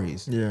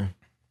stories. Yeah.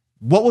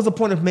 What was the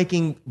point of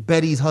making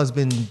Betty's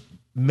husband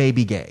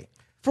maybe gay?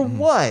 For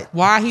what?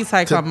 Why he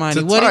take her money?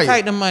 to What tie he it.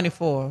 take the money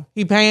for?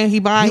 He buying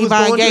was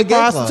going gay to the gay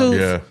club. prostitutes.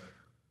 Yeah.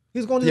 He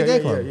was going to Yeah, the yeah,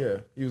 gay club. yeah.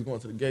 He was going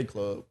to the gay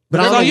club. But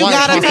I So don't you know why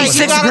gotta it's take, not-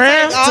 you gotta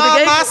grand take to the all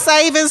gay my club?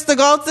 savings to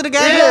go to the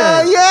gay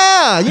Yeah, club.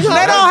 yeah. You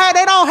know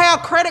They don't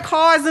have credit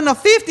cards in the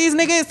 50s,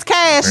 nigga. It's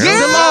cash.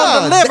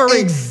 Yeah, Delivery.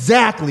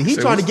 exactly. He's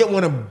trying to get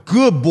one of them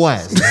good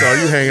boys. So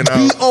you hanging out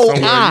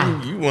B.O.I..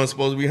 somewhere you weren't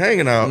supposed to be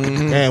hanging out.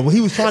 Yeah, well, he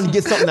was trying to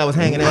get something that was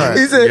hanging out.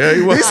 He said. Yeah,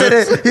 he was.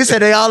 He said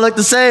they all look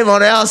the same on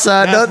the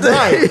outside, That's don't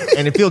they? right.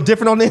 And it feels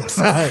different on the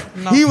inside.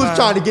 He was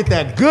trying to get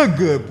that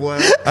good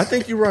boy. I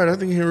think you're right. I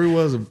think Henry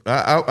was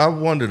I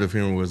wondered if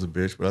Henry was a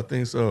bitch, but I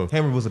think so.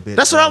 Henry was a bitch.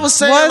 That's what I was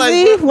saying. Was like,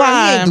 he? bro,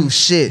 Why? He ain't do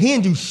shit. He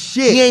ain't do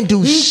shit. He ain't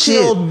do he shit.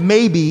 Killed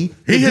maybe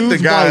He hit the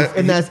dude's guy wife,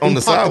 and that's on he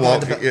the popped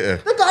sidewalk, guy in yeah.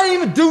 The guy didn't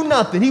even do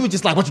nothing. He was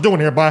just like, "What you doing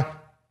here, boy?"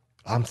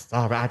 I'm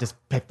sorry, I just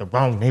picked the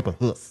wrong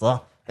neighborhood, sir.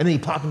 And then he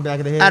popped him back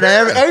in the head. Out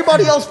of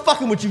Everybody else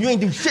fucking with you. You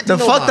ain't do shit. The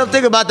to fucked up nobody.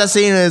 thing about that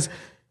scene is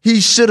he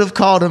should have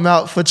called him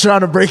out for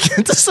trying to break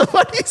into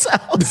somebody's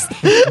house.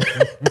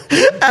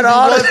 At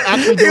all,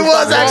 he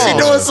was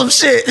actually doing some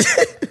shit.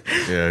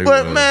 Yeah,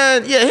 but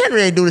man,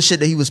 Henry ain't do the shit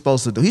that he was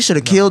supposed to do. He should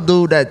have killed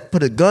dude that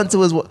put a gun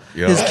to his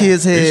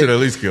kid's head. He should at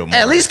least kill him.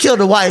 At least kill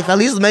the wife. At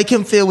least make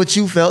him feel what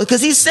you felt.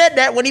 Because he said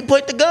that when he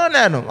put the gun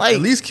at him. Like,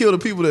 at least kill the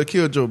people that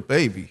killed your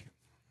baby.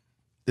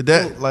 Did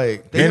that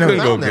like they couldn't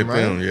go get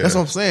right? them? Yeah, that's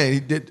what I'm saying. He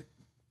did.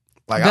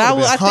 Like That I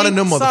was, was hunting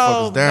them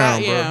motherfuckers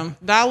down, yeah,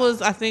 that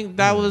was. I think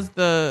that was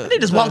the. they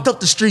just walked up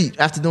the street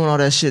after doing all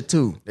that shit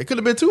too. They could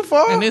have been too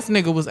far. And this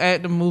nigga was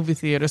at the movie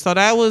theater, so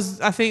that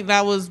was. I think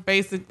that was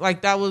basic.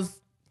 Like that was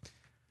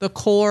the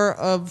core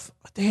of.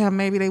 Damn,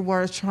 maybe they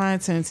were trying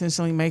to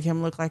intentionally make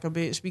him look like a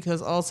bitch because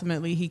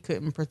ultimately he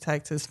couldn't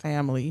protect his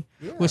family,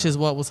 which is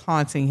what was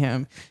haunting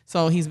him.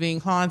 So he's being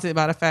haunted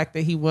by the fact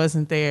that he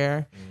wasn't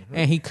there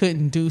and he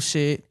couldn't do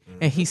shit.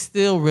 And he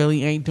still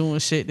really ain't doing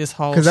shit this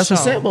whole show. Because that's what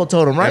Sambo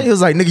told him, right? He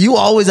was like, nigga, you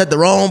always at the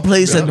wrong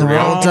place at the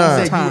wrong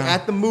time. Said you were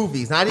at the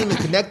movies. And I didn't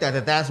even connect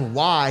that's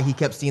why he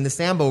kept seeing the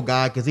Sambo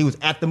guy, because he was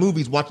at the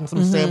movies watching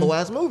some Sambo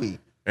ass movie.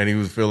 and he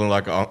was feeling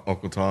like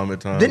Uncle Tom at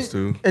times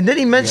too. And then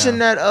he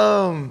mentioned that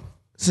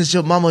since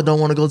your mama don't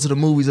want to go to the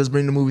movies, let's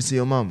bring the movies to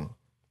your mama.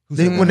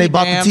 When they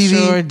bought the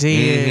TV. Sure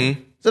did.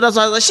 Mm-hmm. So that's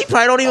why I was like, she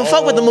probably don't even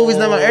fuck with the movies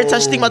now. Every time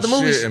she think about the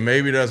movies. Shit, and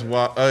maybe that's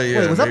why.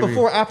 Wait, was that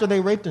before or after they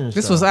raped her?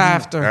 This was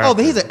after. Oh,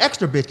 but he's an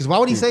extra bitch. Because why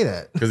would he say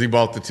that? Because he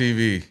bought the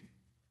TV.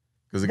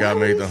 Because the guy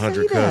made the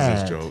 100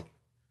 Cousins joke.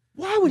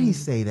 Why would he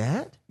say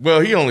that?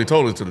 Well, he only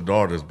told it to the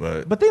daughters,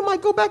 but they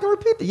might go back and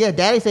repeat it. Yeah,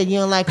 Daddy said you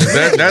don't like it.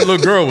 that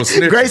little girl was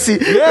snitching. Gracie,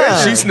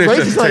 she snitched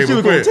Gracie at the thought she table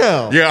was gonna quick.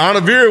 tell. Yeah,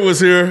 Anna Vera was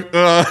here.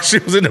 She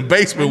was in the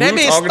basement. We That were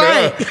bitch talking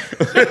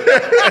to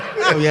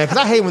her. Oh yeah, because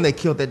I hate when they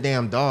killed that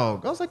damn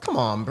dog. I was like, come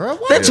on, bro.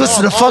 Why They the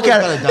twisted dog the fuck always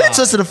out gotta of die? They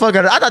twisted the fuck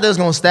out of I thought they was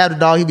gonna stab the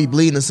dog, he'd be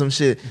bleeding or some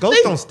shit.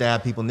 Ghosts don't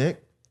stab people,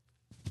 Nick.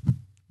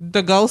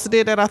 The ghost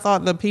did that. I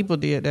thought the people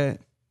did that.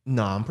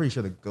 No, I'm pretty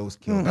sure the ghost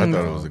killed I him.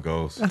 thought it was a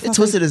ghost. They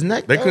twisted his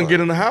neck. They couldn't get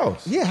in the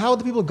house. Yeah, how would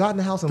the people got in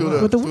the house and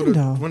left? With the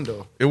window.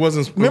 window. It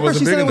wasn't. Remember, it wasn't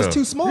she said big it was enough.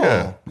 too small.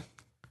 Yeah.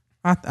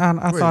 I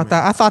thought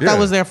that. I thought Yeah. that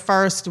was their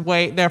first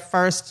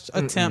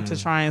attempt to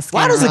try and.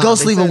 Why does a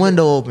ghost leave a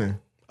window open?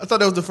 I thought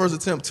that was the first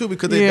attempt too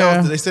because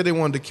Yeah. they said they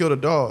wanted to kill the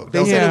dog.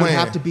 They said Yeah. it would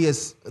have to be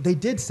they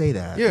did say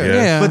that. Yeah.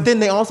 Yeah. But then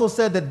they also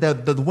said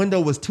that the window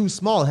was too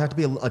small. It had to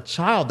be a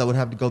child that would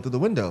have to go through the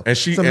window. And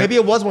so maybe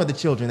it was one of the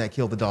children that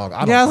killed the dog. I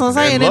don't Yeah, that's what I'm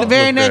fucking saying. know. In the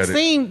very Luck next looked at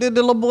it. scene, the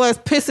little boy is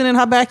pissing in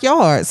her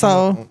backyard.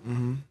 So know.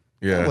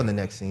 That Yeah. wasn't the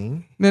next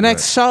scene. the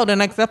next show, the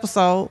next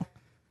episode.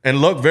 And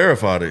Luck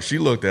verified it. She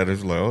looked at it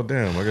and was like, "Oh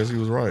damn, I guess he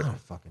was right."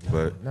 Fucking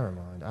But never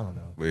mind. I don't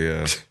know. but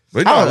yeah,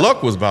 but no,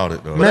 Luck was about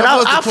it though. Man, That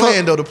was I the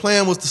plan though. The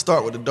plan was to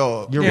start with the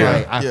dog. You're Yeah.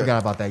 right. I Yeah.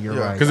 forgot about that. You're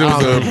right. Because it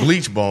was a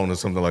bleach bone or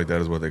something like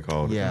that is what they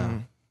called it. Yeah. I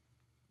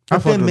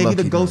But fucked then with maybe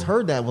the Lucky, ghost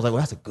heard that and was like,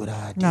 well, that's a good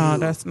idea. No,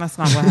 that's not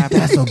what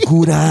happened. That's a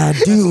good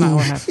idea. not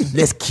what happened.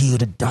 Let's kill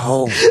the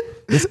dog.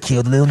 Let's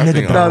kill the little I nigga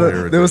think dog.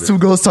 I There was two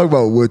ghosts talking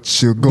about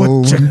what you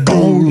gonna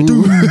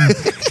do.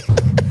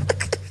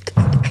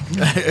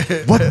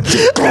 What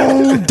you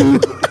gonna do?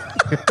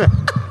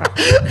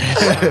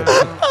 He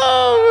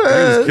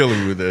was killing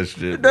me with that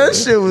shit. That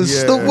shit was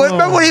stupid.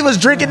 Remember when he was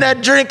drinking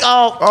that drink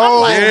off?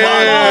 Oh,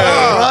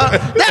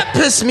 Fuck, bro. That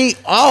pissed me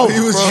off. He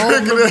was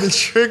drinking that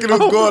drink and it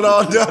was going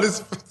all down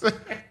his.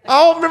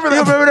 I don't remember that.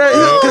 You remember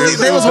that? Because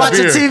they was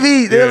watching beer.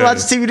 TV. They was Yeah.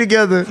 watching TV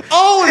together.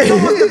 Oh, and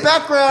someone in the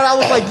background. I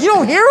was like, you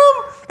don't hear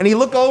him? And he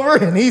looked over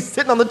and he's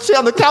sitting on the chair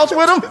on the couch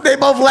with him. They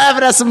both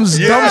laughing at some dumb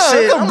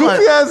shit. Some I'm goofy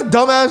like, ass,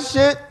 dumbass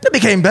shit. they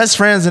became best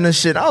friends in this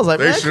shit. I was like,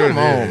 They man, sure come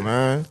did. on,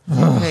 man.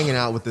 Hanging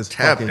out with this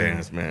Tap fucking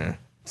dance, man.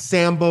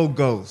 Sambo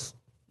ghost.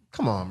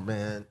 Come on,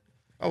 man.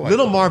 like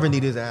Little that. Marvin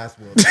need his ass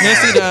whooped.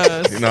 Yes, he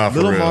does. Nah, for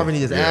Little real. Marvin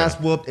need his Yeah. ass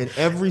whooped, and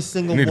every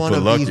single You need to one put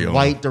of Lucky these on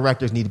white him.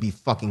 directors need to be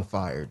fucking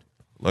fired.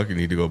 Lucky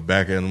need to go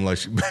back at him like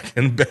she back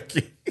in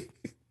Becky.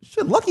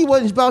 Shit, Lucky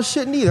wasn't about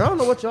shit neither. I don't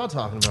know what y'all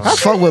talking about. I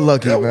fuck with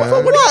Lucky, man.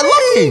 What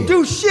Lucky didn't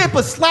do shit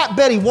but slap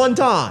Betty one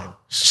time.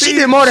 She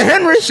did more than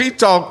Henry. She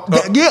talked.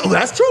 Yeah, well,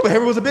 that's true, but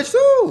Henry was a bitch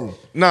too.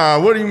 Nah,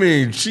 what do you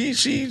mean? She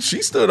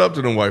stood up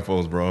to them white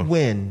folks, bro.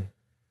 When?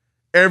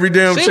 Every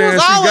damn She chance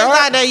was she always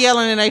got. out there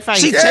yelling in their face.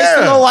 She Yeah. chased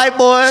the little white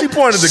boy. She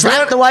pointed the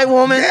slapped gun. the white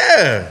woman.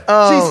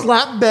 Yeah. She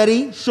slapped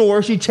Betty,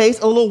 sure. She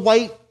chased a little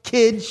white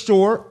kid,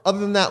 sure. Other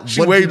than that, She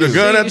what did waved she the do?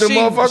 gun at them She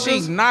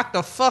motherfuckers. knocked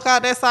the fuck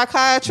out that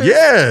psychiatrist.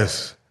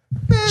 Yes.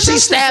 Man, She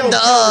that's stabbed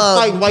just the,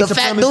 fighting white the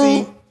fat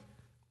supremacy. dude.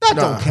 That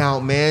don't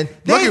count, man.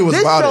 Lucky was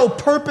This about show it.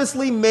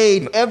 purposely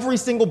made every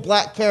single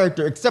black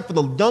character, except for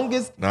the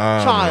youngest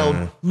Nah, child,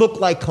 man. look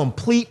like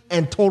complete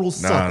and total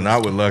suckers.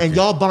 not with Lucky. And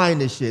y'all buying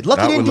this shit.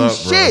 Lucky Not didn't with do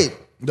Luck, bro. shit.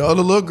 The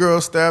other little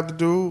girl stabbed the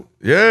dude.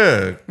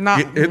 Yeah. Nah.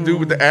 Hit dude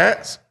with the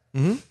axe.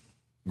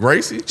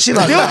 Gracie. She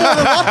like, Still more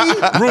than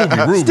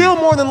Lucky. Ruby. Still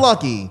more than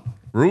Lucky.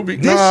 Ruby.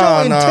 This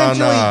show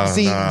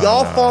intentionally,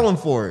 y'all nah. falling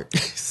for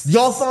it.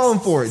 Y'all falling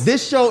for it.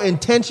 This show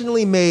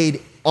intentionally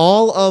made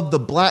all of the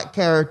black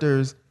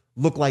characters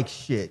look like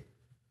shit.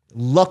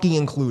 Lucky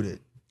included.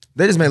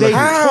 they just made They, Lucky.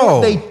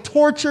 How? they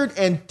tortured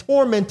and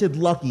tormented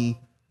Lucky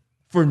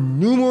for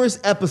numerous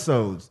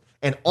episodes,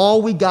 and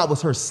all we got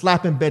was her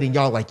slapping Betty, and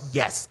y'all like,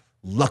 yes,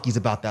 Lucky's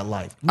about that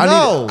life.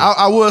 No.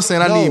 I was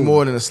saying I need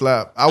more than a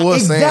slap. I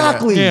was saying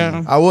that.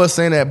 Yeah. I was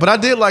saying that. But I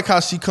did like how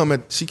she came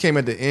at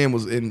the end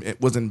was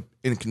in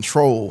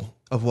control.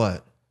 Of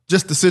what?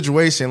 Just the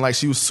situation. Like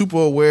she was super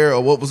aware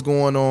of what was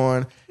going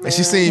on. And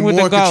she seemed With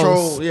more the ghost.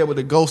 control. Yeah, with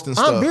the ghost and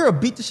stuff. Aunt Vera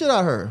beat the shit out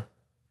of her.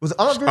 Was it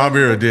Aunt Vera? Aunt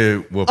Vera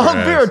did whoop her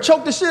Aunt Vera ass.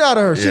 choked the shit out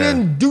of her. She Yeah.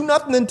 didn't do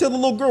nothing until the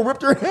little girl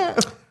ripped her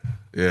hand.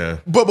 Yeah.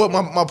 But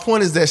my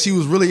point is that she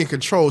was really in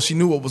control. She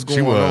knew what was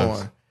going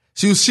on.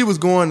 She was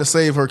going to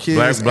save her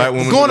kids. Black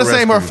woman going to to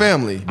save her rescue.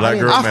 family. Black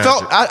girl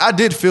I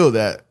did feel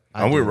that.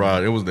 I'm with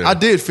Rod. It was there. I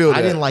did feel that.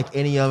 I didn't like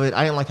any of it.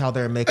 I didn't like how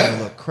they were making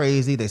her look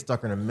crazy. They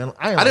stuck her in the middle.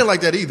 I didn't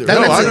like that either. No,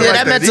 I didn't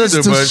like that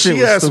either, but she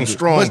had some stupid.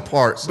 strong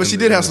parts. But she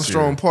did have some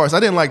strong parts. I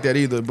didn't like that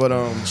either.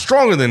 But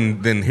stronger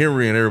than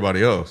Henry and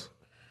everybody else.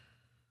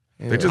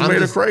 They just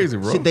made her crazy,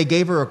 bro. They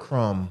gave her a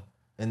crumb,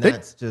 and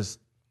that's just.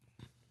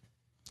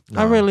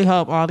 I really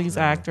hope all these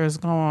actors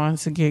go on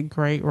to get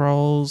great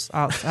roles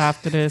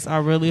after this. I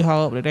really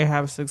hope that they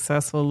have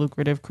successful,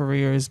 lucrative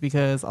careers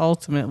because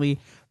ultimately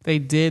they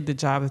did the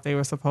job that they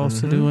were supposed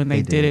to do and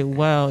they did it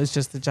well. It's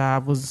just the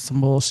job was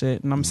some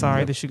bullshit. And I'm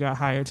sorry that you got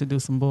hired to do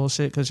some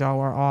bullshit because y'all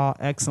were all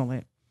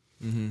excellent.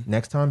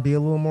 Next time, be a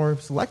little more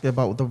selective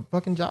about the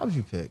fucking jobs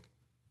you pick.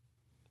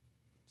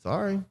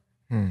 Sorry.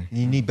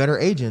 You need better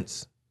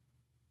agents.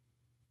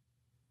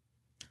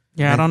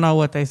 Yeah, I don't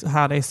know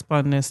how they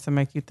spun this to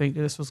make you think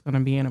this was going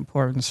to be an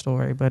important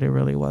story, but it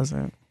really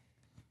wasn't.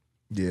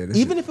 Yeah,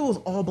 Even if it was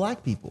all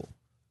black people,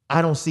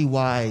 I don't see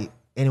why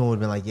anyone would have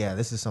been like, yeah,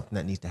 this is something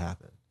that needs to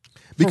happen.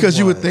 Because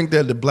you would think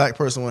that the black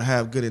person would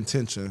have good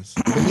intentions.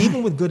 But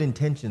even with good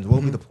intentions, what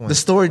would be the point? The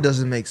story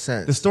doesn't make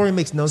sense. The story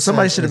makes no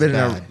Somebody sense. should have been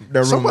in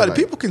their room.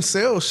 People can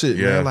sell shit,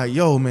 Yeah. man. Like,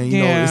 yo, man, you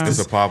know, It's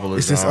a popular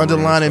it's this genre and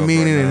underlying stuff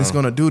meaning, right and it's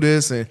now. gonna do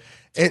this, and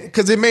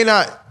because it may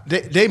not.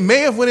 They may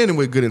have went in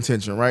with good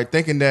intention, right?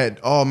 Thinking that,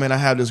 oh man, I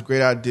have this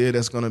great idea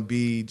that's gonna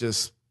be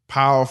just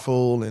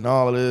powerful and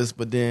all of this,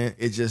 but then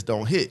it just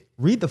don't hit.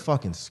 Read the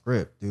fucking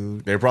script,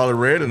 dude. They probably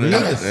read it Read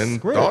the and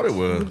script. thought it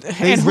was. And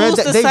read who's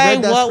that- to they say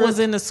read that what script? was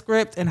in the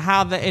script and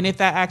how and if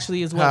that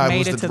actually is How what it made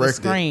was it to the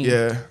directed. screen?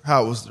 Yeah,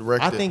 how it was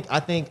directed.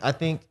 I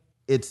think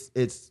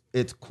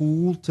it's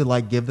cool to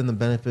like give them the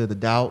benefit of the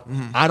doubt.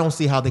 I don't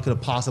see how they could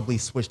have possibly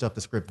switched up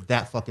the script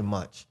that fucking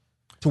much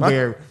to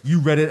where you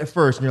read it at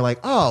first and you're like,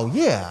 oh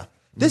yeah,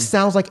 this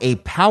sounds like a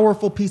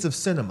powerful piece of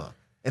cinema,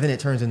 and then it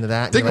turns into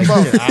that. and Think you're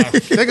about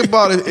like, think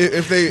about it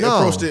if they No.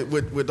 approached it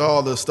with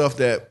all the stuff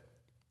that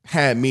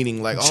had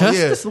meaning. Like,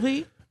 Justice oh yeah,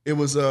 League? it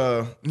was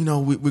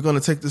we're gonna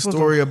take the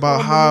story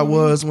about how it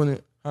was when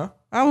it.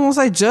 I won't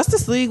say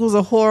Justice League was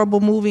a horrible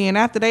movie, and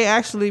after they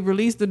actually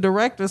released the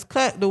director's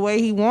cut the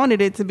way he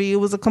wanted it to be, it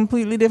was a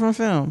completely different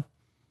film.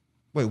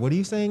 wait, what are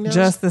you saying now?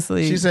 Justice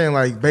League. She's saying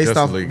like based Justice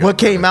off League what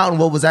got came out and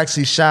what was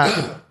actually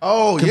shot.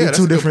 Oh Could yeah, be that's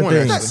two a good different point,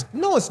 things. actually.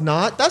 No, it's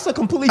not. That's a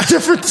completely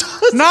different.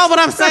 No, but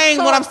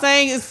what I'm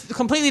saying is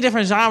completely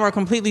different genre,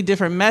 completely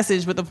different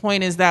message. But the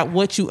point is that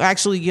what you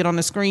actually get on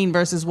the screen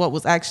versus what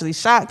was actually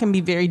shot can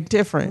be very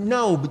different.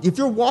 No, but if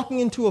you're walking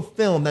into a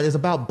film that is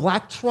about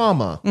black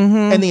trauma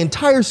and the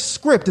entire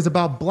script is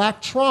about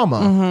black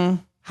trauma,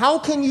 how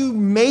can you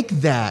make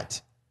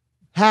that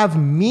have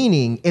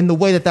meaning in the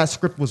way that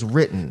script was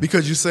written?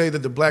 Because you say that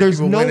the black There's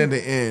people no- went in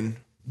the end.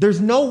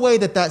 There's no way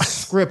that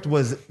script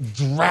was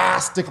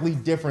drastically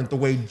different the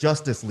way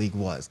Justice League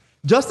was.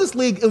 Justice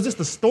League, it was just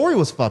the story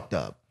was fucked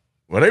up.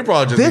 Well, they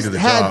probably just This needed the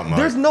had, job, Mike.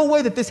 there's no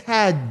way that this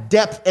had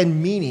depth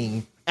and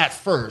meaning at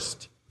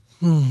first.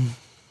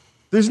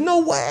 There's no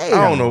way.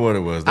 I don't know what it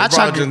was. They I probably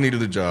tried to- just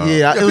needed a job.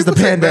 Yeah, it was the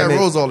people take bad pandemic.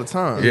 roles all the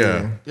time.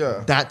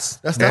 Yeah. That's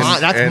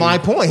and- my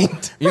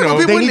point. You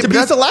know, they need to be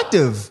that's-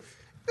 selective.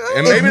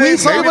 And maybe they,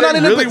 some maybe people not they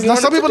in really that,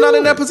 wanted some to people do not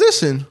in that it.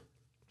 position.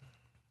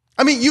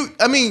 I mean, you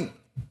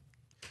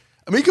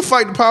can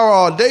fight the power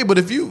all day, but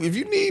if you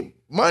need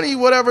money,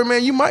 whatever,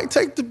 man, you might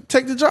take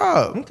the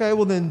job. Okay,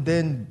 well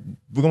then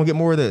we're gonna get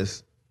more of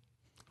this.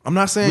 I'm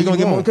not saying We're gonna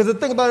you get more won't. because the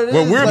thing about it is,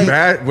 Well, we're like,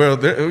 bad. Well,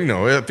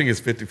 I think it's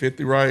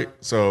 50-50, right?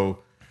 So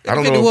I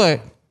don't 50 know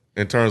what?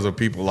 in terms of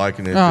people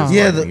liking it. Oh.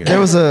 Yeah, disliking it. there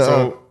was a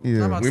So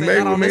yeah. about to we say may,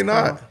 that we on may this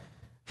not. call.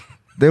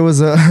 There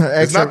was a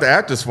It's not the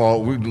actor's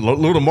fault.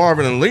 Luda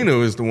Marvin and Lena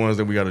is the ones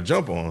that we got to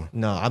jump on.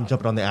 no, I'm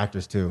jumping on the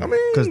actors too. I mean,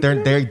 because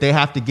they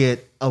have to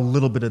get a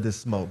little bit of this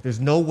smoke. There's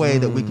no way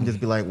that we can just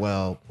be like,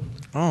 well,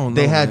 don't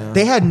they know, had man.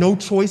 they had no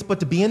choice but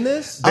to be in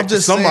this. I'm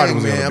just Somebody saying,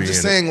 was going man. to I'm be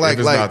just in saying, it. like If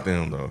it's not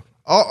them though.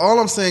 all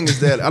I'm saying is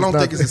that I don't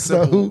think it's as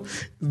simple.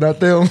 It's not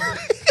them.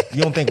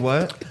 You don't think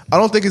what? I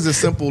don't think it's as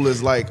simple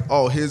as like,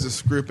 oh, here's a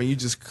script, and you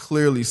just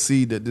clearly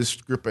see that this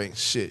script ain't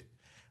shit.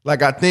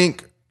 Like, I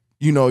think,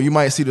 you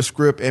might see the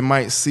script and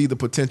might see the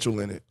potential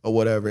in it or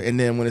whatever, and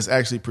then when it's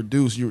actually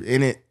produced, you're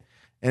in it,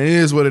 and it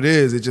is what it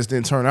is. It just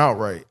didn't turn out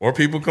right. Or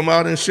people come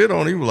out and shit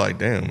on you like,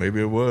 damn,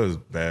 maybe it was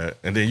bad.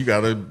 And then you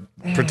got to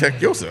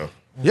protect yourself.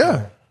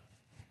 Yeah.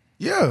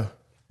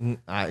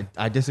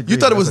 I disagree. You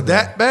thought it was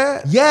That's that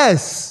bad?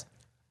 Yes.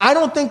 I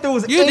don't think there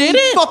was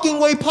any fucking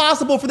way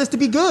possible for this to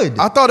be good.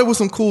 I thought there was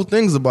some cool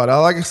things about it.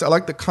 I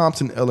like the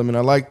Compton element.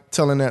 I like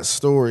telling that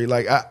story.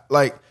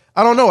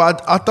 I don't know.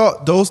 I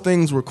thought those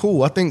things were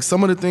cool. I think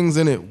some of the things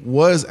in it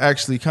was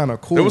actually kind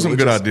of cool. There was some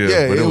good ideas,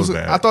 but it was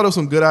bad. I thought it was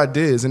some good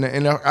ideas, and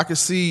I could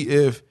see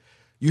if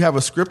you have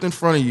a script in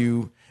front of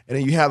you, and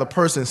then you have the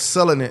person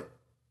selling it,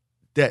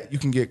 that you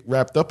can get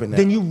wrapped up in that.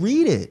 Then you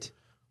read it.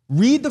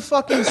 Read the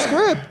fucking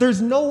script.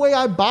 There's no way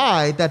I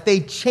buy that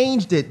they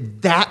changed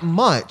it that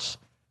much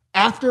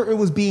after it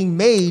was being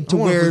made to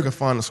where you can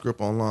find the script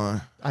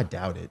online. I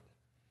doubt it.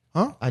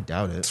 Huh? I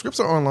doubt it.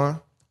 Scripts are online.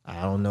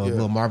 I don't know if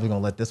Lil Marvin's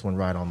gonna let this one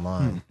ride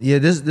online. Yeah,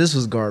 this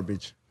was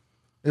garbage.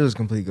 It was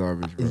complete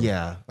garbage, bro.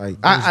 Yeah.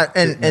 Like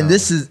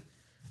this is,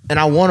 and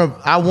I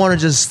wanna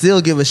just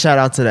still give a shout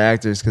out to the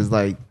actors because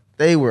like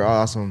they were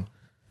awesome,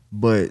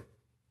 but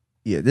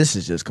yeah, this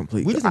is just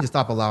complete. We just need to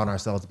stop allowing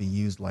ourselves to be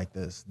used like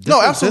this.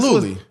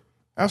 Absolutely.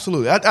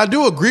 Absolutely. I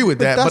do agree with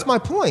that. That's my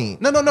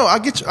point. No. I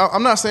get you.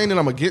 I'm not saying that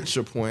I'm against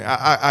your point.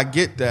 I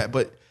get that,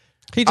 but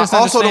he just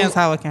understands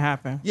how it can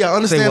happen. Yeah,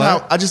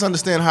 I just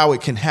understand how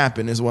it can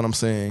happen is what I'm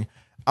saying.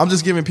 I'm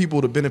just giving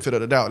people the benefit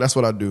of the doubt. That's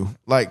what I do.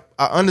 Like,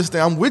 I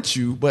understand, I'm with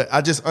you, but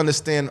I just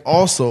understand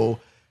also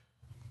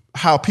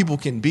how people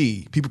can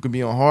be. People can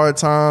be on hard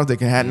times. They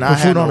can not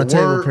have food on the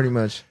table, pretty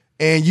much.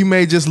 And you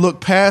may just look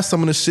past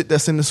some of the shit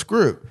that's in the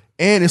script.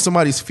 And if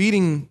somebody's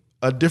feeding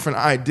a different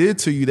idea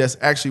to you, that's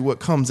actually what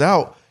comes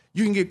out,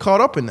 you can get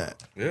caught up in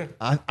that. Yeah,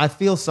 I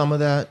feel some of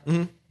that.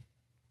 Mm-hmm.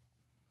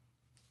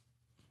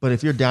 But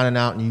if you're down and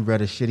out and you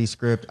read a shitty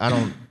script, I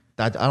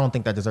don't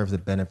think that deserves the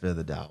benefit of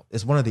the doubt.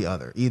 It's one or the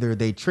other. Either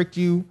they tricked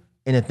you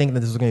into thinking that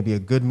this was going to be a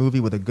good movie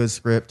with a good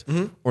script,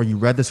 or you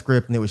read the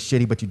script and it was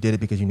shitty, but you did it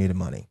because you needed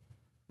money.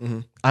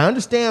 Mm-hmm. I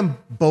understand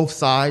both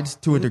sides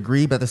to a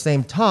degree, but at the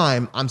same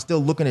time, I'm still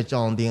looking at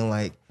y'all and being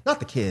like, not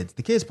the kids.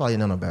 The kids probably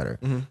know no better.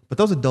 Mm-hmm. But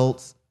those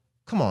adults,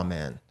 come on,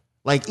 man.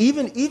 Like,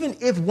 even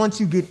if once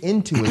you get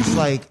into it, it's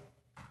like,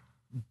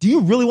 do you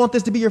really want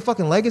this to be your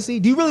fucking legacy?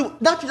 Do you really,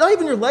 not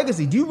even your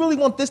legacy, do you really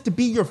want this to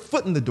be your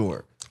foot in the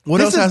door?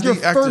 What else has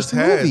the actors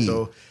had,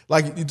 though?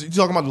 Like, you're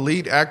talking about the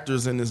lead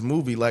actors in this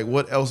movie. Like,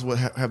 what else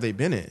have they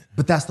been in?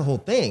 But that's the whole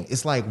thing.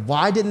 It's like,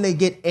 why didn't they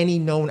get any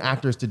known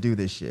actors to do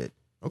this shit?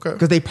 Okay.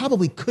 Because they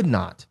probably could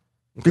not.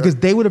 Okay. Because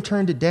they would have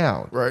turned it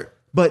down. Right.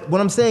 But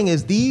what I'm saying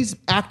is these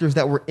actors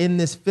that were in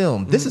this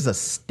film, this is a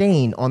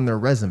stain on their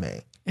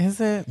resume. Is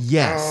it?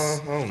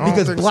 Yes.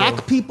 Because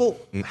black people,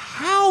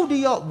 how do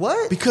y'all,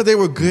 what? Because they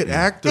were good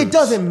actors. It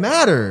doesn't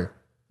matter.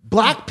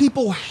 Black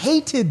people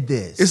hated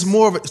this. It's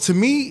more of to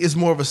me, it's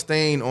more of a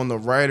stain on the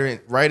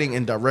writing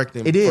and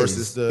directing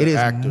versus the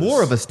actors. It is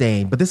more of a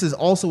stain, but this is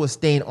also a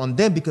stain on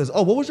them because,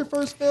 what was your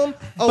first film?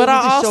 But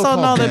I also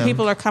know that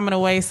people are coming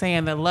away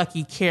saying that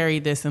Lucky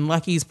carried this and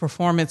Lucky's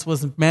performance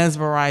was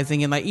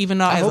mesmerizing. And like, even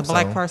though as a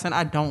black person,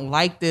 I don't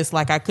like this,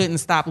 like I couldn't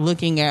stop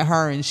looking at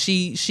her and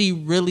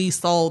she really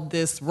sold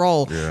this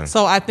role. Yeah.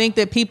 So I think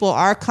that people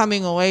are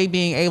coming away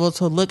being able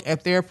to look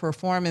at their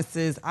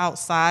performances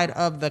outside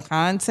of the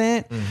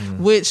content.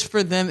 Which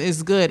for them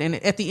is good. And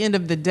at the end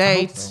of the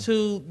day,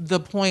 to the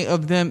point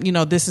of them,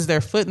 this is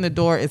their foot in the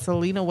door. It's a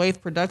Lena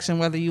Waithe production,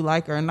 whether you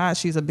like her or not.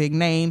 She's a big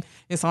name.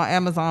 It's on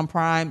Amazon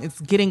Prime.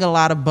 It's getting a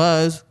lot of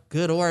buzz,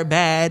 good or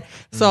bad.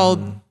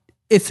 So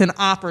it's an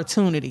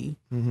opportunity.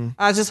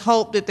 I just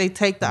hope that they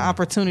take the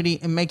opportunity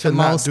and make the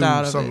most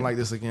out of it. Something like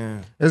this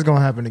again. It's gonna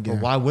happen again.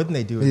 But why wouldn't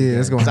they do it? Yeah,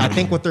 it's going. I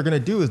think what they're gonna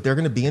do is they're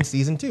gonna be in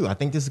season 2. I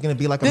think this is gonna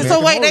be like a.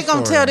 So wait, they're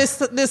gonna tell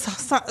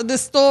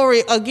this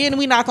story again.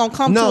 We're not gonna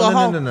come to a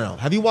whole. No.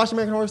 Have you watched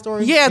American Horror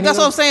Story? Yeah, that's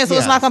what I'm saying. So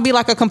it's not gonna be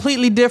like a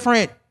completely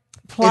different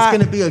plot.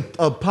 It's gonna be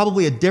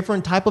probably a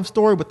different type of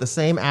story with the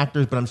same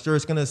actors, but I'm sure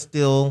it's gonna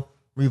still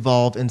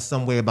revolve in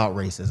some way about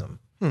racism.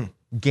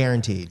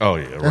 Guaranteed. Oh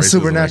yeah, that's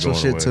supernatural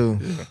shit too.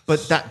 Yeah.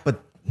 But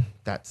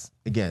that's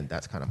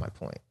kind of my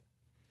point.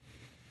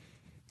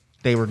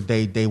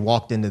 They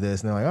walked into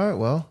this and they're like, all right,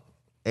 well,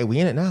 hey, we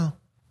in it now.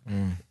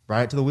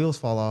 Right till the wheels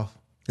fall off.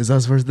 It's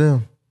us versus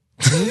them.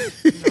 What'd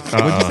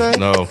you say?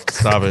 No,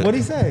 stop it. What'd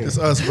he say? It's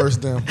us versus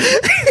them.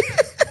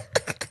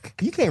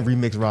 You can't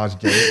remix Raj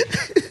J.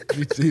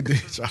 He did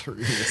try to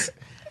remix.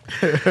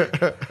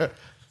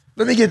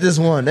 Let me get this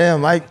one.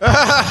 Damn, Mike.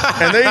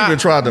 And they even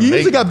tried to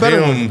make got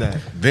better than that.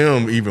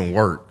 them even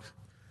work.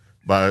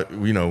 But,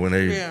 when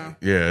they,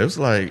 it's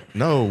like,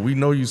 no, we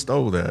know you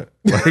stole that.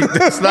 Like,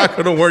 that's not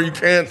going to work. You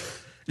can't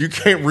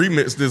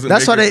remix this and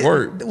make it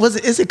work.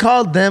 Is it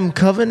called Them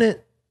Covenant?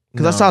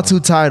 Because I saw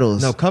 2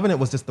 titles. No, Covenant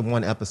was just the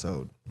one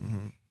episode.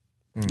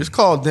 It's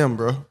called Them,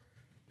 bro.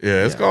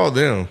 Yeah, it's called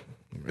Them.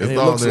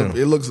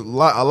 It looks a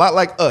lot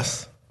like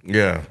us.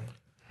 Yeah.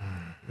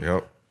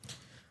 Yep.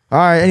 All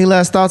right, any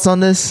last thoughts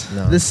on this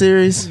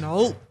series?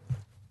 Nope.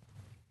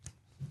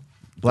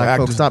 Black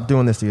folks, stop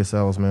doing this to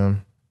yourselves,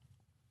 man.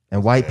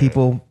 And white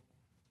people,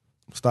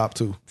 stop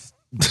too.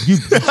 You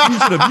should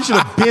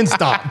have been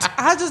stopped.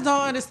 I just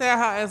don't understand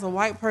how, as a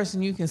white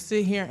person, you can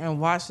sit here and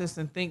watch this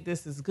and think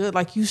this is good.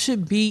 Like, you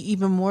should be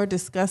even more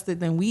disgusted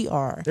than we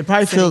are. They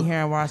probably sitting feel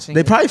here and watching.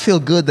 They probably feel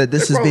good that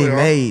this is being are.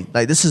 made.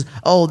 Like this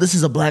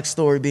is a black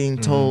story being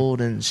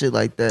told and shit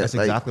like that. That's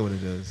Like, exactly what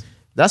it is.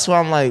 That's why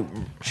I'm like,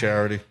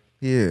 Charity.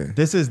 yeah.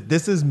 This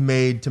is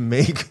made to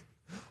make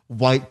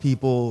white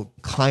people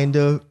kind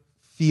of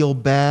feel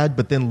bad,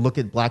 but then look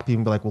at black people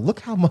and be like, well, look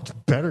how much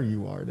better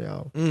you are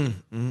now.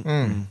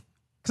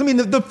 Because I mean,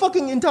 the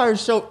fucking entire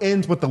show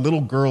ends with the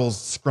little girl's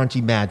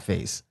scrunchy mad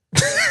face.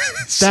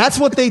 That's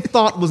what they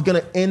thought was going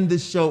to end the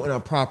show in a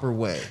proper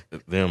way.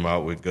 Them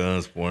out with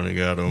guns pointing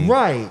at them.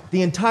 Right.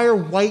 The entire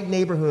white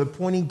neighborhood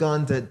pointing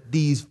guns at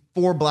these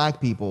 4 black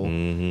people.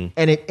 And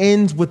it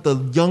ends with the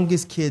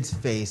youngest kid's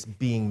face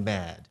being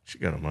mad. She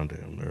got on my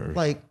damn nerves.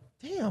 Like,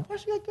 damn, why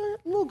she like that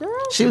little girl?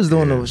 She was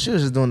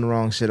just doing the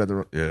wrong shit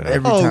every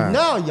Oh, time.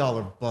 now y'all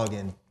are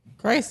bugging.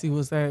 Gracie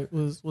was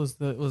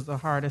the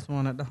hardest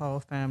one at the whole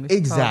family. She told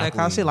Exactly. that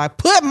call. She like,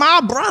 put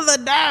my brother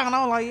down.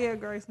 I was like, yeah,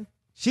 Gracie.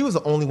 She was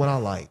the only one I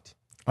liked.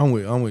 I'm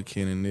with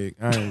Ken and Nick.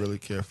 I didn't really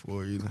care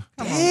for her either.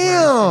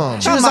 Damn.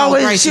 She was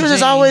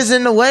just always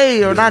in the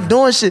way or not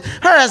doing shit.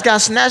 Her ass got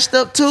snatched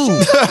up too.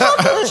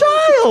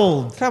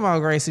 Child. Come on,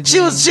 Gracie.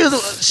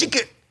 She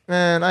could.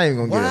 Man, I ain't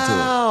gonna get into it.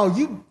 Wow,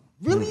 you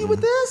you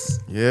with this?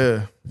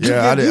 Yeah. You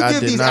Yeah, give, I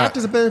give did these not.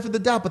 actors a benefit of the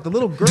doubt, but the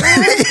little girl,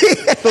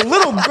 the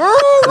little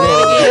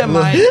girl. Yeah,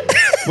 Mike.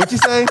 What you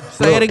say?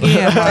 Say it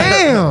again, Mike.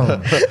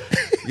 Damn.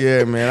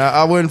 Yeah, man.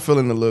 I wasn't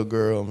feeling the little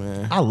girl,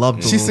 man. I loved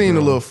the She little seemed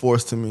girl. a little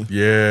forced to me.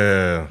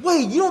 Yeah.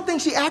 Wait, you don't think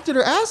she acted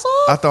her ass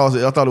off? I thought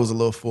it was a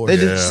little forced.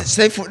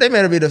 They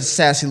made her be the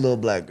sassy little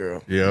black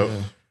girl. Yep.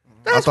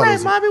 That's I thought it right,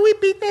 was- mommy. We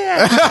beat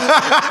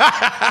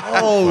that.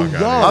 Oh,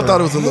 y'all. I thought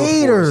it was a little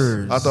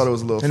haters. forced. I thought it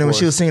was a little And then when forced.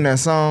 she was singing that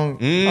song,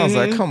 I was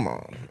like, come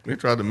on. They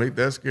tried to make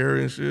that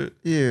scary and shit.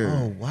 Yeah.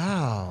 Oh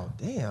wow,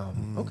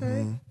 damn.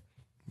 Okay,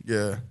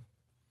 Yeah.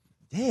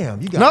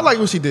 damn. You got Not like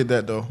when she did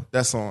that though.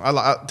 That song. I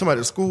talking about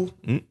at school.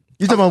 You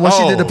talking about when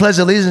she did the Oh. Pledge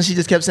of Allegiance? She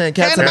just kept saying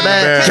 "Cats in the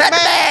bag." Cat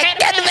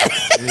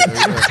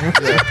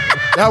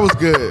That was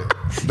good.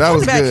 That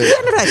was good.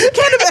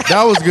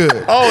 That was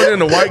good. Oh, and then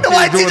the white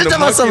white kid doing teacher the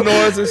talking about monkey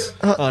noises.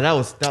 Oh, that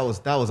was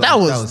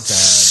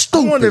sad. I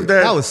wonder if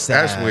that, That was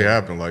sad. actually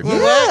happened like that.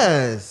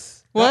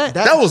 Yes. What?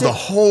 That was the shit-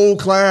 whole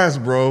class,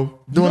 bro.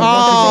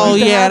 Oh,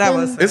 yeah, that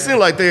was. It seemed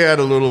like they had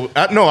a little.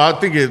 I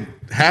think it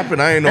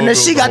happened. I ain't know. And if then it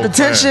was she got whole the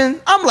class.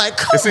 tension. I'm like,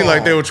 come It seemed on.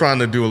 like they were trying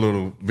to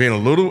do being a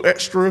little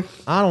extra.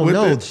 I don't with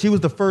know. it. She was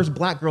the first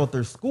black girl at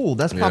their school.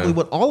 That's probably Yeah.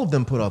 what all of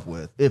them put up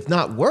with, if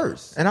not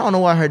worse. And I don't know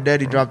why her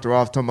daddy dropped her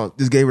off. Talking about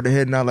just gave her the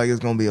head nod like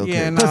it's gonna be okay.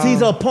 Yeah, no. Because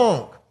he's a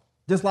punk,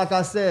 just like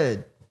I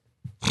said.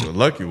 The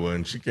lucky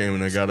one. She came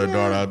in and got her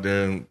daughter out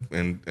there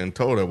and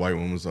told that white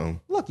woman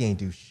something. Lucky ain't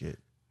do shit.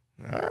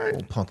 All right.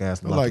 Old punk ass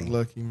I Lucky. like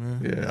Lucky,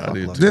 man. Yeah, I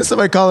did. Lucky. too. Then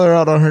somebody call her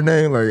out on her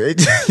name, like, hey,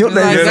 your name.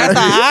 Like, is- that's the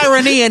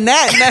irony in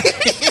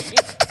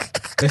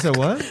that. They said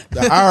what?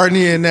 The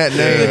irony in that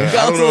name. I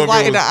don't Ghost know was if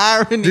like it the was-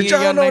 irony. Did in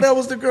y'all your know name. that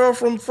was the girl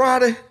from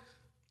Friday?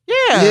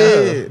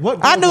 Yeah.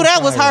 What I girl knew was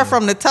that was her fired?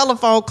 from the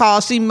telephone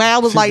call. She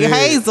mad was She like did.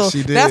 Hazel.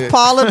 She did. That's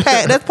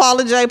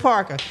Paula J.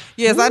 Parker.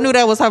 Yes, I knew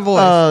that was her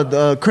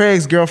voice.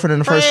 Craig's girlfriend in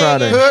the first Craig,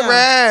 Friday. yeah. Hood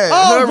rat.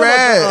 Oh, Hood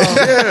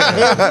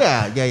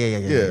rat. yeah.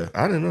 Yeah.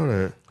 I didn't know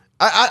that.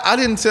 I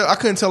didn't tell. I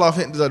couldn't tell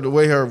offhand the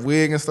way her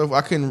wig and stuff.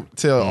 I couldn't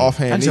tell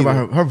offhand. I just about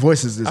either. her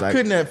voice is just I like,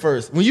 couldn't at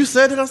first. When you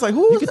said it, I was like,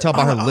 "Who?" You is could that? tell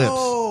by her I'm like, lips.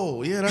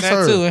 Oh, yeah, that's that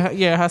her. too.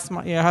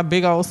 Yeah, her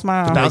big old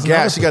smile. That was That gap.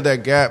 another- She got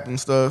that gap and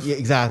stuff. Yeah,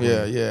 exactly.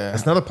 Yeah.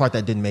 That's another part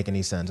that didn't make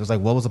any sense. It was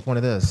like, what was the point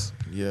of this?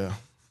 Yeah.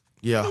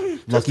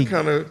 Just Lucky. to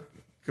kind of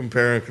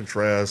compare and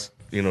contrast,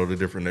 the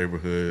different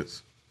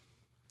neighborhoods.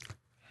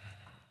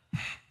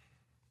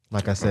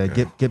 Like I said,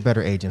 get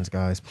better agents,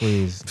 guys,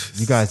 please.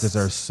 You guys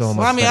deserve so much.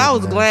 Well, I mean, better I than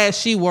was that. glad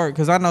she worked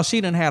because I know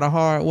she done had a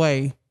hard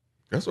way.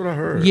 That's what I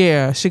heard.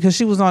 Yeah, because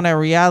she was on that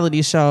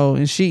reality show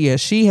and she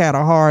had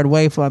a hard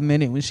way for a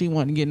minute when she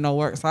wasn't getting no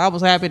work. So I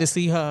was happy to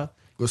see her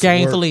With some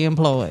work. gainfully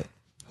employed.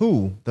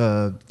 Who?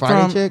 The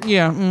Friday chick?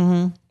 Yeah.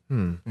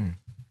 Mm-hmm.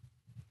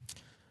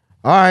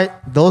 all right,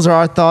 those are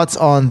our thoughts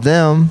on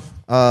them.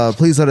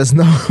 Please let us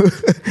know.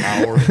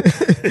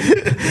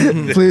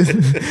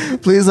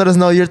 please let us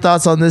know your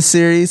thoughts on this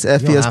series.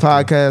 FPS have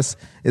to. Podcast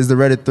is the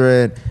Reddit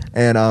thread,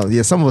 and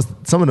some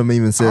of them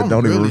even said I'm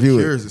don't really even review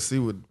curious it. to see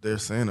what they're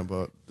saying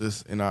about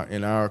this in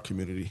our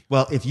community.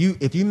 Well, if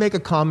you make a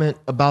comment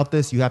about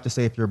this, you have to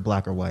say if you're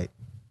black or white.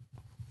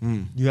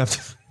 You have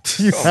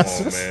to. You have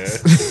Oh to. man.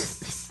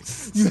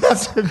 You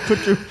have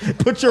to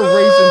put your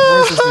race in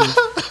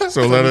parentheses.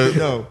 So let us.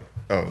 No.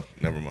 Oh,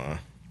 never mind.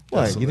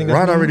 What? You think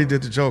Rod that's already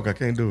did the joke. I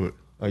can't do it.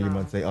 Oh, you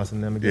might say us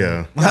and them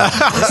again. Yeah.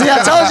 See,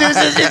 I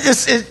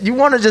told you, you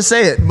want to just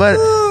say it, but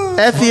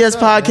FES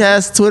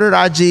Podcast, Twitter,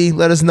 IG.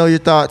 Let us know your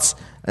thoughts,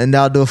 and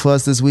that'll do it for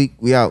us this week.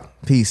 We out.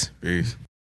 Peace. Peace.